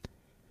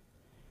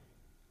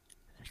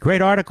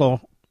 Great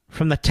article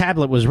from the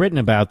tablet was written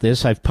about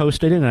this. I've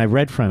posted it and I've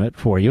read from it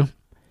for you.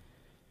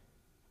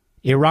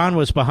 Iran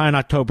was behind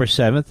October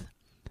 7th,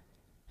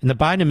 and the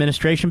Biden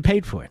administration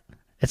paid for it.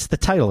 That's the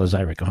title, as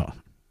I recall.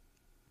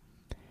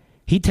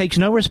 He takes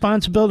no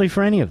responsibility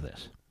for any of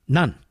this.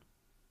 None.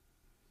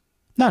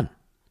 None.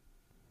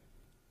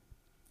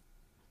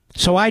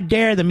 So I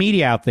dare the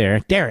media out there,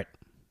 dare it,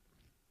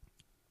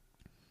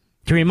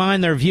 to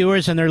remind their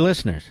viewers and their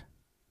listeners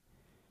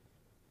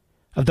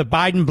of the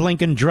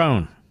Biden-Blinken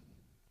drone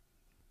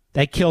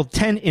that killed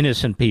 10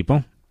 innocent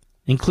people,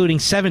 including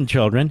 7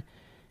 children,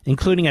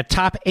 including a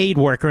top aid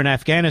worker in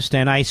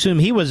Afghanistan. I assume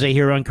he was a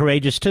hero and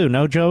courageous too.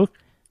 No joke?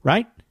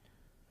 Right?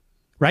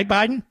 Right,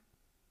 Biden?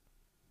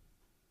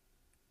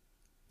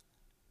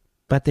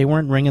 But they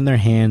weren't wringing their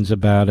hands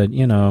about it.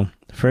 You know,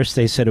 first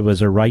they said it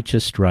was a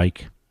righteous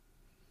strike.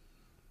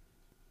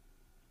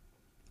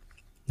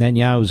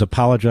 Netanyahu's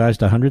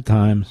apologized 100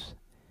 times.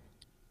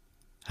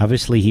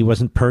 Obviously, he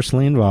wasn't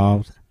personally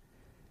involved.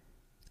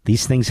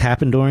 These things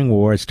happen during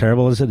war, as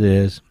terrible as it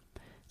is.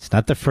 It's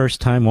not the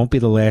first time, won't be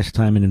the last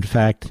time, and in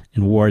fact,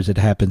 in wars it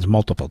happens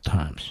multiple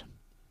times.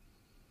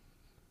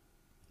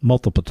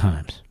 Multiple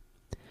times.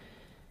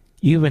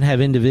 You even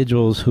have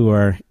individuals who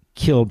are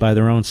killed by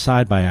their own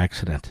side by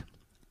accident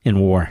in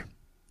war.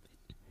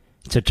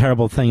 It's a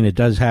terrible thing, and it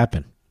does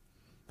happen.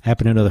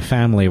 Happened to the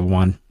family of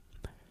one.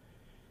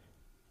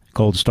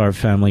 Gold Star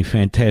family,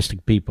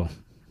 fantastic people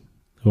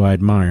who I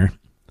admire,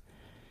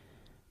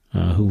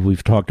 who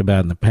we've talked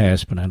about in the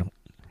past, but I don't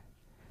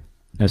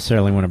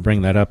necessarily want to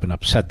bring that up and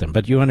upset them.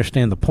 But you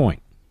understand the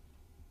point.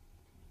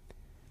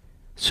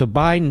 So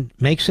Biden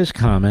makes this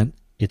comment.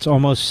 It's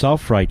almost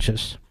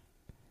self-righteous,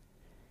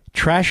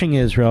 trashing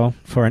Israel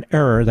for an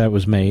error that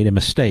was made, a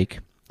mistake,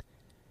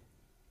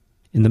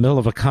 in the middle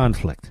of a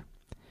conflict.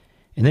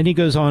 And then he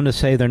goes on to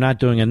say they're not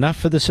doing enough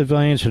for the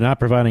civilians, they're not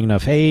providing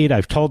enough aid.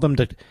 I've told them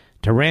to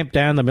ramp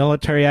down the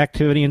military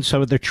activity, and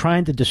so they're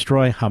trying to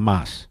destroy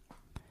Hamas.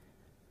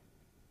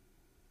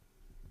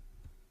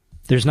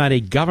 There's not a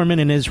government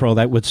in Israel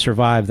that would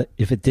survive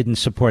if it didn't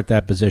support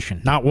that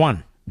position. Not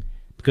one.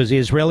 Because the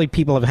Israeli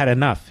people have had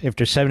enough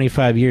after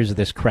 75 years of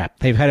this crap.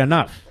 They've had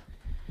enough.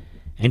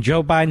 And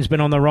Joe Biden's been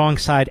on the wrong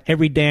side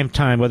every damn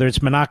time, whether it's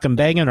Menachem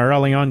Begin or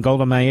early on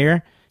Golda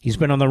Meir. He's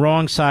been on the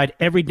wrong side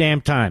every damn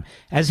time,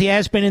 as he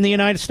has been in the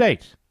United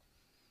States.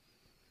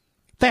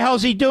 What the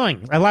hell's he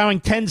doing?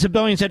 Allowing tens of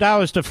billions of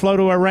dollars to flow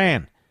to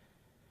Iran.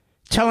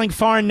 Telling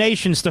foreign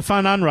nations to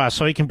fund UNRWA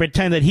so he can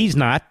pretend that he's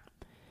not.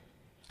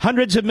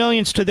 Hundreds of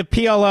millions to the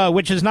PLO,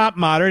 which is not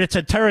moderate. It's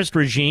a terrorist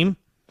regime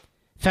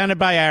founded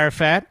by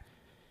Arafat.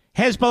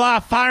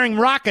 Hezbollah firing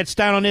rockets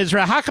down on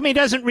Israel. How come he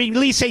doesn't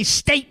release a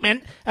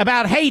statement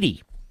about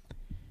Haiti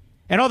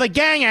and all the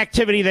gang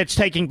activity that's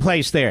taking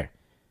place there?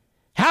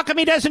 How come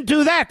he doesn't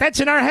do that? That's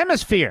in our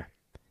hemisphere.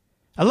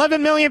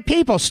 11 million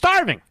people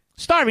starving.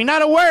 Starving,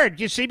 not a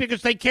word, you see,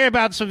 because they care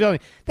about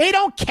civilians. They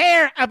don't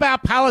care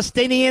about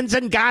Palestinians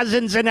and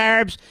Gazans and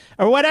Arabs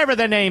or whatever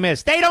the name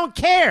is. They don't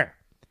care.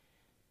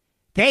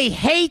 They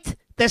hate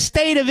the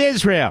state of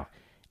Israel,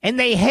 and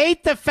they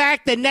hate the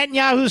fact that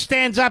Netanyahu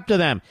stands up to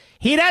them.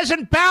 He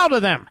doesn't bow to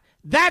them.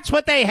 That's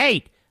what they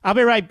hate. I'll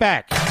be right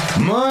back.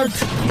 Mark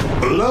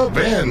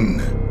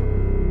Levin.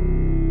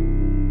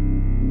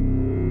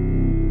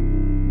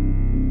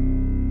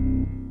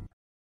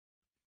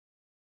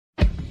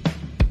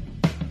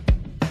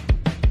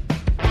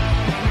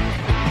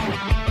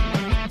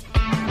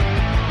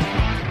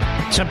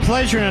 It's a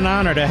pleasure and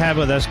honor to have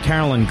with us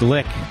Caroline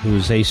Glick,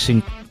 who's a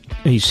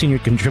senior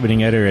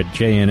contributing editor at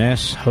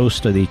JNS,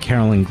 host of the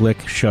Caroline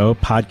Glick Show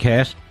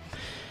podcast.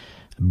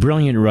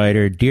 Brilliant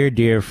writer,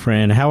 dear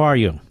friend. How are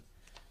you?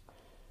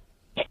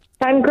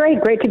 I'm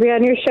great. Great to be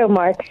on your show,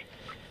 Mark.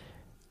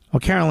 Well,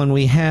 Caroline,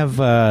 we have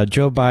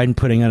Joe Biden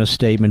putting out a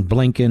statement,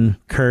 Blinken,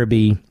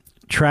 Kirby,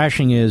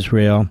 trashing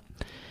Israel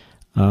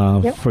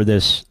for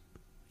this,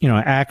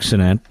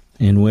 accident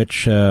in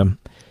which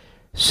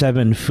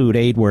 7 food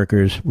aid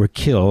workers were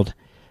killed.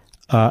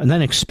 And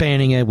then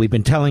expanding it, we've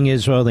been telling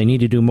Israel they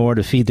need to do more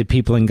to feed the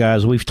people in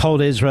Gaza. We've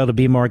told Israel to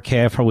be more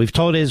careful. We've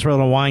told Israel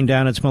to wind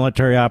down its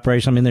military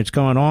operation. I mean, it's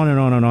going on and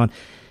on and on.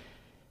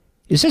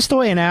 Is this the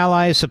way an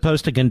ally is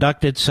supposed to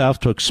conduct itself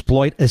to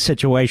exploit a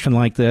situation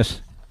like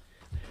this?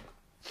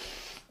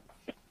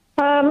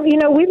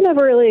 We've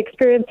never really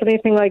experienced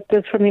anything like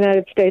this from the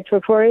United States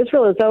before.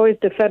 Israel has always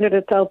defended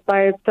itself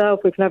by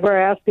itself. We've never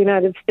asked the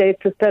United States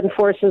to send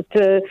forces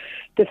to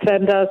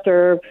defend us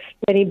or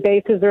any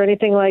bases or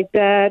anything like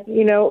that.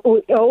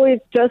 We always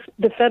just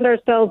defend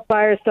ourselves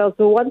by ourselves.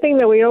 The one thing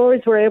that we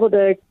always were able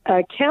to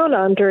count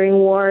on during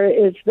war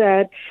is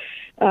that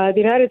the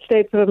United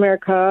States of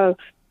America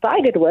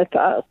sided with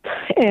us.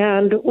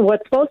 And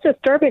what's most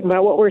disturbing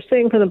about what we're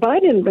seeing from the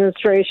Biden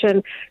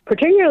administration,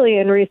 particularly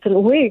in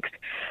recent weeks,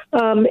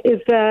 is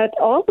that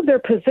all of their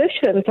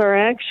positions are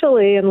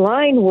actually in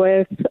line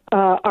with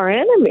our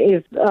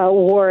enemies'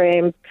 war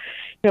aims.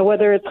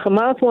 whether it's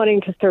Hamas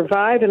wanting to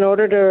survive in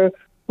order to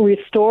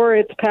restore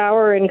its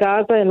power in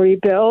Gaza and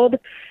rebuild,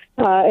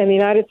 and the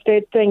United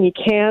States saying you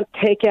can't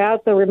take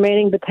out the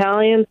remaining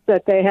battalions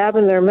that they have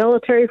in their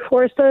military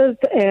forces,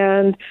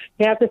 and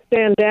you have to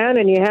stand down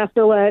and you have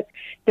to let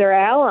their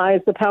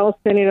allies, the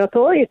Palestinian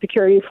Authority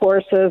security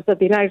forces that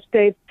the United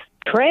States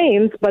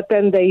trains, but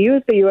then they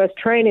use the U.S.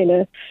 training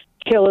to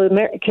kill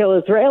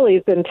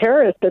Israelis in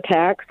terrorist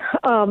attacks.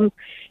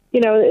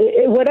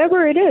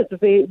 Whatever it is,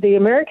 the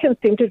Americans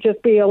seem to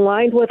just be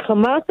aligned with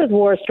Hamas's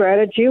war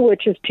strategy,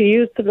 which is to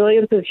use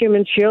civilians as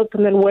human shields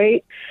and then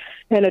wait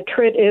and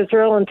attrit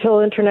Israel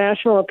until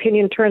international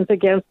opinion turns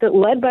against it,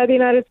 led by the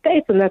United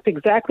States. And that's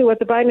exactly what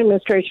the Biden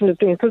administration is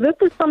doing. So this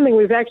is something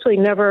we've actually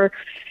never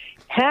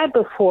had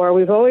before.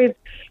 We've always,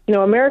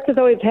 America's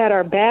always had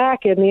our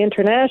back in the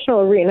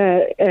international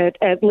arena,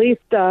 at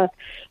least to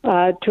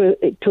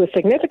a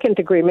significant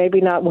degree,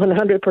 maybe not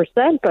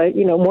 100%, but,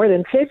 more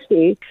than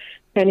 50%.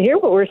 And here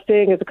what we're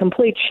seeing is a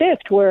complete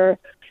shift where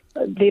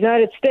the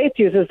United States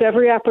uses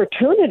every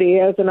opportunity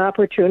as an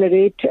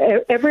opportunity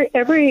to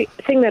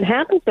everything that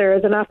happens there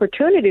as an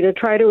opportunity to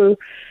try to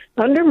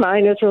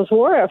undermine Israel's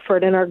war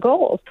effort and our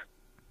goals.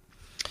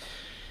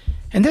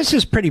 And this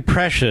is pretty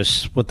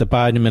precious, what the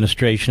Biden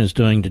administration is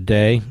doing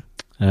today.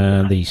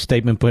 The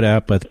statement put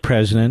out by the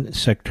president,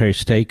 Secretary of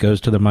State,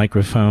 goes to the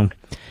microphone.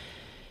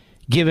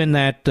 Given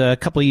that a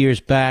couple of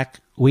years back,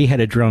 we had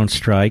a drone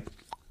strike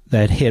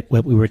that hit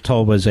what we were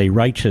told was a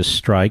righteous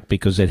strike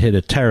because it hit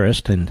a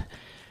terrorist and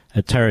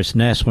a terrorist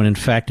nest, when in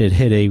fact it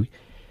hit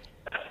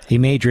a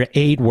major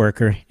aid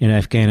worker in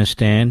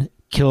Afghanistan,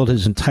 killed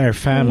his entire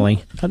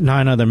family,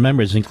 9 other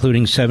members,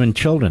 including 7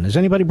 children. Has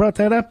anybody brought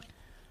that up?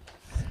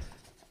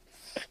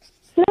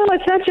 No,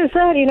 it's not just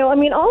that.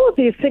 All of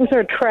these things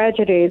are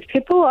tragedies.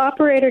 People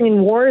operating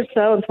in war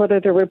zones, whether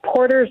they're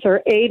reporters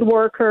or aid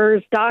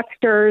workers,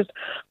 doctors,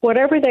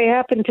 whatever they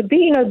happen to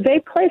be, they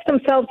place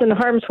themselves in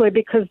harm's way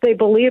because they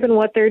believe in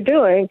what they're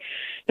doing.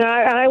 Now,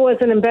 I was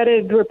an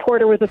embedded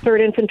reporter with the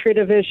 3rd Infantry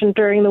Division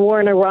during the war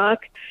in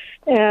Iraq.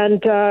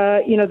 And,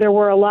 there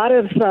were a lot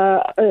of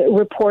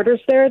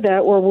reporters there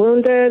that were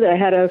wounded. I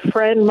had a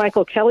friend,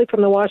 Michael Kelly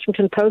from the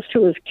Washington Post,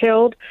 who was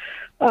killed.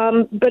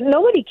 But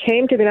nobody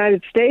came to the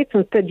United States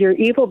and said, you're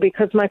evil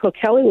because Michael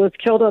Kelly was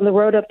killed on the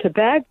road up to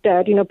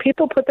Baghdad.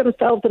 People put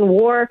themselves in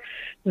war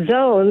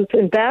zones,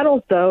 in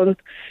battle zones,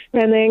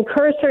 and they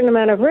incur a certain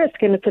amount of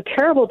risk. And it's a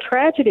terrible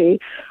tragedy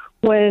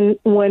when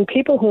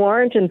people who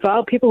aren't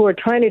involved, people who are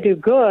trying to do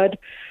good,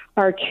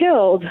 are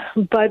killed.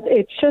 But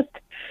it's just,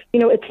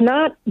 it's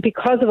not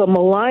because of a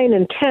malign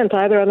intent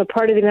either on the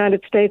part of the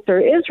United States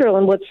or Israel.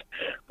 And what's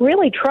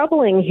really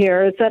troubling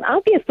here is that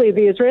obviously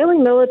the Israeli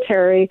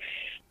military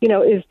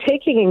is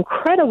taking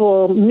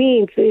incredible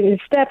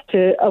steps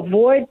to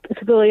avoid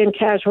civilian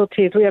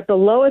casualties. We have the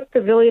lowest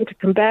civilian to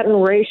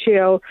combatant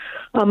ratio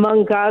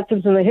among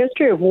Gazans in the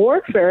history of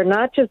warfare,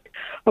 not just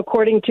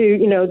according to,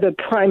 the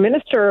Prime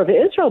Minister of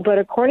Israel, but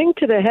according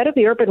to the head of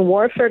the Urban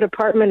Warfare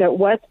Department at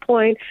West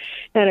Point,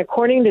 and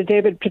according to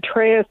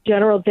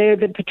General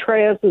David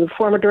Petraeus, the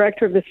former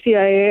director of the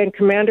CIA and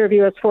commander of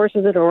U.S.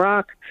 forces in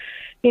Iraq.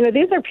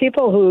 These are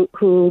people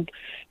who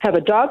have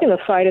a dog in the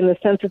fight in the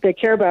sense that they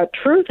care about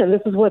truth, and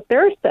this is what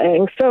they're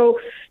saying. So,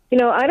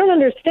 I don't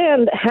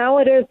understand how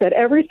it is that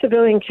every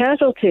civilian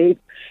casualty,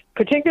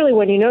 particularly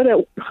when you know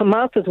that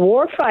Hamas's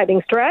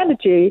war-fighting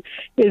strategy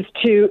is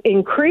to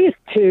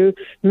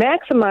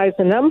maximize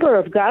the number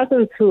of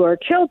Gazans who are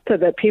killed so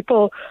that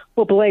people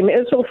will blame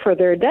Israel for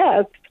their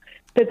deaths,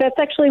 that's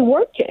actually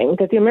working,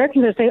 that the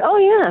Americans are saying, oh,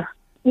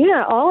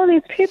 yeah, all of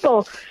these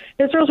people,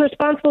 Israel's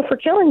responsible for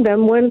killing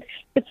them, when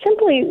it's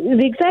simply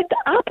the exact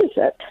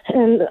opposite.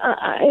 And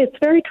it's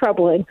very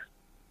troubling.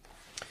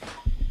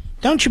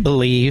 Don't you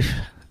believe,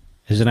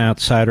 as an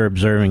outsider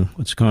observing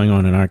what's going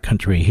on in our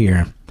country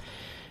here,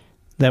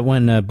 that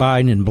when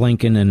Biden and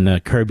Blinken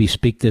and Kirby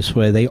speak this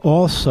way, they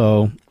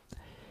also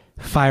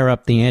fire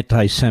up the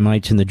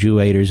anti-Semites and the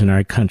Jew-haters in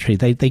our country?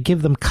 They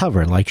give them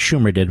cover, like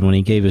Schumer did when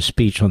he gave his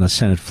speech on the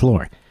Senate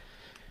floor.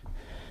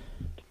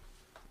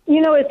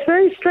 It's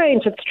very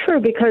strange. It's true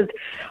because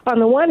on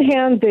the one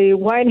hand, the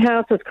White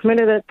House has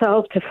committed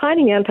itself to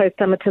fighting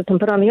anti-Semitism,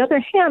 but on the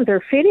other hand,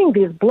 they're feeding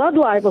these blood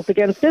libels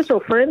against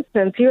Israel. For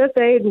instance,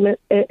 USAID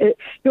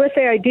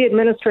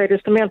Administrator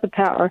Samantha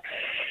Power,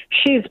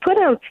 she's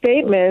put out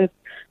statements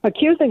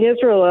accusing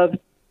Israel of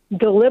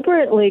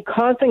deliberately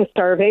causing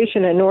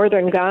starvation in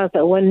northern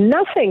Gaza when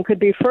nothing could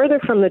be further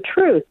from the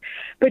truth.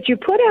 But you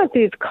put out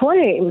these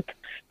claims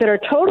that are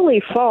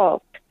totally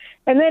false.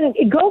 And then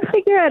go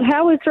figure out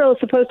how Israel is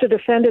supposed to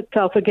defend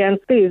itself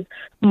against these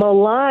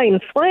malign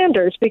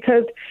slanders,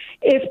 because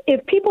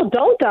if people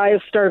don't die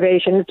of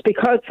starvation, it's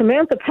because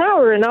Samantha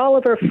Power and all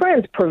of her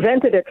friends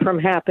prevented it from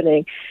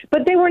happening.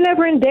 But they were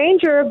never in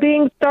danger of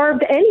being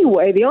starved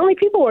anyway. The only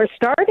people who are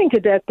starving to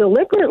death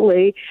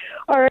deliberately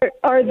are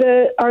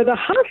the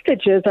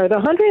hostages, are the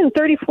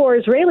 134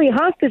 Israeli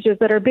hostages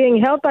that are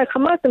being held by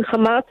Hamas, and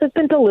Hamas has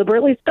been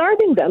deliberately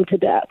starving them to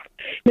death.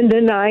 and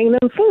denying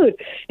them food.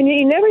 And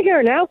you never hear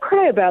an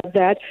outcry about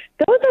that.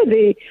 Those are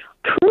the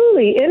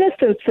truly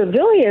innocent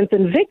civilians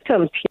and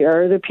victims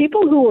here. The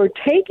people who were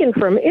taken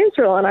from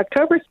Israel on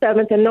October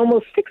 7th and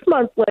almost 6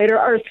 months later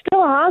are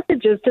still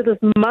hostages to this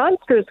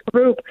monstrous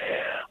group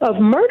of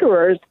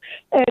murderers.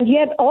 And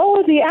yet all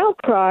of the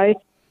outcry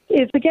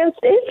is against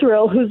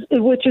Israel,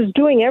 which is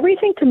doing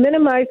everything to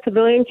minimize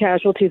civilian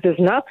casualties, is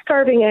not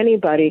starving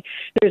anybody.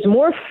 There's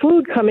more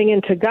food coming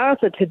into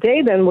Gaza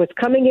today than was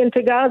coming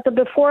into Gaza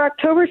before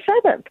October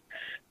 7th.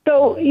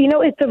 So,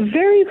 it's a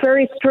very,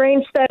 very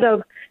strange set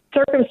of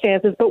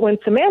circumstances, but when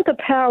Samantha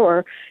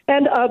Power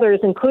and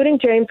others, including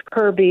James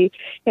Kirby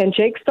and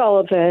Jake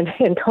Sullivan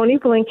and Tony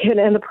Blinken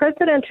and the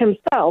president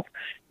himself,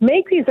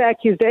 make these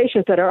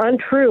accusations that are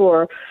untrue,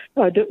 or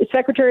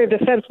Secretary of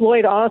Defense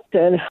Lloyd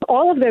Austin,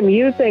 all of them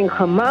using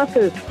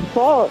Hamas's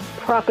false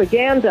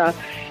propaganda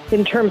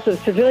in terms of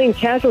civilian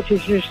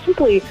casualties, are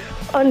simply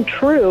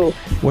untrue.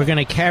 We're going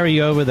to carry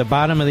over the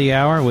bottom of the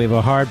hour. We have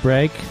a hard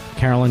break.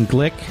 Caroline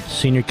Glick,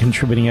 senior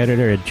contributing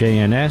editor at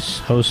JNS,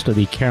 host of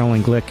the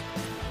Caroline Glick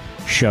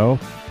Show.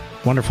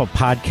 Wonderful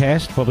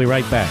podcast. We'll be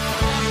right back.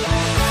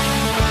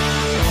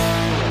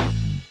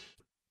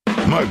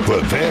 Mark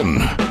Levin,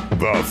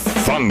 the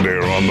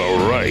thunder on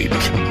the right.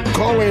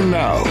 Call in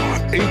now,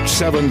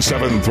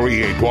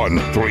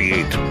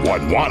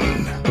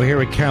 877-381-3811. We're here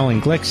with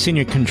Caroline Glick,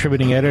 senior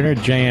contributing editor,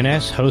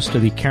 JNS, host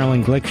of the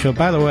Caroline Glick Show.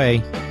 By the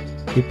way,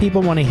 if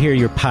people want to hear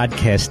your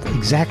podcast,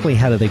 exactly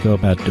how do they go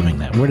about doing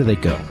that? Where do they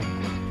go?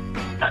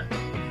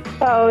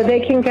 Oh, they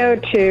can go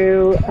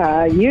to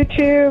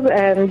YouTube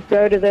and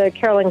go to the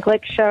Caroline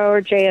Glick Show, or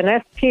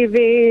JNS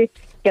TV,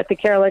 get the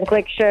Caroline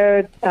Glick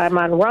Show. I'm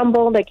on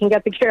Rumble. They can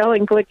get the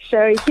Caroline Glick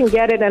Show. You can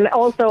get it, and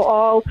also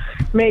all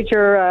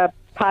major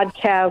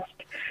podcast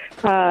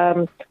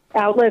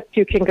outlets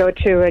you can go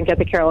to and get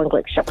the Caroline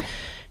Glick Show.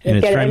 And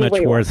it's very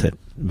much worth it.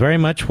 Very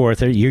much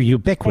worth it. You're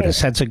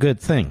ubiquitous. That's a good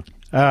thing.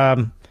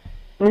 I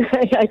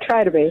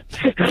try to be.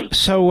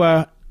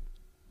 So,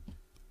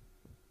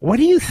 what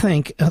do you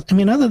think? I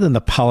mean, other than the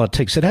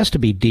politics, it has to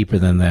be deeper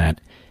than that.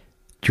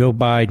 Joe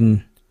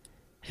Biden,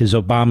 his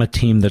Obama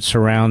team that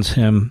surrounds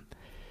him,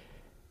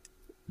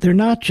 they're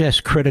not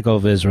just critical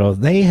of Israel.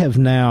 They have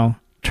now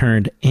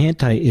turned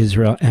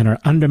anti-Israel and are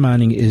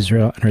undermining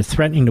Israel and are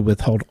threatening to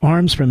withhold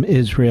arms from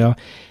Israel,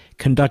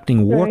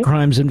 conducting war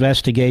crimes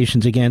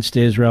investigations against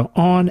Israel,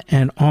 on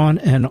and on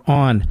and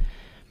on.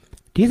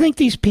 Do you think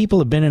these people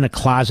have been in a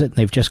closet and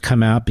they've just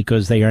come out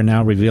because they are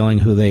now revealing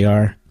who they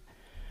are?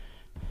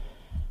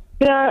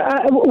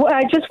 Yeah,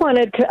 I just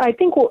wanted to, I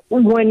think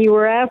when you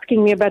were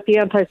asking me about the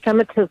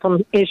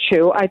anti-Semitism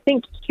issue, I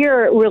think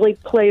here it really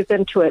plays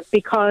into it,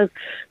 because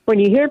when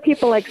you hear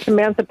people like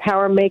Samantha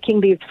Power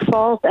making these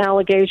false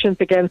allegations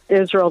against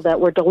Israel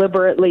that we're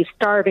deliberately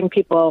starving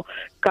people,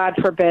 God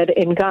forbid,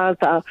 in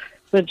Gaza,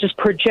 but just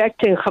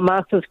projecting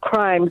Hamas's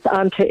crimes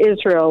onto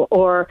Israel,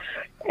 or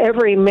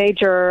every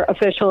major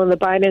official in the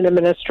Biden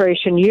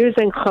administration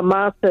using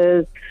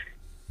Hamas's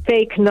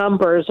fake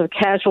numbers of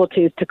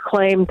casualties to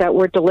claim that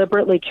we're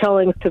deliberately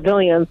killing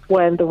civilians,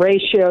 when the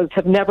ratios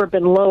have never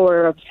been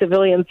lower of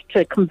civilians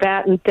to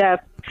combatant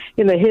deaths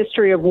in the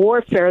history of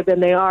warfare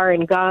than they are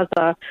in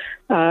Gaza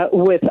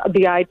with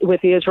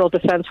the Israel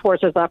Defense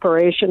Forces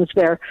operations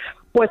there.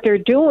 What they're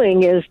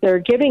doing is they're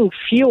giving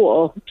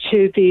fuel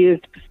to these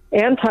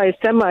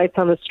anti-Semites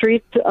on the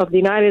streets of the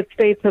United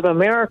States of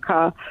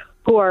America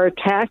who are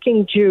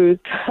attacking Jews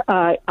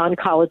on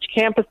college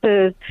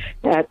campuses,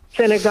 at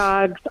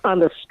synagogues, on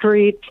the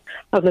streets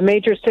of the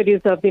major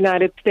cities of the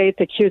United States,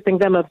 accusing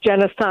them of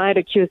genocide,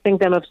 accusing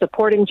them of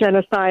supporting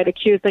genocide,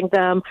 accusing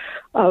them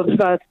of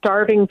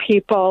starving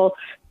people,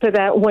 so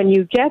that when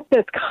you get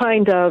this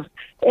kind of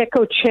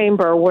echo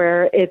chamber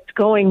where it's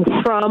going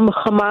from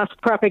Hamas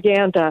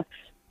propaganda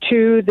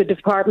to the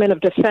Department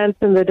of Defense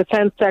and the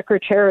Defense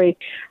Secretary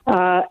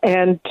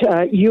and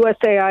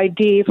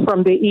USAID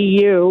from the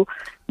EU,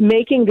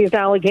 making these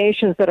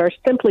allegations that are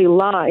simply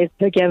lies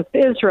against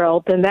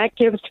Israel, then that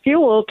gives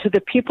fuel to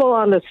the people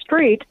on the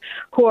street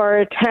who are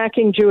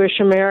attacking Jewish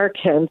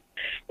Americans.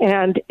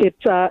 And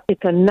it's a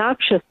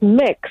noxious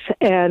mix,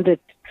 and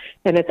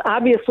it's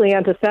obviously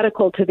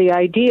antithetical to the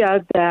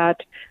idea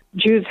that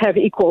Jews have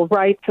equal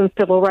rights and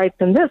civil rights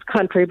in this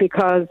country,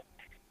 because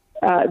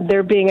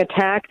they're being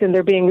attacked and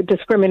they're being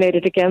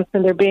discriminated against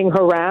and they're being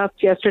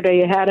harassed. Yesterday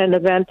you had an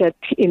event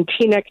in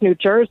Teaneck, New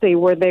Jersey,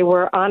 where they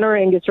were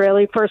honoring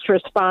Israeli first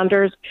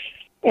responders,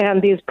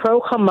 and these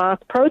pro-Hamas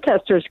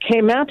protesters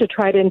came out to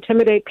try to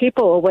intimidate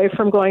people away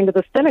from going to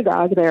the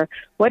synagogue there.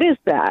 What is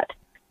that?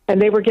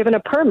 And they were given a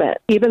permit,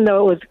 even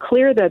though it was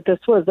clear that this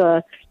was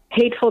a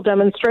hateful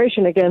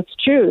demonstration against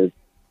Jews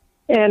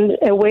and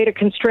a way to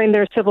constrain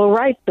their civil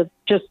rights of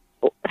just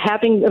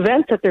having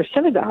events at their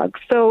synagogues.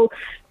 So,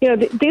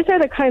 these are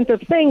the kinds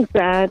of things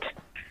that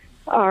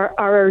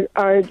are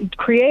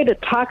create a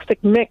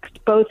toxic mix,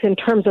 both in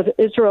terms of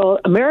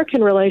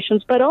Israel-American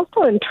relations, but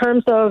also in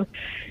terms of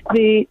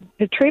the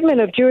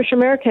treatment of Jewish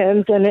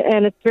Americans,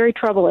 and it's very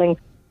troubling.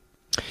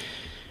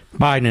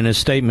 Biden, in his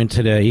statement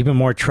today, even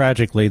more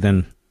tragically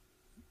than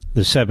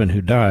the 7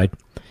 who died.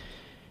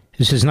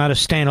 This is not a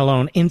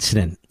standalone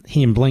incident.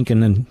 He and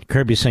Blinken and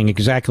Kirby saying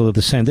exactly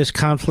the same. This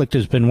conflict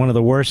has been one of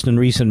the worst in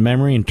recent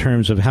memory in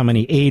terms of how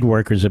many aid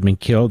workers have been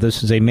killed.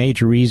 This is a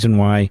major reason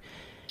why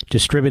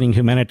distributing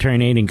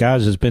humanitarian aid in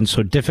Gaza has been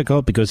so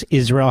difficult, because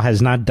Israel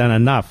has not done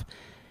enough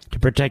to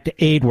protect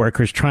aid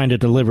workers trying to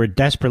deliver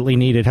desperately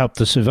needed help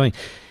to civilians.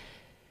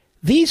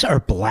 These are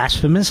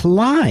blasphemous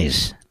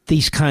lies.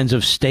 These kinds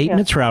of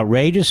statements are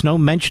outrageous. No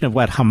mention of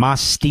what Hamas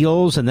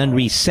steals and then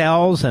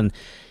resells, and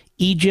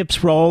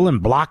Egypt's role in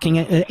blocking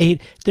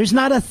aid. There's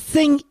not a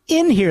thing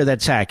in here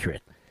that's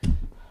accurate.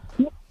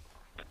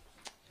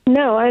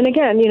 No, and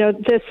again,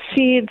 this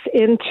feeds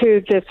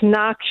into this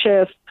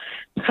noxious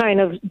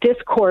kind of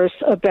discourse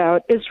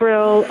about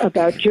Israel,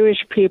 about Jewish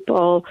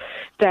people,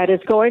 that is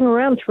going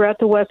around throughout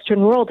the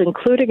Western world,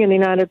 including in the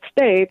United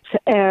States.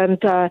 And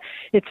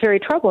it's very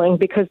troubling,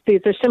 because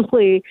these are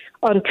simply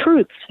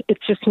untruths.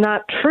 It's just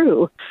not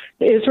true.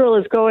 Israel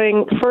is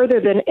going further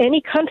than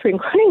any country,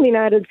 including the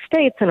United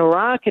States and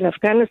Iraq and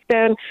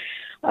Afghanistan,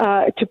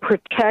 to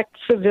protect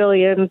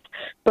civilians,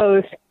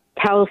 both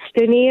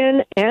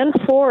Palestinian and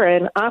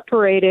foreign,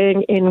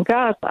 operating in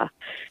Gaza.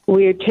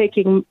 We are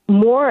taking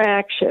more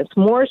actions,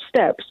 more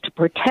steps to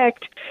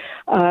protect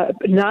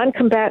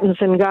non-combatants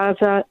in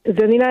Gaza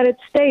than the United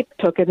States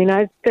took. And the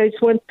United States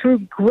went through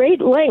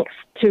great lengths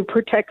to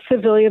protect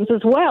civilians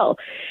as well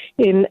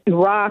in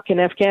Iraq and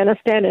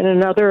Afghanistan and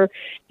in other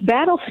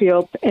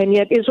battlefields. And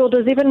yet Israel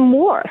does even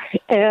more.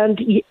 And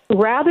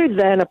rather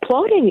than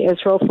applauding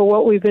Israel for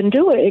what we've been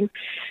doing,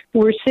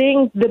 we're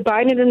seeing the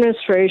Biden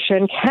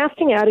administration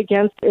casting out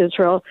against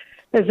Israel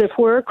as if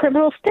we're a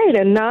criminal state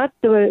and not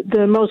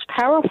the most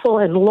powerful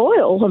and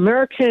loyal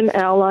American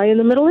ally in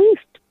the Middle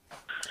East.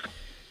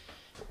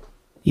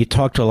 You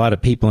talk to a lot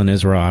of people in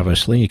Israel,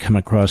 obviously. You come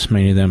across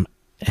many of them.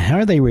 How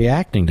are they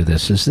reacting to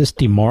this? Is this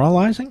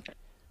demoralizing?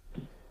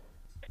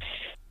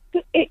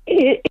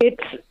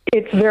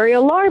 It's very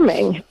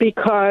alarming,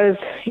 because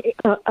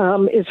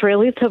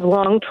Israelis have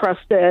long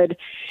trusted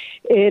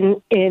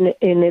in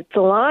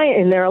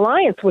their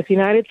alliance with the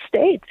United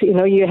States.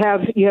 You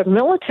have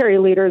military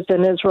leaders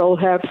in Israel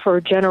who have for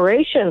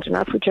generations,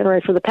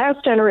 for the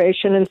past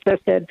generation,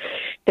 insisted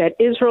that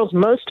Israel's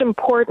most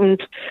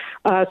important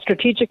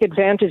strategic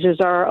advantages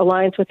are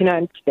alliance with the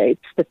United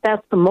States.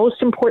 That's the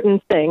most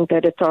important thing.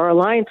 That it's our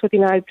alliance with the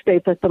United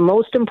States that's the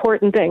most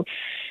important thing.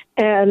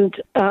 And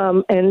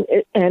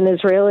the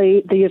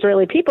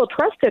Israeli people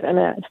trusted in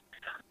it.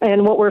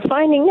 And what we're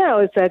finding now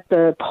is that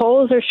the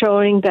polls are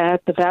showing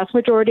that the vast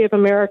majority of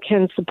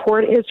Americans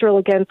support Israel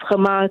against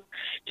Hamas.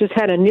 Just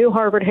had a new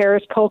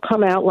Harvard-Harris poll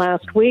come out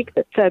last week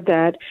that said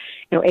that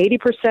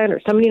 80% or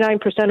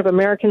 79% of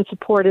Americans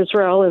support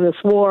Israel in this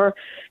war.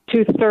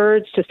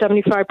 2/3 to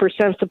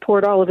 75%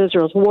 support all of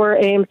Israel's war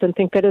aims and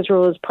think that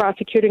Israel is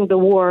prosecuting the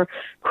war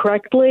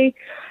correctly.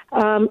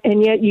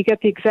 And yet you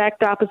get the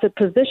exact opposite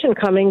position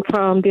coming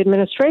from the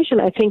administration.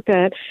 I think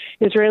that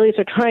Israelis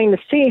are trying to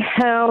see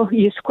how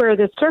you square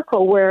this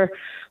circle where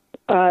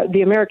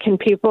the American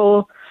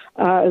people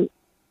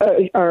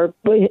are,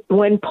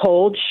 when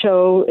polled,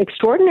 show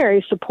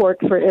extraordinary support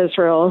for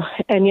Israel,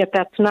 and yet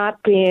that's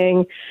not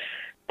being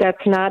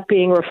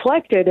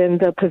reflected in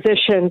the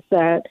positions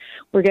that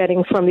we're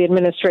getting from the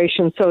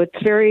administration. So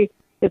it's very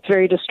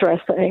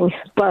distressing.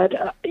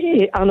 But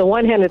on the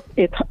one hand,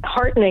 it's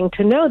heartening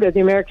to know that the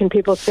American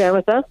people stand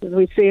with us, as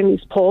we see in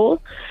these polls.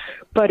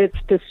 But it's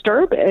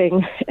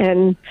disturbing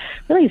and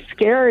really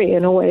scary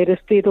in a way to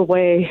see the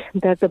way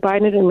that the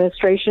Biden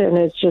administration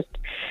is just,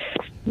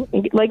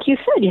 like you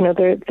said,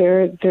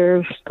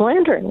 they're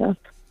slandering us.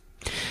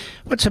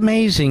 What's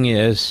amazing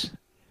is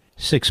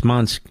 6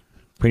 months,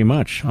 pretty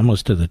much,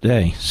 almost to the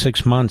day,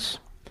 6 months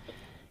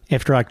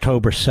after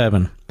October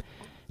 7.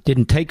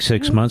 Didn't take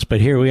 6 months,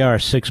 but here we are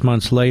 6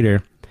 months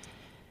later.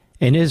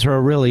 And Israel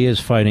really is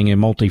fighting a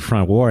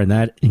multi-front war, and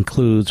that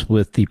includes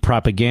with the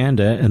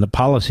propaganda and the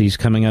policies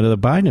coming out of the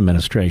Biden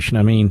administration.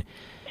 I mean,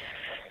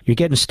 you're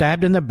getting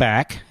stabbed in the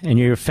back, and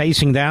you're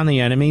facing down the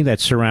enemy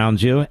that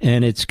surrounds you,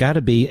 and it's got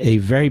to be a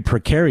very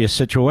precarious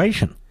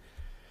situation.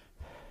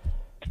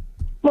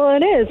 Well,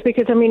 it is,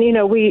 because, I mean,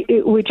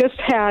 we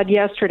just had,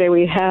 yesterday,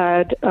 we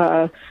had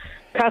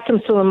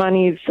Qasem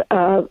Soleimani's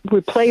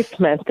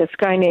replacement, this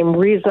guy named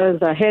Reza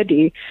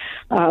Zahedi,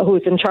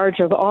 who's in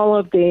charge of all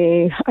of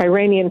the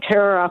Iranian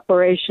terror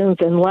operations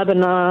in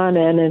Lebanon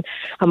and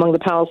among the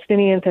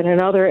Palestinians and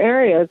in other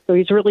areas. So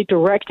he's really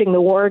directing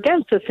the war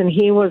against us. And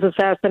he was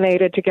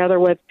assassinated together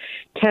with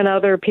 10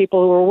 other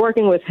people who were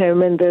working with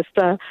him in this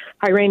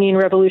Iranian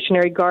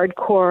Revolutionary Guard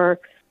Corps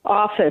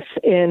office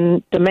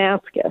in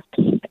Damascus.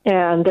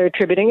 And they're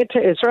attributing it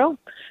to Israel.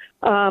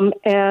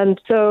 And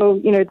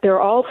so,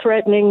 they're all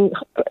threatening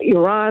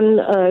Iran.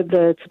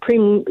 The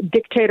supreme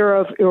dictator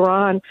of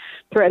Iran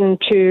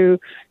threatened to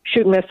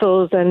shoot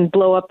missiles and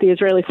blow up the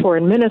Israeli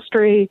foreign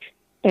ministry.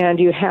 And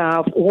you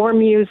have war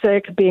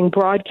music being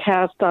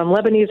broadcast on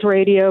Lebanese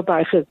radio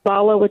by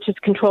Hezbollah, which is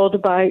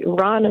controlled by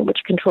Iran and which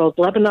controls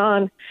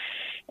Lebanon.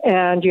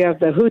 And you have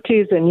the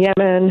Houthis in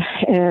Yemen,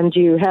 and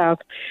you have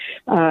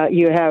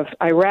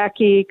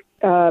Iraqi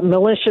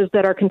militias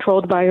that are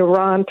controlled by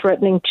Iran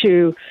threatening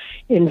to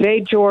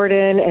invade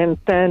Jordan and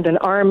send an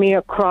army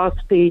across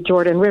the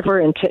Jordan River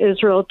into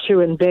Israel to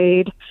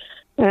invade.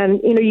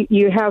 And,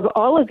 you have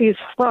all of these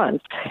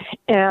fronts.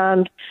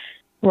 And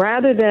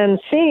rather than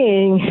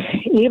seeing,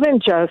 even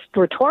just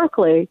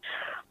rhetorically,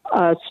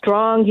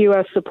 strong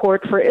U.S.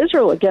 support for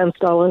Israel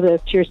against all of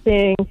this, you're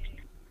seeing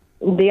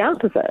the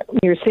opposite.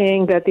 You're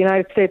seeing that the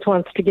United States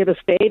wants to give a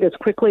state as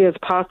quickly as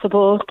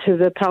possible to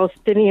the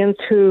Palestinians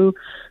who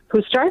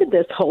started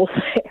this whole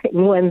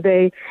thing when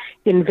they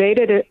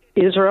invaded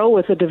Israel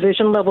with a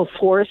division-level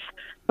force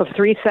of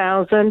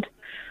 3,000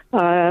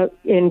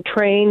 in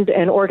trained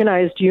and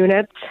organized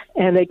units,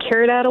 and they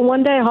carried out a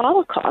one-day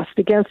Holocaust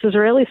against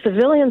Israeli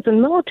civilians and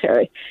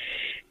military,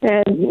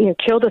 and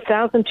killed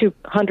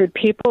 1,200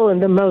 people in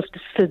the most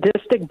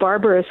sadistic,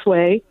 barbarous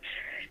way,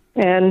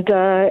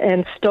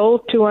 and stole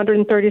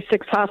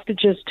 236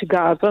 hostages to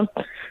Gaza.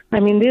 I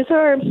mean, these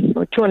are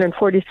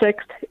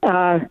 246.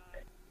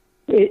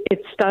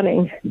 It's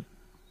stunning.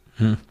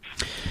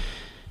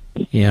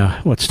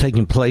 Yeah, what's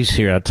taking place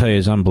here, I'll tell you,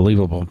 is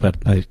unbelievable. But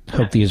I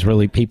hope the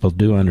Israeli people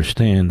do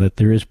understand that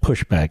there is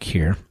pushback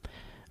here.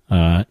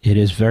 It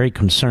is very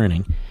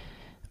concerning.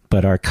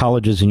 But our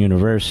colleges and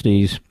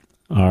universities,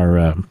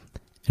 our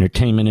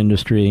entertainment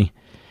industry,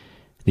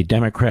 the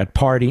Democrat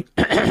Party,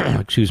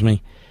 excuse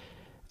me,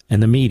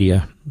 and the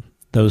media,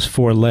 those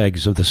four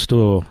legs of the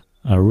stool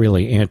are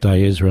really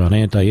anti-Israel, and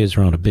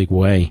anti-Israel in a big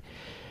way.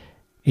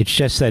 It's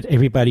just that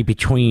everybody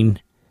between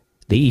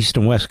the East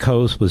and West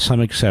Coast, with some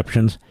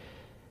exceptions,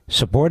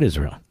 support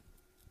Israel.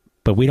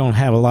 But we don't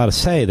have a lot of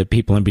say, the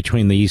people in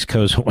between the East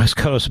Coast and West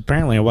Coast,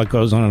 apparently, on what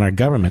goes on in our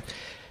government.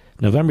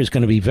 November is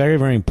going to be very,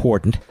 very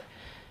important,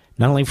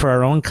 not only for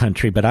our own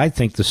country, but I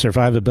think the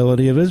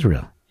survivability of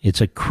Israel.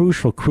 It's a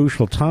crucial,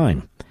 crucial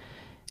time.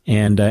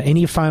 And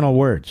any final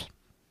words?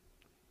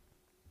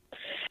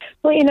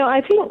 Well,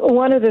 I think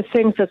one of the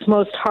things that's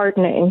most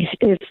heartening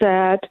is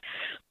that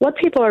what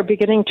people are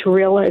beginning to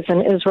realize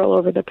in Israel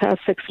over the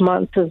past 6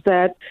 months is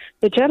that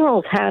the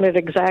generals had it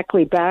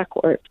exactly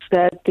backwards,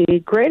 that the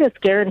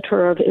greatest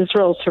guarantor of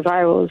Israel's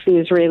survival is the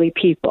Israeli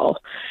people.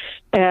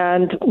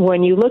 And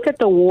when you look at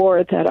the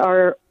war that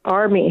our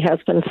army has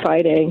been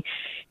fighting,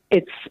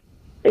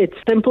 it's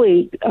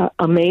simply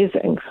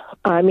amazing.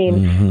 I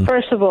mean,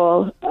 first of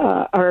all,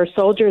 our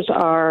soldiers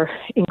are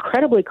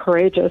incredibly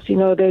courageous.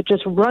 They're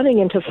just running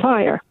into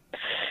fire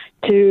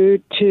to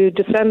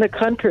defend the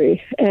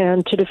country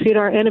and to defeat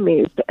our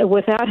enemies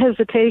without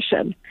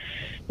hesitation.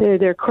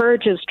 Their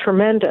courage is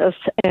tremendous,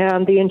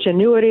 and the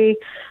ingenuity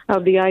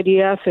of the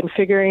IDF in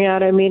figuring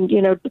out, in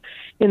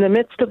the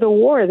midst of the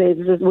war,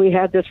 we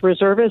had this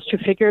reservist who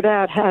figured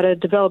out how to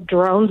develop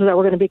drones that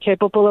were going to be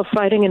capable of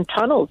fighting in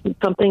tunnels,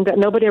 something that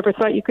nobody ever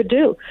thought you could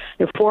do.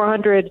 There are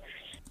 400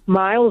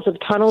 miles of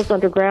tunnels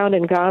underground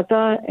in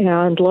Gaza,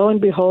 and lo and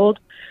behold,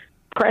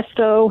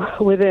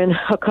 presto, within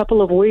a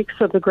couple of weeks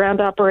of the ground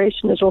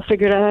operation, Israel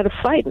figured out how to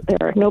fight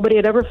there. Nobody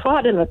had ever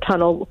fought in a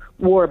tunnel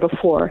war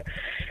before.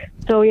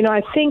 So,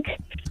 I think,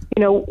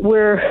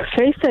 we're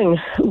facing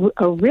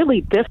a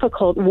really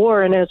difficult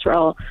war in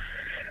Israel,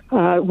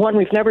 one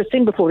we've never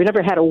seen before. We've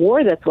never had a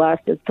war that's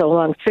lasted so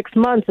long. 6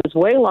 months is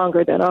way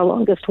longer than our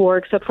longest war,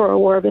 except for our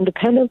War of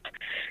Independence.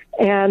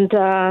 And,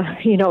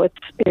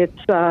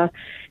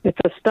 it's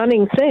a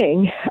stunning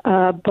thing,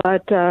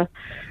 but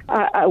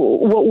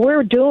what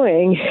we're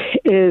doing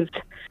is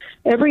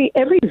every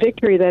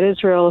victory that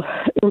Israel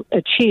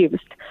achieves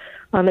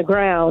on the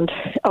ground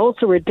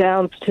also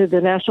redounds to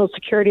the national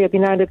security of the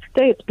United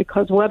States,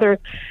 because whether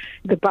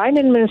the Biden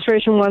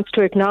administration wants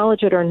to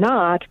acknowledge it or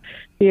not,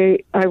 the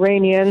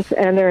Iranians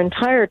and their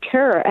entire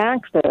terror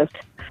axis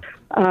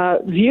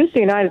views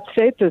the United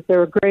States as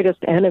their greatest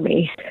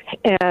enemy,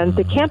 and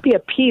they can't be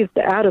appeased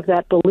out of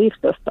that belief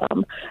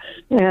system.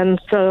 And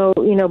so,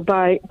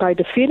 by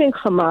defeating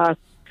Hamas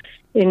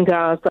in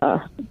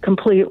Gaza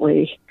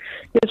completely,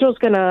 Israel's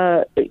going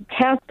to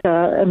cast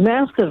a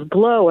massive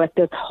blow at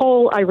this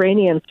whole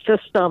Iranian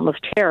system of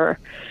terror.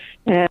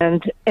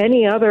 And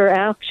any other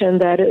action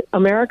that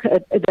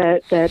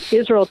that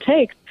Israel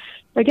takes,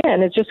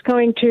 again, is just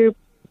going to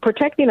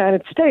protect the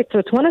United States. So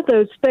it's one of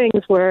those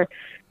things where,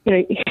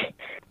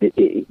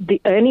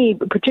 any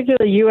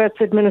particular U.S.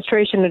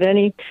 administration at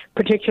any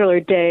particular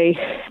day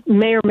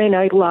may or may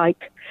not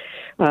like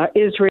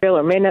Israel,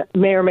 or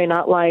may or may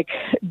not like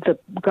the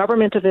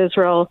government of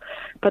Israel,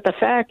 but the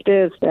fact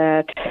is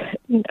that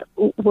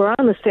we're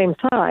on the same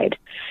side.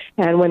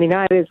 And when the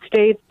United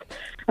States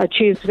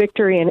achieves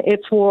victory in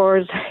its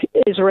wars,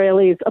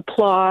 Israelis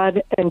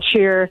applaud and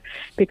cheer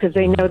because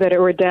they know that it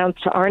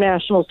redounds to our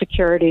national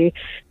security.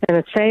 And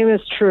the same is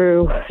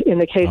true in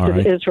the case of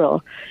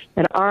Israel.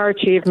 And our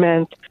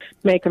achievements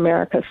make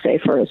America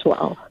safer as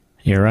well.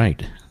 You're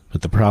right.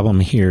 But the problem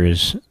here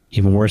is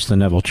even worse than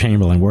Neville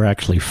Chamberlain. We're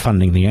actually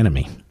funding the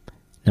enemy.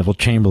 Neville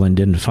Chamberlain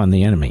didn't fund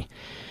the enemy.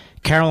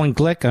 Caroline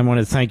Glick, I want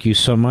to thank you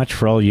so much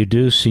for all you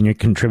do. Senior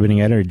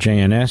contributing editor at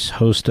JNS,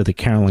 host of the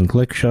Caroline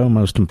Glick Show,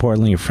 most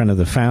importantly, a friend of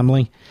the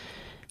family.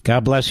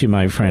 God bless you,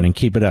 my friend, and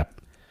keep it up.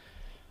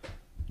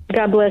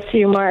 God bless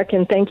you, Mark,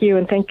 and thank you,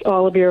 and thank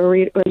all of your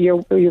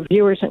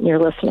viewers and your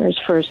listeners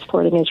for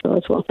supporting Israel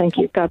as well. Thank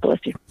you. God bless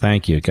you.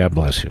 Thank you. God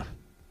bless you.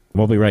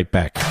 We'll be right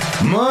back.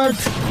 Mark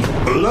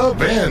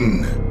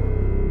Levin.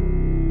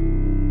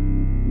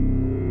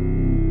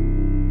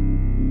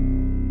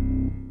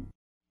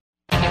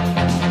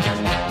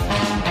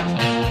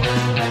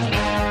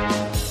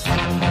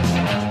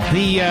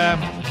 The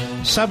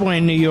subway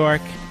in New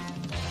York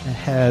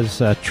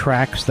has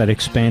tracks that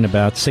expand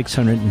about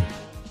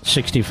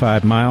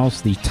 665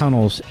 miles. The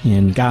tunnels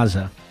in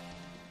Gaza,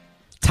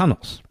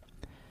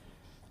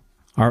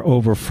 are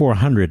over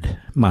 400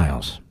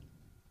 miles.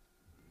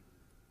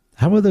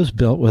 How were those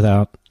built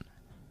without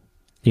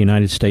the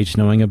United States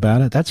knowing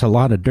about it? That's a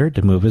lot of dirt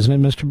to move, isn't it,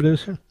 Mr.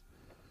 Producer?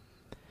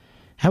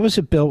 How was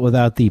it built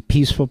without the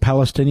peaceful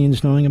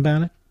Palestinians knowing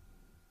about it?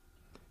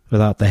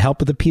 Without the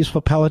help of the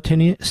peaceful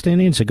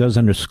Palestinians? It goes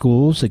under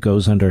schools, it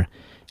goes under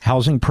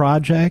housing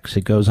projects,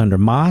 it goes under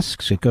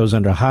mosques, it goes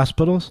under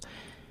hospitals.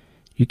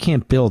 You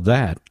can't build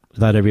that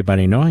without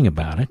everybody knowing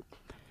about it.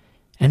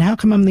 And how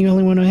come I'm the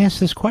only one who asked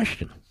this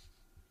question?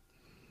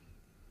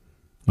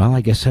 Well,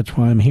 I guess that's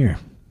why I'm here.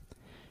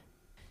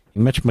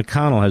 Mitch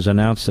McConnell has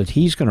announced that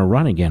he's going to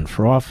run again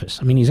for office.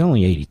 I mean, he's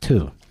only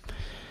 82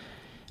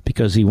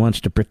 because he wants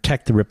to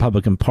protect the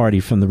Republican Party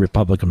from the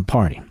Republican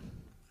Party.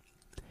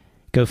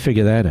 Go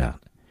figure that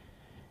out.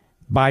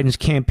 Biden's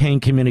campaign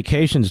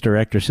communications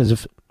director says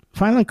if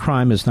violent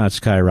crime is not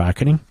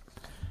skyrocketing,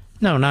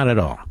 no, not at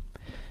all.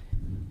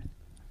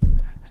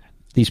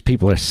 These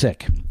people are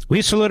sick.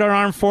 We salute our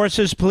armed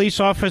forces, police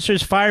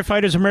officers,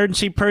 firefighters,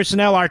 emergency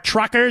personnel, our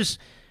truckers.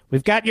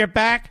 We've got your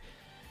back.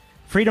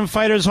 Freedom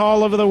fighters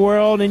all over the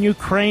world, in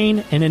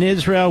Ukraine and in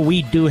Israel,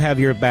 we do have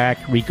your back,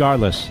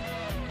 regardless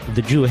of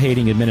the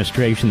Jew-hating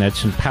administration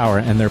that's in power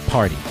and their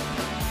party.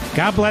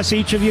 God bless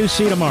each of you.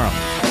 See you tomorrow.